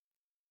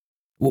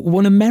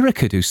 Won't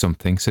America do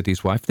something, said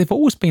his wife. They've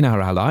always been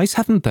our allies,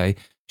 haven't they?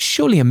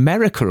 Surely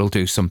America'll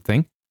do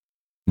something.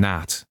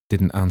 Nat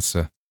didn't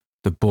answer.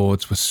 The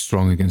boards were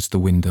strong against the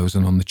windows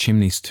and on the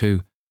chimneys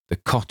too. The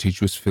cottage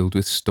was filled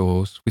with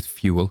stores, with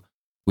fuel,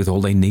 with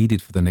all they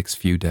needed for the next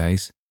few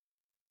days.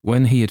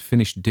 When he had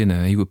finished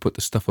dinner, he would put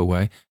the stuff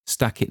away,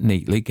 stack it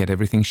neatly, get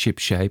everything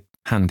ship-shape,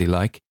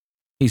 handy-like.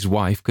 His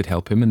wife could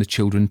help him and the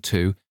children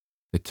too.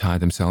 They'd tire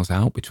themselves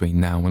out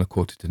between now and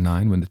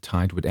 9:15 when the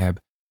tide would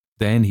ebb.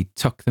 Then he'd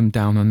tuck them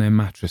down on their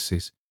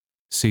mattresses,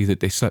 see that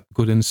they slept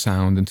good and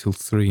sound until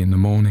 3 in the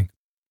morning.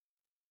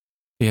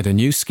 He had a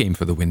new scheme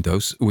for the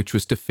windows, which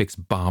was to fix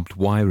barbed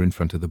wire in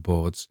front of the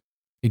boards.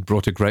 He'd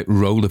brought a great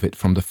roll of it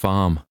from the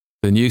farm.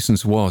 The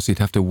nuisance was he'd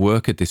have to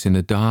work at this in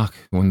the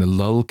dark when the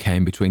lull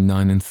came between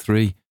 9 and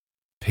 3.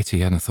 Pity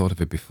he hadn't thought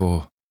of it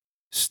before.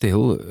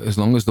 Still, as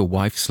long as the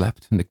wife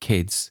slept and the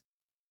kids,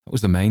 that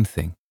was the main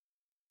thing.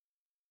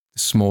 The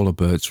smaller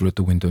birds were at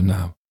the window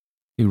now.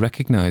 He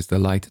recognised the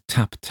light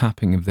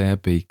tap-tapping of their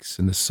beaks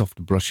and the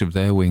soft brush of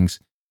their wings.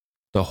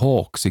 The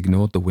hawks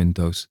ignored the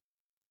windows.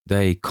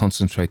 They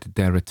concentrated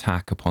their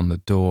attack upon the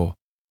door.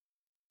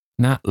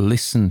 Nat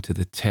listened to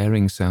the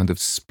tearing sound of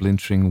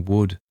splintering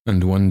wood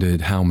and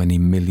wondered how many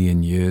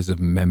million years of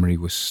memory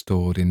was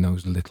stored in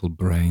those little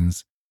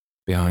brains,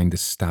 behind the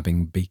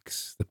stabbing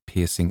beaks, the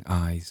piercing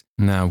eyes,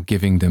 now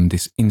giving them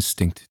this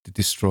instinct to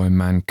destroy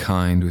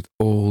mankind with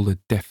all the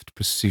deft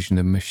precision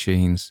of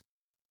machines.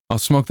 I'll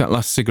smoke that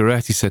last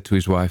cigarette, he said to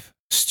his wife.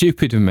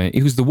 Stupid of me.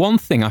 It was the one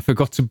thing I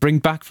forgot to bring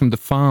back from the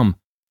farm.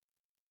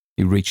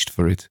 He reached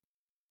for it,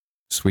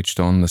 switched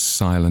on the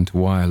silent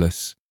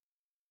wireless.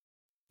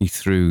 He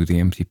threw the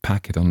empty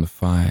packet on the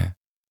fire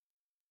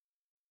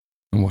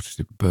and watched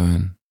it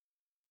burn.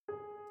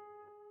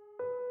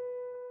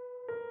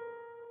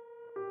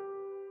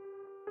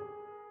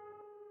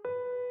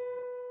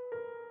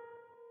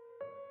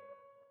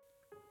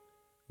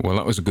 Well,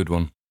 that was a good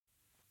one.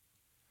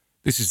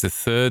 This is the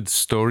 3rd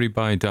story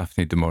by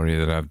Daphne du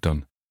Maurier that I've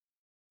done.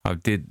 I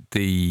did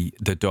the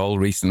doll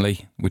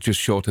recently, which was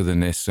shorter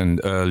than this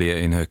and earlier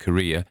in her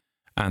career.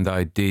 And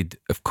I did,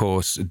 of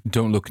course,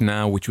 Don't Look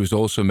Now, which was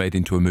also made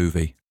into a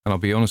movie. And I'll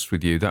be honest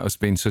with you, that has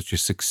been such a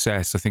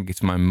success. I think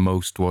it's my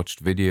most watched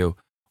video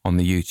on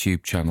the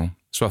YouTube channel.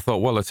 So I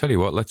thought, well, I'll tell you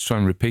what, let's try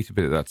and repeat a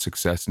bit of that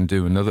success and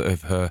do another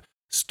of her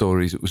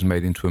stories that was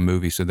made into a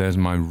movie. So there's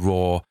my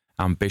raw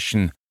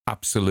ambition,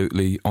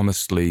 absolutely,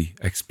 honestly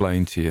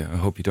explained to you. I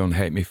hope you don't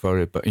hate me for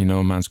it, but you know,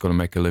 a man's got to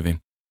make a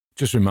living.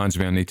 Just reminds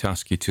me I need to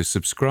ask you to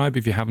subscribe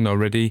if you haven't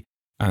already,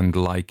 and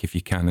like if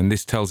you can. And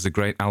this tells the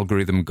great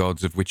algorithm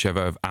gods of whichever,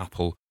 of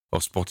Apple or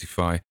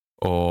Spotify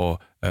or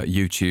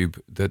YouTube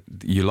that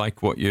you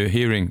like what you're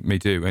hearing me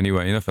do.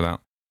 Anyway, enough of that.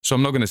 So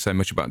I'm not going to say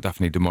much about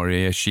Daphne du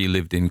Maurier. She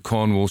lived in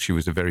Cornwall. She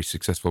was a very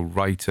successful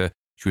writer.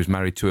 She was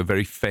married to a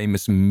very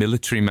famous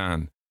military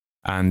man,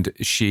 and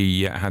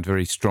she had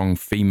very strong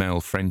female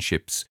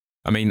friendships.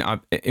 I mean,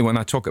 when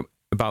I talk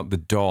about the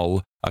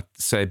doll, I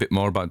say a bit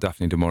more about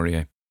Daphne du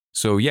Maurier.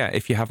 So yeah,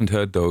 if you haven't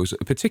heard those,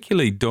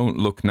 particularly Don't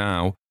Look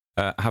Now,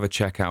 have a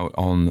check out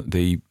on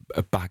the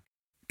back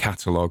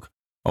catalogue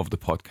of the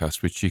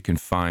podcast, which you can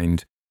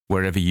find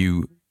wherever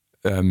you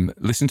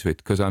listen to it,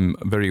 because I'm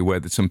very aware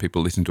that some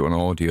people listen to it on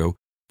audio,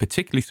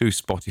 particularly through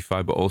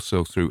Spotify, but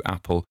also through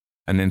Apple,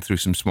 and then through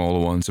some smaller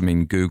ones. I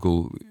mean,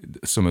 Google,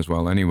 some as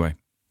well. Anyway,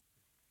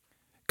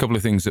 a couple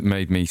of things that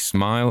made me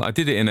smile. I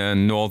did it in a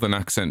northern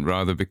accent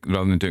rather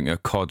than doing a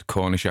cod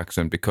Cornish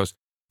accent, because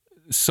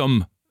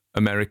some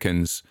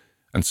Americans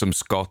and some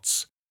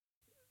Scots,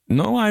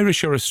 no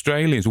Irish or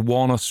Australians,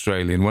 one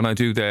Australian, when I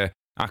do their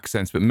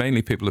accents, but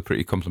mainly people are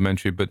pretty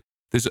complimentary, but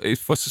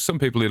for some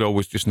people, it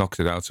always just knocks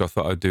it out. So I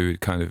thought I'd do it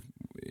kind of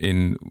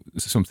in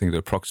something that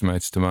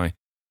approximates to my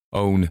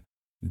own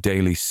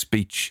daily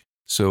speech.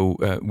 So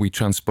we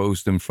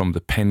transposed them from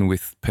the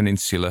Penwith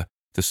Peninsula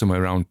to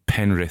somewhere around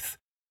Penrith.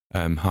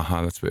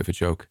 That's a bit of a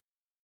joke.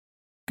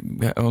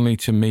 Only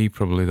to me,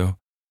 probably, though.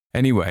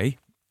 Anyway,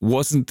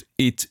 wasn't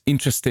it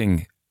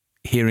interesting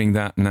hearing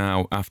that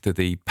now after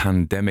the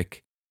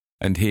pandemic?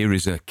 And here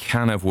is a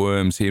can of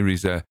worms. Here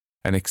is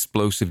an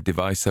explosive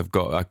device I've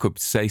got. I could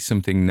say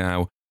something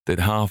now that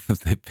half of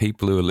the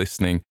people who are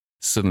listening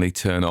suddenly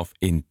turn off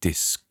in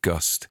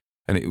disgust.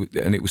 And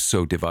it was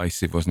so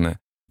divisive, wasn't it?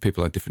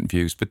 People had different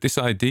views. But this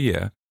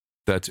idea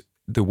that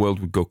the world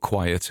would go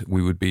quiet,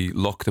 we would be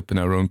locked up in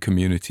our own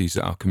communities,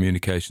 our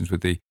communications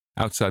with the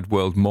outside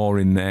world, more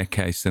in their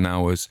case than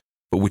ours,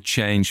 but would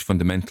change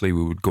fundamentally.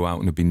 We would go out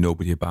and there'd be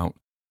nobody about.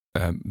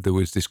 There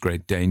was this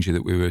great danger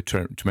that we were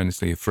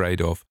tremendously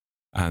afraid of.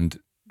 And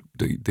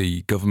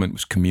the government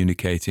was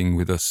communicating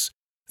with us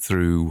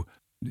through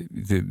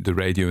the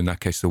radio, in that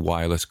case, the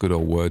wireless, good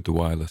old word, the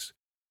wireless.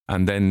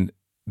 And then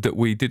that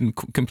we didn't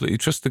completely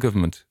trust the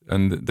government,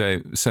 and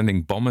they're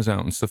sending bombers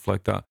out and stuff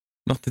like that.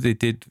 Not that they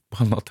did,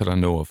 well, not that I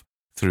know of,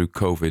 through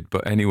COVID.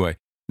 But anyway,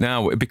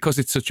 now, because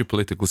it's such a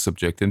political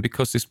subject, and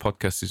because this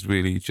podcast is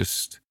really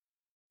just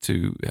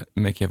to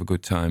make you have a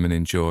good time and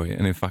enjoy,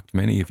 and in fact,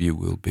 many of you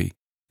will be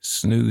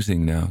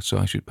snoozing now, so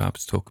I should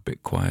perhaps talk a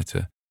bit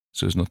quieter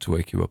so as not to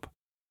wake you up.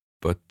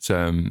 But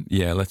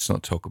yeah, let's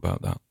not talk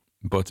about that.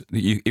 But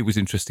it was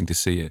interesting to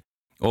see it.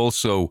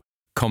 Also,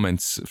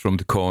 comments from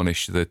the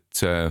Cornish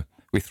that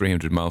we're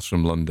 300 miles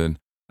from London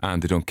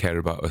and they don't care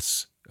about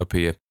us up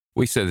here.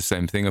 We say the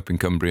same thing up in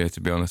Cumbria,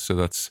 to be honest. So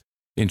that's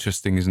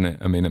interesting, isn't it?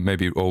 I mean,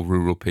 maybe all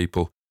rural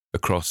people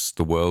across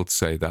the world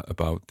say that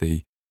about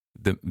the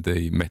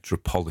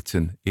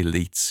metropolitan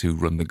elites who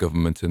run the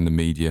government and the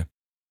media.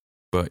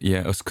 But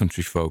yeah, us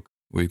country folk,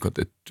 we're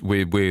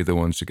the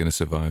ones who are going to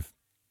survive.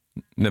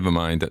 Never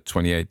mind that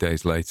 28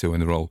 days later, when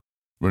they're all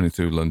running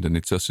through London,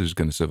 it's us who's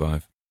going to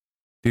survive.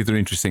 The other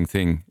interesting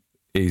thing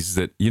is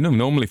that,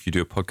 normally if you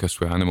do a podcast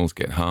where animals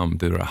get harmed,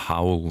 there are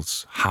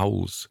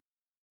howls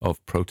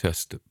of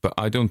protest. But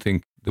I don't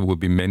think there will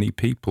be many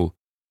people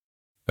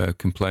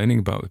complaining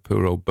about the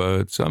poor old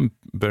birds. I'm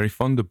very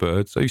fond of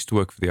birds. I used to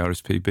work for the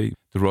RSPB,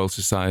 the Royal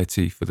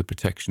Society for the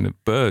Protection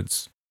of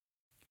Birds.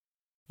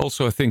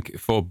 Also, I think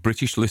for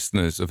British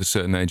listeners of a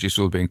certain age, this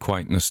will have been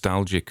quite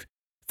nostalgic.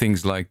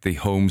 Things like the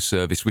Home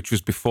Service, which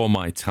was before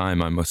my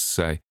time, I must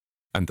say,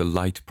 and the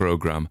Light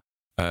Programme,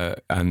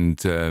 and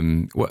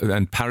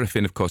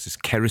paraffin, of course, is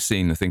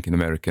kerosene, I think, in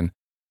American.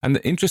 And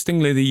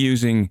interestingly, they're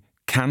using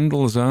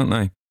candles, aren't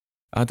they?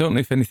 I don't know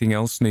if anything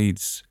else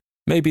needs.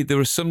 Maybe there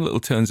are some little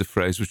turns of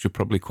phrase which are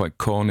probably quite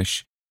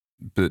Cornish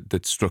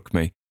that struck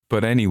me.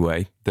 But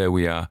anyway, there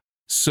we are.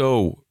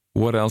 So,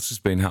 what else has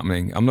been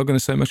happening? I'm not going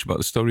to say much about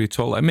the story at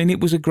all. I mean, it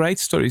was a great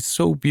story. It's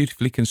so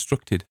beautifully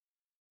constructed.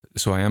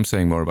 So I am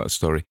saying more about the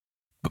story.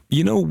 But,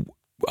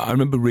 I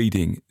remember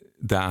reading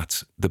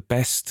that the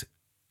best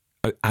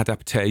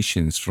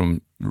adaptations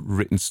from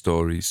written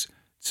stories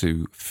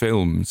to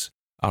films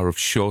are of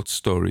short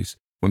stories.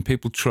 When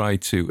people try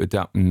to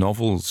adapt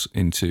novels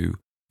into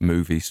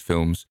movies,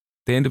 films,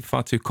 they end up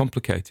far too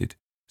complicated.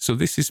 So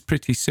this is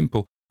pretty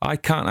simple. I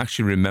can't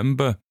actually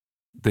remember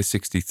the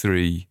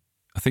 63,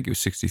 I think it was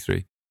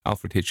 63,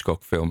 Alfred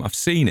Hitchcock film. I've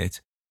seen it,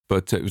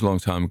 but it was a long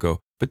time ago.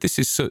 But this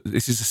is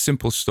a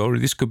simple story.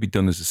 This could be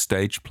done as a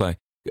stage play.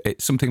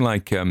 It's something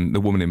like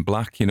The Woman in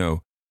Black,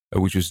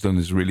 which was done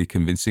as a really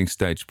convincing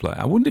stage play.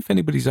 I wonder if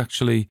anybody's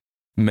actually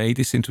made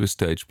this into a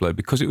stage play,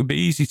 because it would be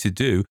easy to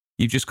do.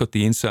 You've just got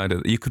the inside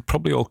of it. You could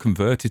probably all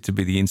convert it to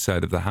be the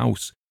inside of the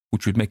house,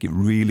 which would make it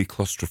really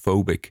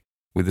claustrophobic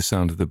with the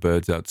sound of the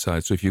birds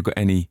outside. So if you've got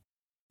any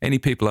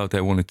people out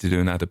there wanting to do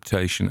an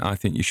adaptation, I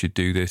think you should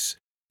do this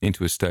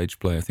into a stage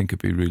play. I think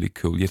it'd be really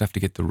cool. You'd have to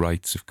get the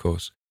rights, of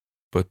course.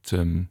 But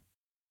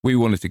we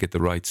wanted to get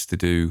the rights to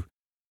do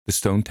The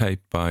Stone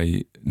Tape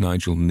by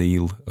Nigel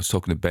Neal. I was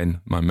talking to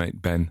Ben, my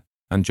mate Ben,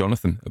 and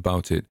Jonathan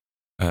about it.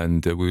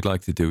 And we would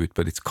like to do it,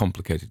 but it's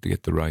complicated to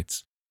get the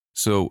rights.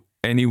 So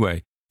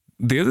Anyway,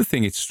 the other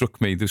thing it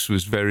struck me, this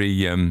was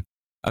very,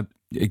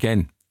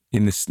 again,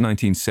 in the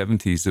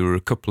 1970s, there were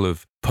a couple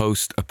of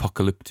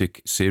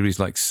post-apocalyptic series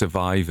like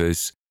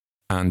Survivors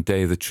and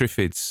Day of the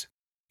Triffids.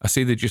 I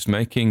see they're just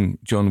making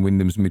John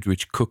Wyndham's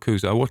Midwich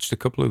Cuckoos. I watched a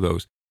couple of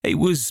those. It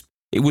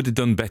would have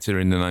done better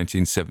in the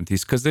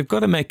 1970s because they've got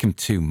to make them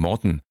too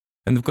modern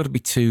and they've got to be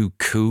too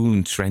cool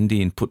and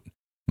trendy and put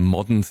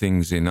modern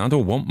things in. I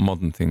don't want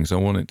modern things. I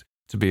want it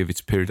to be of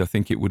its period. I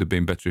think it would have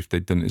been better if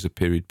they'd done it as a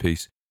period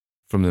piece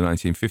from the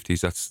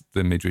 1950s. That's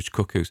the Midwich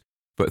Cuckoos.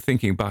 But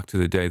thinking back to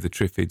the Day of the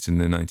Triffids in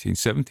the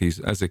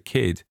 1970s, as a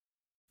kid,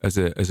 as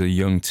a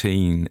young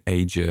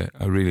teenager,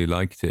 I really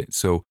liked it.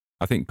 So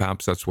I think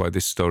perhaps that's why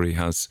this story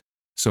has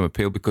some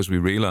appeal, because we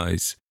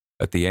realise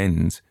at the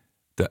end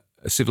that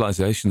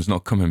civilization's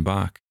not coming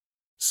back.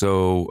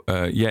 So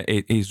yeah,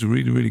 it is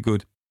really, really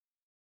good.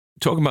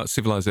 Talking about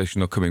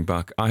civilization not coming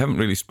back, I haven't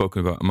really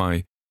spoken about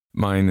mine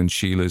and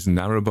Sheila's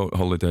narrowboat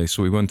holiday.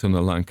 So we went on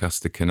the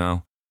Lancaster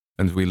Canal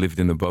and we lived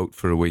in a boat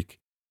for a week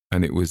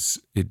and it was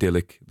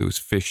idyllic. There was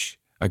fish.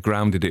 I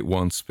grounded it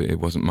once, but it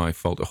wasn't my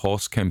fault. A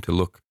horse came to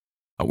look.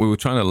 We were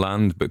trying to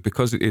land, but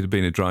because it had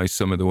been a dry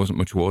summer, there wasn't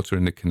much water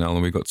in the canal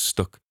and we got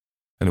stuck.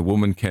 And a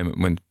woman came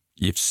and went,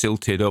 "You've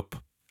silted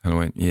up." And I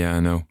went, "Yeah, I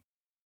know."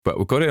 But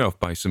we got it off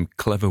by some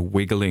clever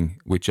wiggling,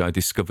 which I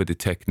discovered a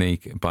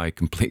technique by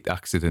complete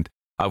accident.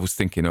 I was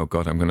thinking, oh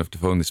God, I'm going to have to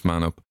phone this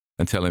man up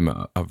and tell him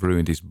I've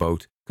ruined his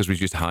boat, because we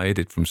just hired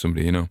it from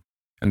somebody, you know.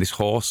 And this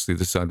horse, the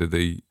other side of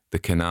the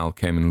canal,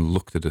 came and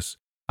looked at us.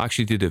 I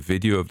actually did a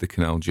video of the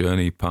canal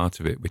journey, part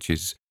of it, which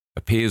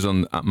appears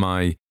at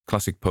my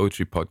classic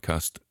poetry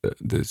podcast.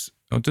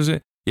 Does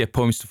it? Yeah,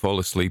 Poems to Fall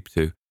Asleep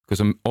to, because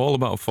I'm all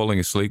about falling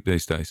asleep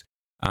these days.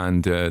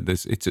 And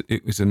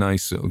it was a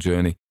nice little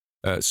journey.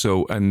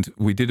 And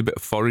we did a bit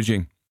of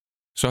foraging.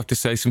 So I have to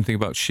say something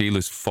about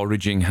Sheila's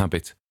foraging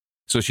habit.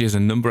 So she has a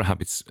number of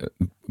habits,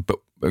 but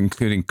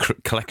including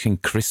collecting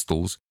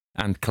crystals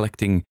and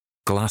collecting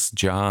glass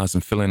jars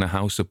and filling a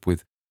house up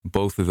with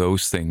both of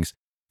those things.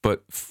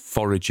 But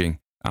foraging,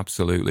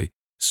 absolutely.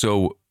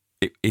 So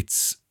it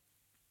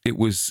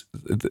was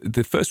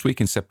the first week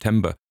in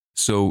September.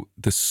 So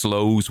the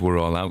sloes were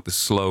all out, the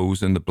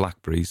sloes and the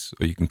blackberries,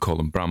 or you can call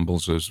them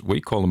brambles, as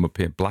we call them up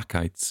here,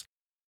 blackites.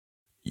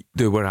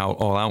 They were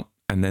all out,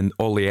 and then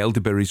all the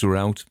elderberries were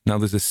out. Now,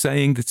 there's a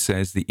saying that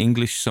says the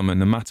English summer,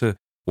 no matter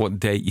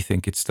what date you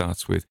think it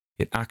starts with,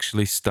 it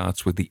actually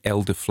starts with the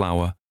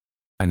elderflower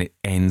and it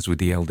ends with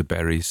the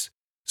elderberries.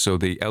 So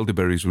the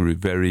elderberries were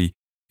very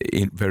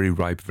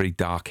ripe, very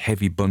dark,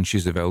 heavy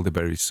bunches of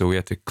elderberries. So we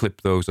had to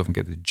clip those off and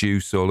get the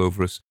juice all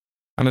over us.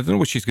 And I don't know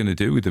what she's going to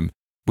do with them.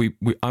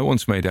 I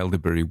once made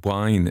elderberry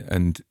wine,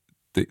 and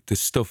the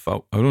stuff,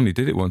 I only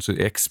did it once,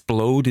 it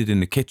exploded in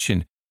the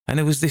kitchen. And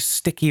there was this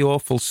sticky,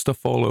 awful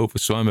stuff all over,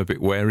 so I'm a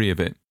bit wary of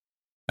it.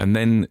 And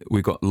then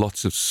we got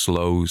lots of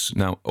sloes.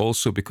 Now,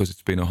 also because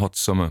it's been a hot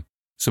summer,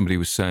 somebody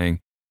was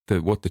saying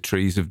that what the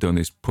trees have done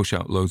is push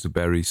out loads of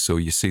berries. So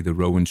you see the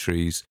rowan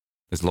trees,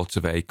 there's lots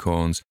of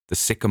acorns. The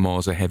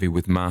sycamores are heavy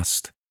with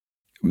mast.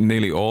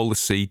 Nearly all the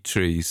seed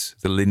trees,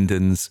 the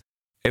lindens,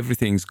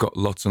 everything's got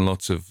lots and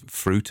lots of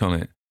fruit on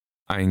it,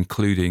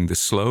 including the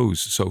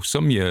sloes. So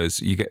some years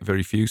you get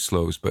very few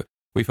sloes, but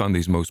we found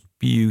these most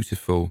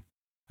beautiful.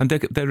 And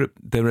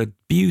they're a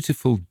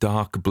beautiful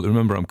dark blue.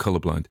 Remember, I'm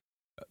colourblind,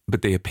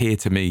 but they appear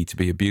to me to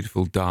be a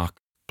beautiful dark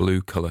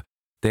blue colour.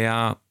 They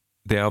are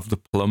of the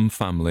plum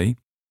family,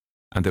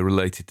 and they're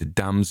related to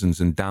damsons.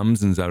 And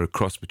damsons are a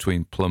cross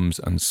between plums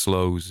and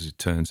sloes, as it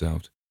turns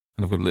out.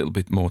 And I've got a little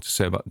bit more to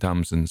say about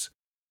damsons,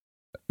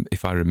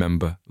 if I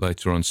remember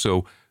later on.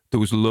 So there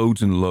was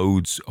loads and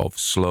loads of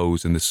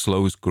sloes, and the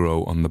sloes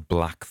grow on the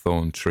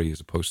blackthorn tree as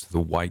opposed to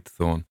the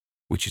whitethorn,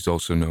 which is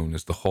also known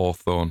as the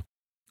hawthorn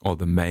or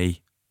the May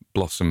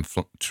blossom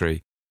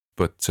tree.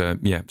 But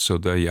yeah, so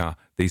they are.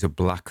 These are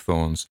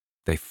blackthorns.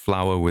 They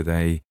flower with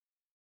a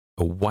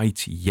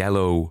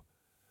white-yellow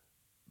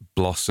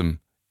blossom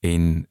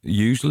in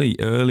usually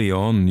early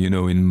on,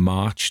 in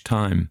March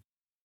time.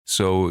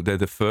 So they're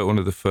one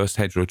of the first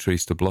hedgerow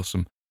trees to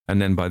blossom.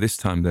 And then by this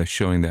time, they're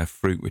showing their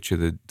fruit, which are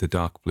the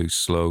dark blue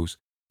sloes.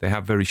 They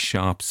have very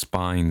sharp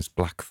spines,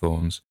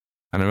 blackthorns.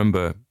 And I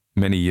remember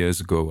many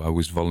years ago, I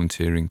was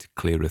volunteering to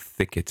clear a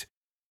thicket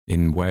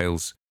in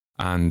Wales.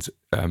 And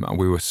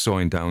we were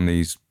sawing down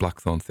these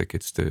blackthorn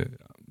thickets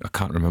I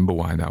can't remember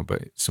why now,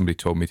 but somebody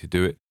told me to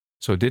do it.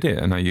 So I did it,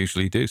 and I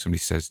usually do. Somebody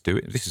says, do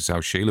it. This is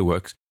how Sheila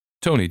works.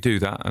 Tony, do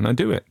that, and I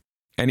do it.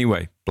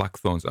 Anyway,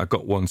 blackthorns. I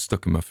got one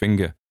stuck in my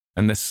finger,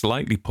 and they're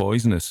slightly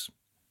poisonous.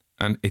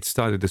 And it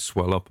started to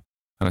swell up.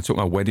 And I took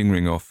my wedding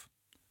ring off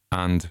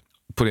and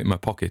put it in my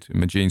pocket, in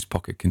my jeans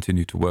pocket,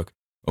 continued to work.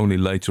 Only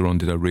later on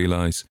did I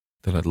realise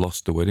that I'd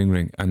lost the wedding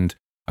ring. And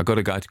I got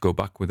a guy to go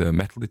back with a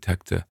metal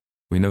detector.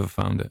 We never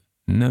found it.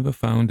 Never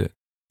found it.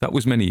 That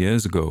was many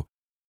years ago.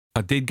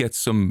 I did get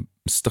some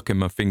stuck in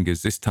my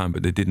fingers this time,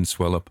 but they didn't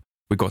swell up.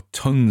 We got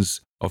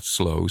tons of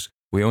sloes.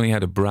 We only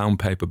had a brown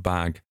paper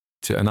bag,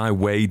 and I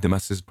weighed them.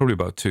 There's probably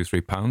about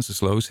 2-3 pounds of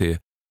sloes here.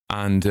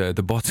 And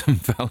the bottom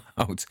fell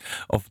out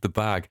of the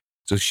bag.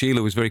 So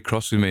Sheila was very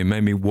cross with me and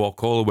made me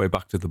walk all the way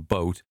back to the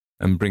boat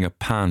and bring a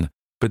pan.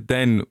 But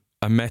then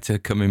I met her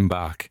coming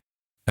back,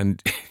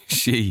 and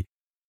she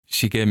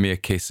gave me a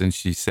kiss, and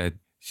she said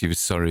she was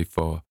sorry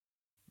for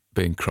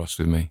being cross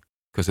with me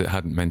because it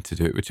hadn't meant to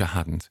do it, which I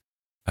hadn't.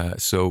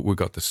 So we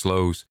got the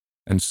Sloes.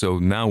 And so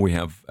now we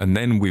have, and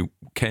then we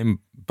came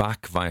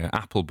back via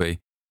Appleby,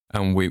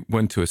 and we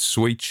went to a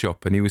sweet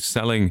shop, and he was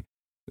selling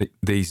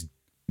these,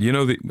 I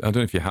don't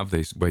know if you have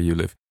these where you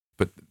live,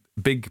 but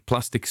big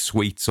plastic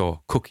sweets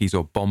or cookies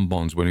or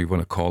bonbons, whatever you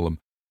want to call them.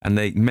 And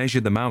they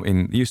measured them out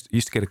in, used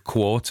to get a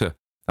quarter.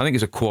 I think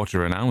it's a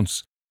quarter an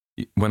ounce.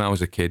 When I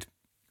was a kid,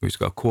 we used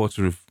to got a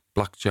quarter of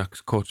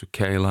blackjacks, quarter of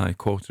Kayla,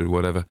 quarter of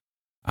whatever.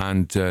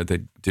 And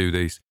they do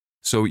these.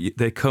 So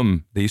they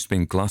used to be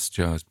in glass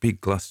jars, big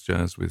glass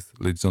jars with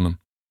lids on them,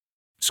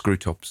 screw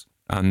tops.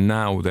 And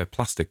now they're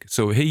plastic.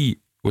 So he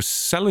was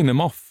selling them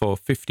off for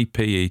 50p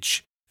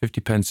each,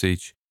 50 pence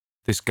each.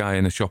 This guy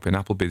in a shop in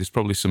Appleby, there's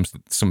probably some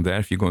there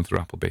if you're going through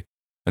Appleby.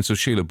 And so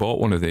Sheila bought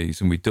one of these,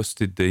 and we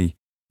dusted the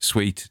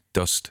sweet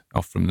dust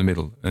off from the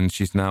middle. And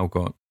she's now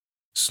got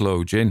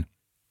Sloe gin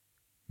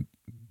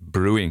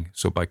brewing.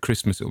 So by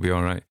Christmas, it'll be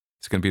all right.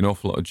 It's going to be an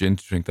awful lot of gin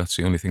to drink. That's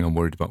the only thing I'm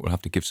worried about. We'll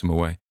have to give some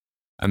away.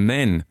 And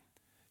then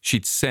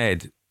she'd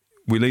said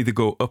we'll either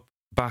go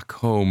back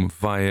home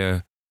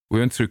we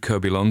went through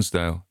Kirby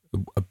Lonsdale,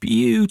 a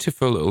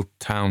beautiful little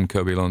town,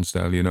 Kirby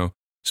Lonsdale,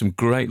 some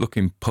great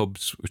looking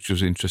pubs, which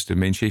was interesting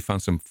me. And she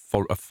found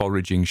a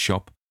foraging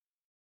shop.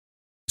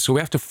 So we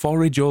have to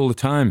forage all the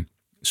time.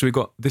 So we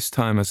got, this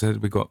time I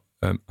said,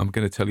 I'm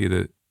going to tell you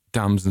the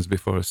damsons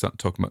before I start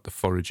talking about the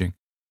foraging.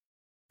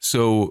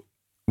 So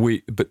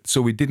we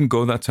didn't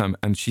go that time.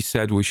 And she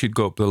said we should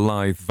go up the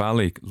Lythe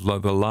Valley. The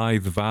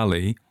Lythe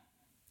Valley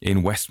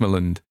in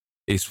Westmoreland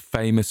is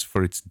famous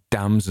for its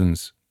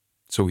damsons.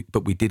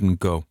 But we didn't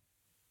go.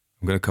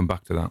 I'm going to come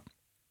back to that.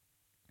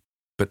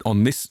 But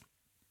on this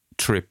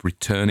trip,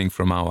 returning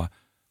from our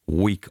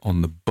week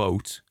on the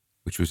boat,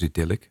 which was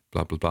idyllic,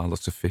 blah, blah, blah,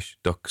 lots of fish,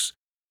 ducks,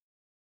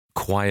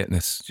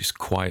 quietness,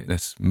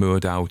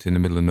 moored out in the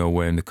middle of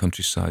nowhere in the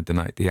countryside, the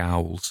night, the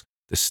owls,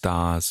 the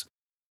stars,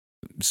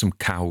 some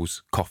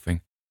cows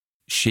coughing,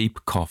 sheep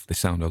cough. They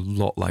sound a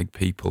lot like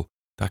people.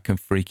 That can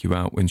freak you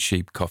out when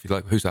sheep cough. You're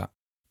like, who's that?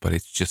 But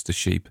it's just a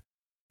sheep.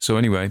 So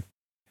anyway,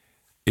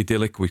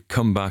 idyllic. We'd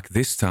come back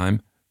this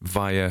time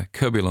via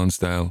Kirby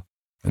Lonsdale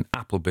and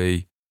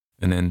Appleby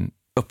and then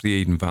up the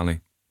Eden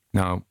Valley.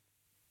 Now,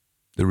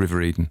 the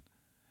River Eden.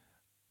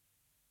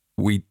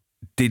 We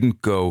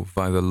didn't go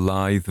via the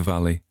Lythe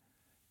Valley,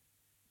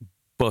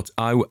 but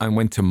I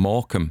went to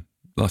Morecambe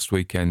last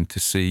weekend to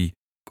see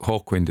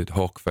Hawkwind at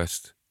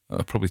Hawkfest.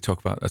 I'll probably talk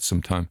about that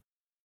sometime.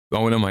 I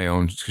went on my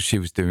own because she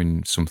was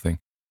doing something.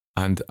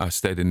 And I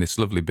stayed in this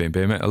lovely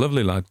B&B. I met a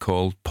lovely lad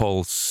called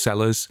Paul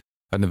Sellers.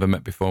 I'd never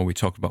met before. We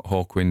talked about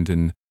Hawkwind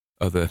and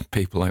other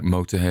people like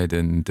Motorhead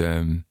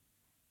and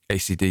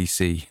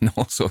AC/DC and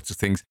all sorts of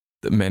things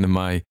that men of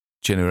my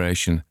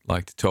generation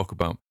like to talk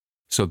about.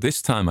 So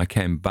this time I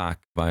came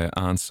back via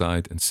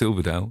Arnside and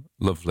Silverdale,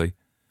 lovely,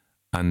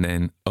 and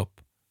then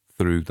up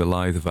through the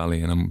Lythe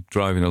Valley. And I'm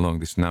driving along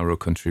this narrow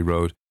country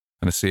road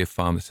and I see a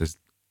farm that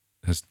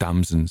has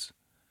damsons.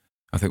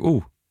 I think,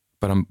 oh,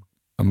 but I'm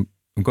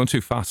going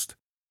too fast.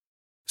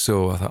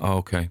 So I thought, oh,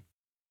 okay.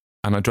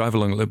 And I drive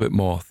along a little bit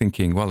more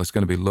thinking, well, there's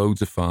going to be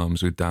loads of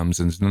farms with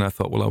damsons. And then I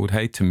thought, well, I would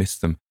hate to miss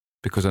them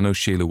because I know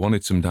Sheila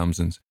wanted some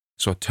damsons.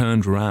 So I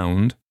turned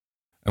round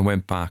and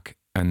went back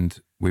and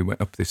we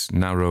went up this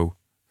narrow,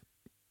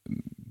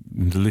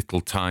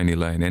 little tiny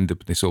lane, ended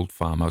up in this old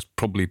farm. I was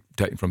probably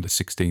dating from the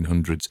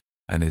 1600s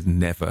and has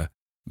never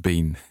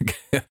been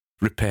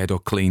repaired or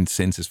cleaned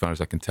since, as far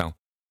as I can tell.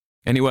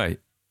 Anyway,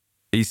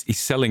 he's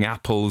selling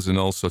apples and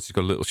all sorts. He's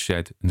got a little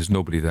shed and there's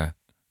nobody there.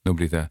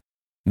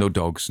 No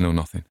dogs, no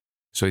nothing.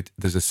 So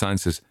there's a sign that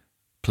says,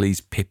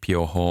 please pip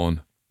your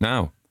horn.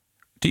 Now,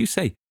 do you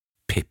say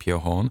pip your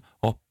horn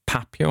or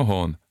pap your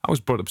horn? I was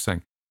brought up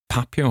saying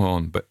pap your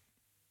horn, but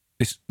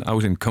I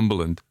was in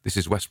Cumberland. This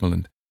is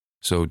Westmoreland.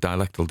 So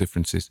dialectal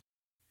differences.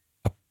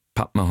 I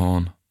papped my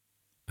horn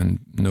and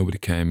nobody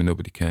came.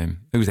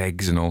 There was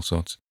eggs and all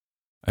sorts.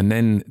 And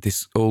then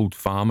this old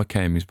farmer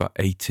came. He was about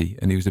 80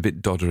 and he was a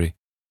bit doddery.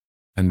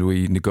 And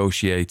we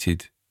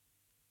negotiated.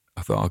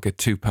 I thought I'll get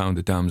 £2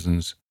 of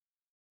damsons.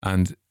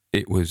 And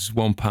it was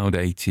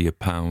 £1.80 a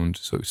pound.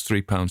 So it was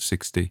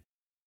 £3.60.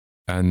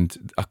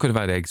 And I could have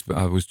had eggs, but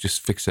I was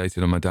just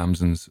fixated on my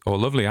damsons. Or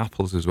lovely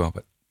apples as well,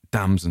 but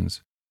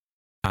damsons.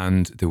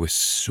 And they were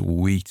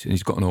sweet. And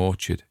he's got an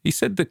orchard. He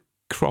said the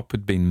crop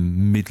had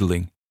been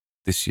middling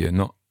this year,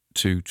 not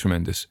too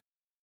tremendous.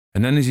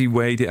 And then as he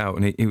weighed it out,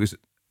 and it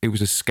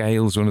was a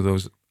scales, one of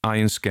those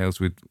iron scales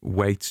with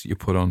weights you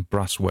put on,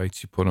 brass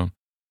weights you put on,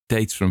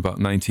 dates from about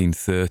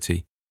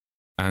 1930.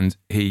 And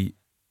he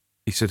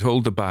said,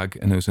 hold the bag.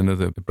 And there was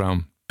another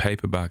brown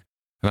paper bag.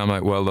 And I'm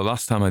like, well, the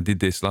last time I did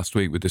this last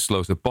week with the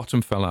Sloes, the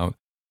bottom fell out.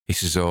 He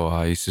says,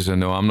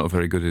 no, I'm not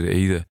very good at it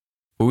either.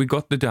 But we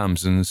got the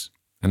damsons.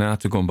 And I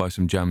had to go and buy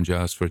some jam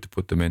jars for her to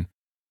put them in.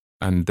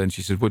 And then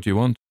she said, what do you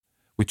want?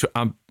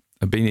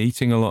 I've been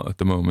eating a lot at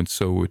the moment,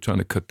 so we're trying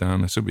to cut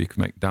down. I said, we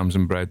can make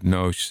damson bread.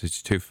 No, she said,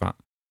 she's too fat.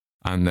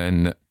 And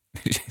then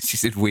she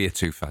said, we're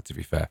too fat, to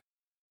be fair.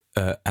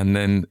 And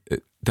then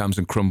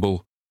damson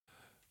crumble.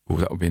 Oh,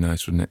 that would be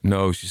nice, wouldn't it?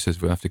 No, she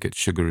says, we'll have to get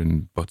sugar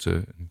and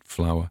butter and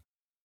flour.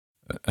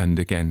 And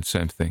again,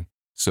 same thing.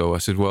 So I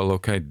said, well,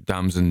 okay,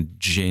 damson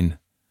gin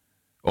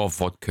or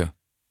vodka.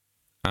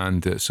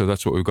 And so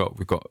that's what we've got.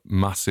 We've got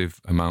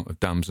massive amount of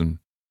damson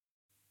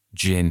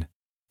gin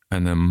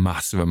and a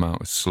massive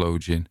amount of sloe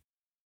gin.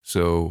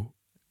 So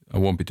I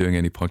won't be doing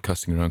any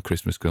podcasting around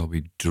Christmas because I'll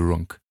be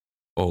drunk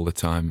all the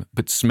time,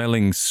 but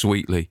smelling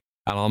sweetly.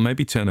 And I'll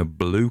maybe turn a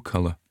blue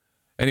colour.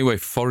 Anyway,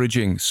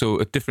 foraging. So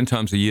at different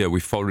times of year, we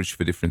forage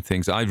for different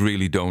things. I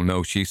really don't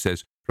know. She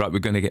says, right, we're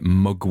going to get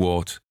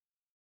mugwort.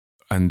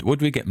 And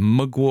would we get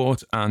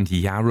mugwort and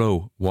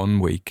yarrow one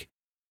week?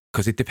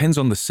 Because it depends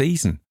on the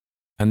season.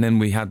 And then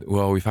we've had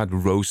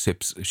rose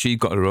hips. She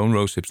got her own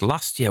rose hips.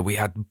 Last year, we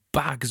had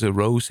bags of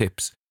rose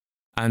hips.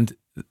 And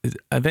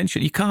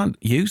eventually, you can't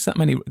use that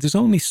many. There's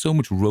only so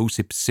much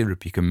rosehip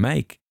syrup you can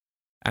make.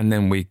 And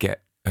then we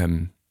get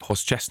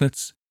horse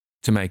chestnuts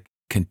to make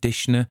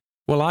conditioner.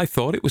 Well, I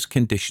thought it was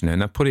conditioner,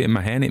 and I put it in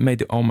my hair, and it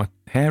made my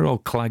hair all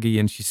claggy.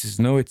 And she says,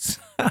 no, it's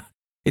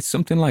it's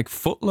something like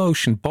foot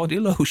lotion, body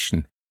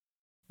lotion.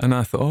 And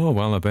I thought, oh,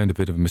 well, I made a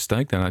bit of a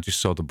mistake then. I just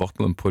saw the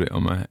bottle and put it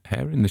on my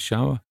hair in the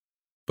shower.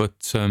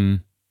 But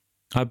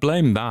I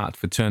blame that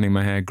for turning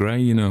my hair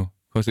grey,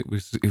 because it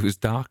was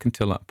dark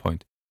until that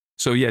point.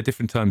 So, yeah,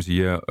 different times of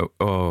year.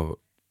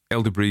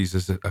 Elderberries,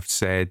 as I've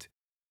said.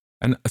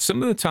 And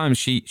some of the times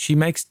she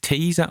makes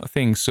teas out of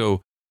things.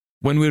 So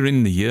when we were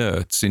in the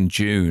yurts in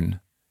June,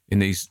 in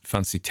these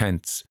fancy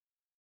tents,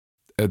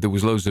 there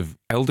was loads of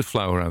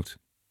elderflower out.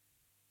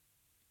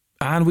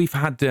 And we've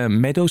had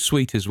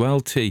meadowsweet as well,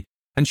 tea.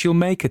 And she'll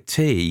make a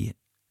tea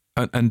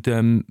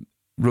and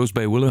rose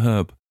bay willow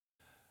herb.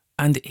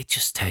 And it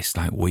just tastes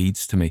like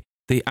weeds to me.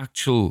 The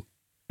actual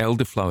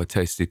elderflower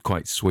tasted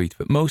quite sweet,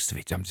 but most of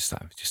it, I'm just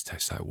like, it just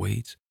tastes like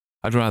weeds.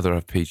 I'd rather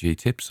have PG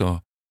Tips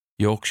or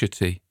Yorkshire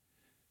tea.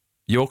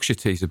 Yorkshire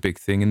tea is a big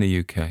thing in the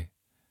UK.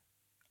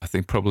 I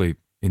think probably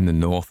in the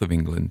north of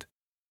England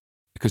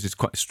because it's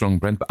quite a strong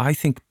brand. But I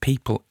think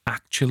people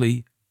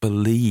actually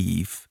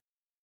believe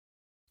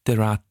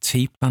there are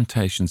tea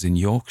plantations in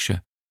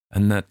Yorkshire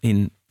and that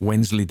in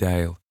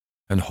Wensleydale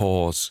and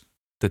Hawes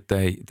that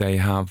they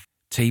have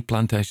tea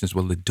plantations.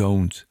 Well, they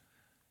don't.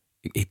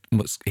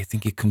 I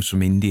think it comes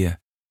from India,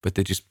 but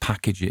they just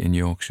package it in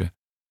Yorkshire.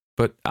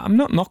 But I'm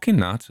not knocking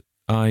that.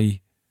 I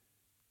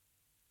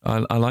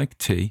like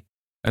tea.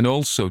 And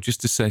also,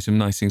 just to say some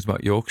nice things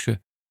about Yorkshire,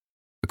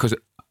 because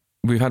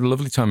we've had a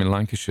lovely time in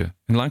Lancashire.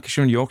 In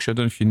Lancashire and Yorkshire, I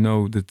don't know if you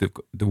know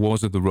the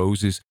Wars of the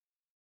Roses.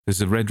 There's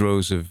the Red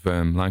Rose of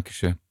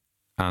Lancashire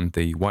and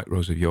the White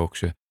Rose of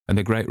Yorkshire, and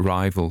they're great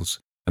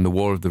rivals. And the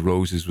War of the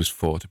Roses was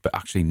fought, but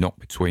actually not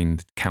between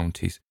the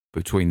counties,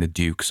 between the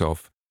dukes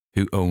of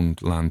who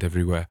owned land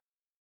everywhere.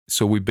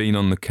 So we've been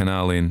on the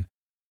canal in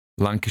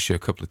Lancashire a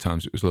couple of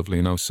times. It was lovely.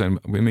 And I was saying,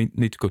 we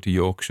need to go to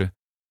Yorkshire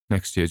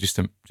next year just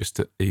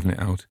to even it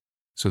out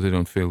so they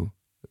don't feel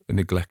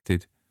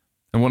neglected.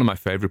 And one of my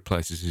favourite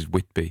places is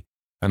Whitby.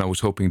 And I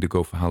was hoping to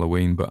go for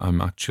Halloween, but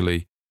I'm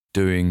actually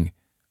doing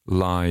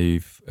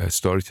live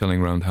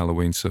storytelling around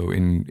Halloween, so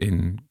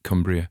in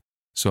Cumbria.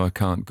 So I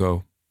can't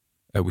go,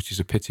 which is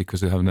a pity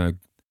because they're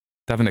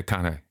having a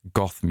kind of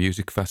goth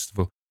music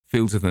festival.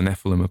 Fields of the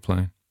Nephilim are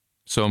playing.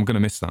 So I'm going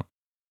to miss that.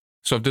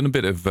 So I've done a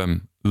bit of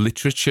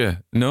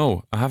literature.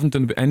 No, I haven't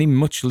done any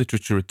much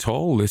literature at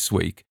all this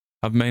week.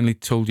 I've mainly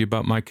told you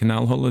about my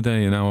canal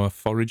holiday and our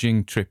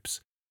foraging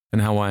trips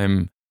and how I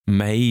am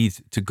made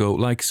to go,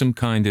 like some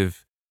kind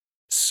of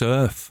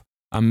surf.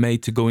 I'm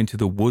made to go into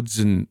the woods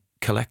and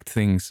collect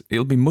things.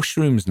 It'll be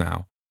mushrooms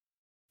now.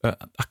 I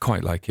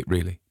quite like it,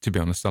 really, to be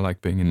honest. I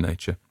like being in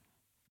nature.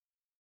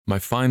 My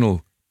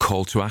final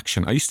call to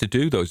action. I used to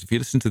do those. If you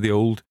listen to the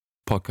old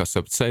podcasts,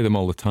 I would say them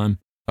all the time,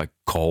 like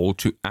call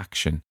to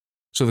action.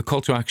 So the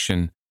call to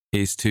action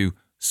is to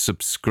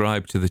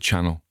subscribe to the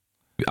channel.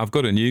 I've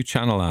got a new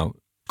channel out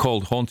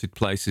called Haunted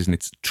Places, and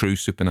it's true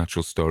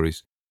supernatural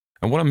stories.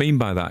 And what I mean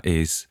by that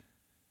is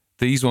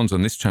these ones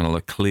on this channel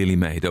are clearly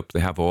made up. They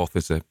have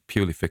authors, they're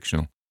purely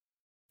fictional.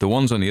 The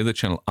ones on the other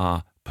channel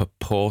are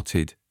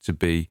purported to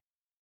be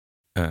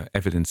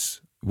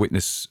evidence,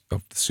 witness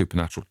of the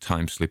supernatural,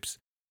 time slips,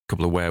 a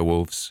couple of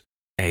werewolves,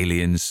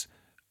 aliens,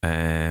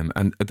 and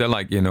they're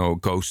like,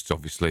 ghosts,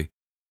 obviously,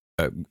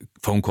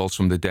 phone calls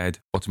from the dead,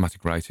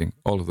 automatic writing,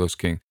 all of those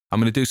king. I'm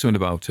going to do something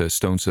about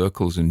stone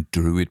circles and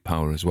druid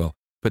power as well.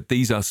 But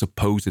these are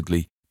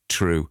supposedly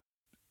true.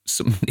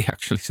 Somebody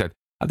actually said,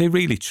 are they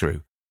really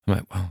true? I'm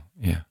like, well,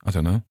 yeah, I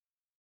don't know.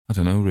 I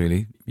don't know,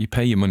 really. You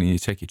pay your money and you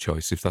take your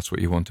choice if that's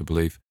what you want to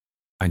believe.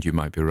 And you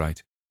might be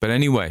right. But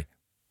anyway,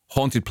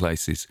 Haunted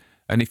Places.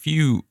 And if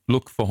you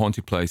look for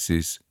Haunted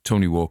Places,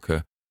 Tony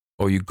Walker,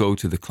 or you go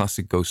to the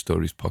Classic Ghost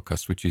Stories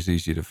podcast, which is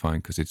easier to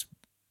find because it's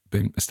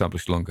been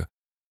established longer,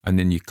 and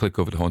then you click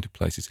over to Haunted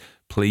Places,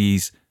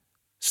 please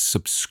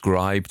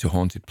subscribe to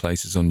Haunted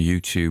Places on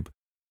YouTube.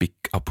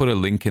 I'll put a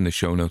link in the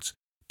show notes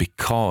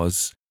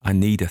because I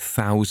need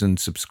 1,000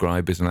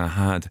 subscribers and I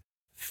had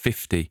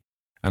 50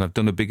 and I've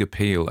done a big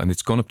appeal and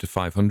it's gone up to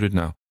 500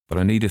 now, but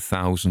I need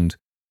 1,000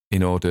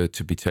 in order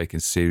to be taken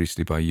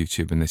seriously by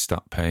YouTube, and they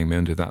start paying me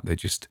under that.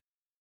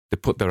 They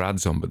put their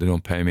ads on, but they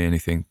don't pay me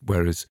anything.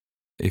 Whereas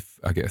if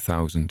I get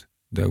 1,000,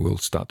 they will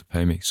start to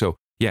pay me. So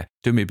yeah,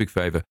 do me a big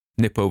favor.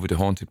 Nip over to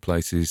Haunted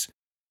Places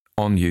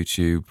on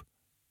YouTube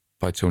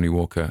by Tony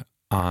Walker.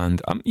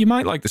 And you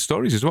might like the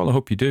stories as well. I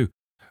hope you do.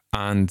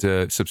 And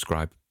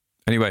subscribe.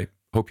 Anyway,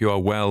 hope you are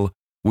well.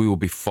 We will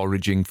be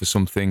foraging for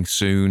something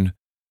soon.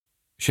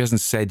 She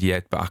hasn't said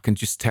yet, but I can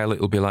just tell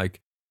it'll be like,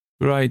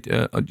 right,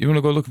 you want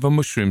to go looking for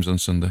mushrooms on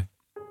Sunday?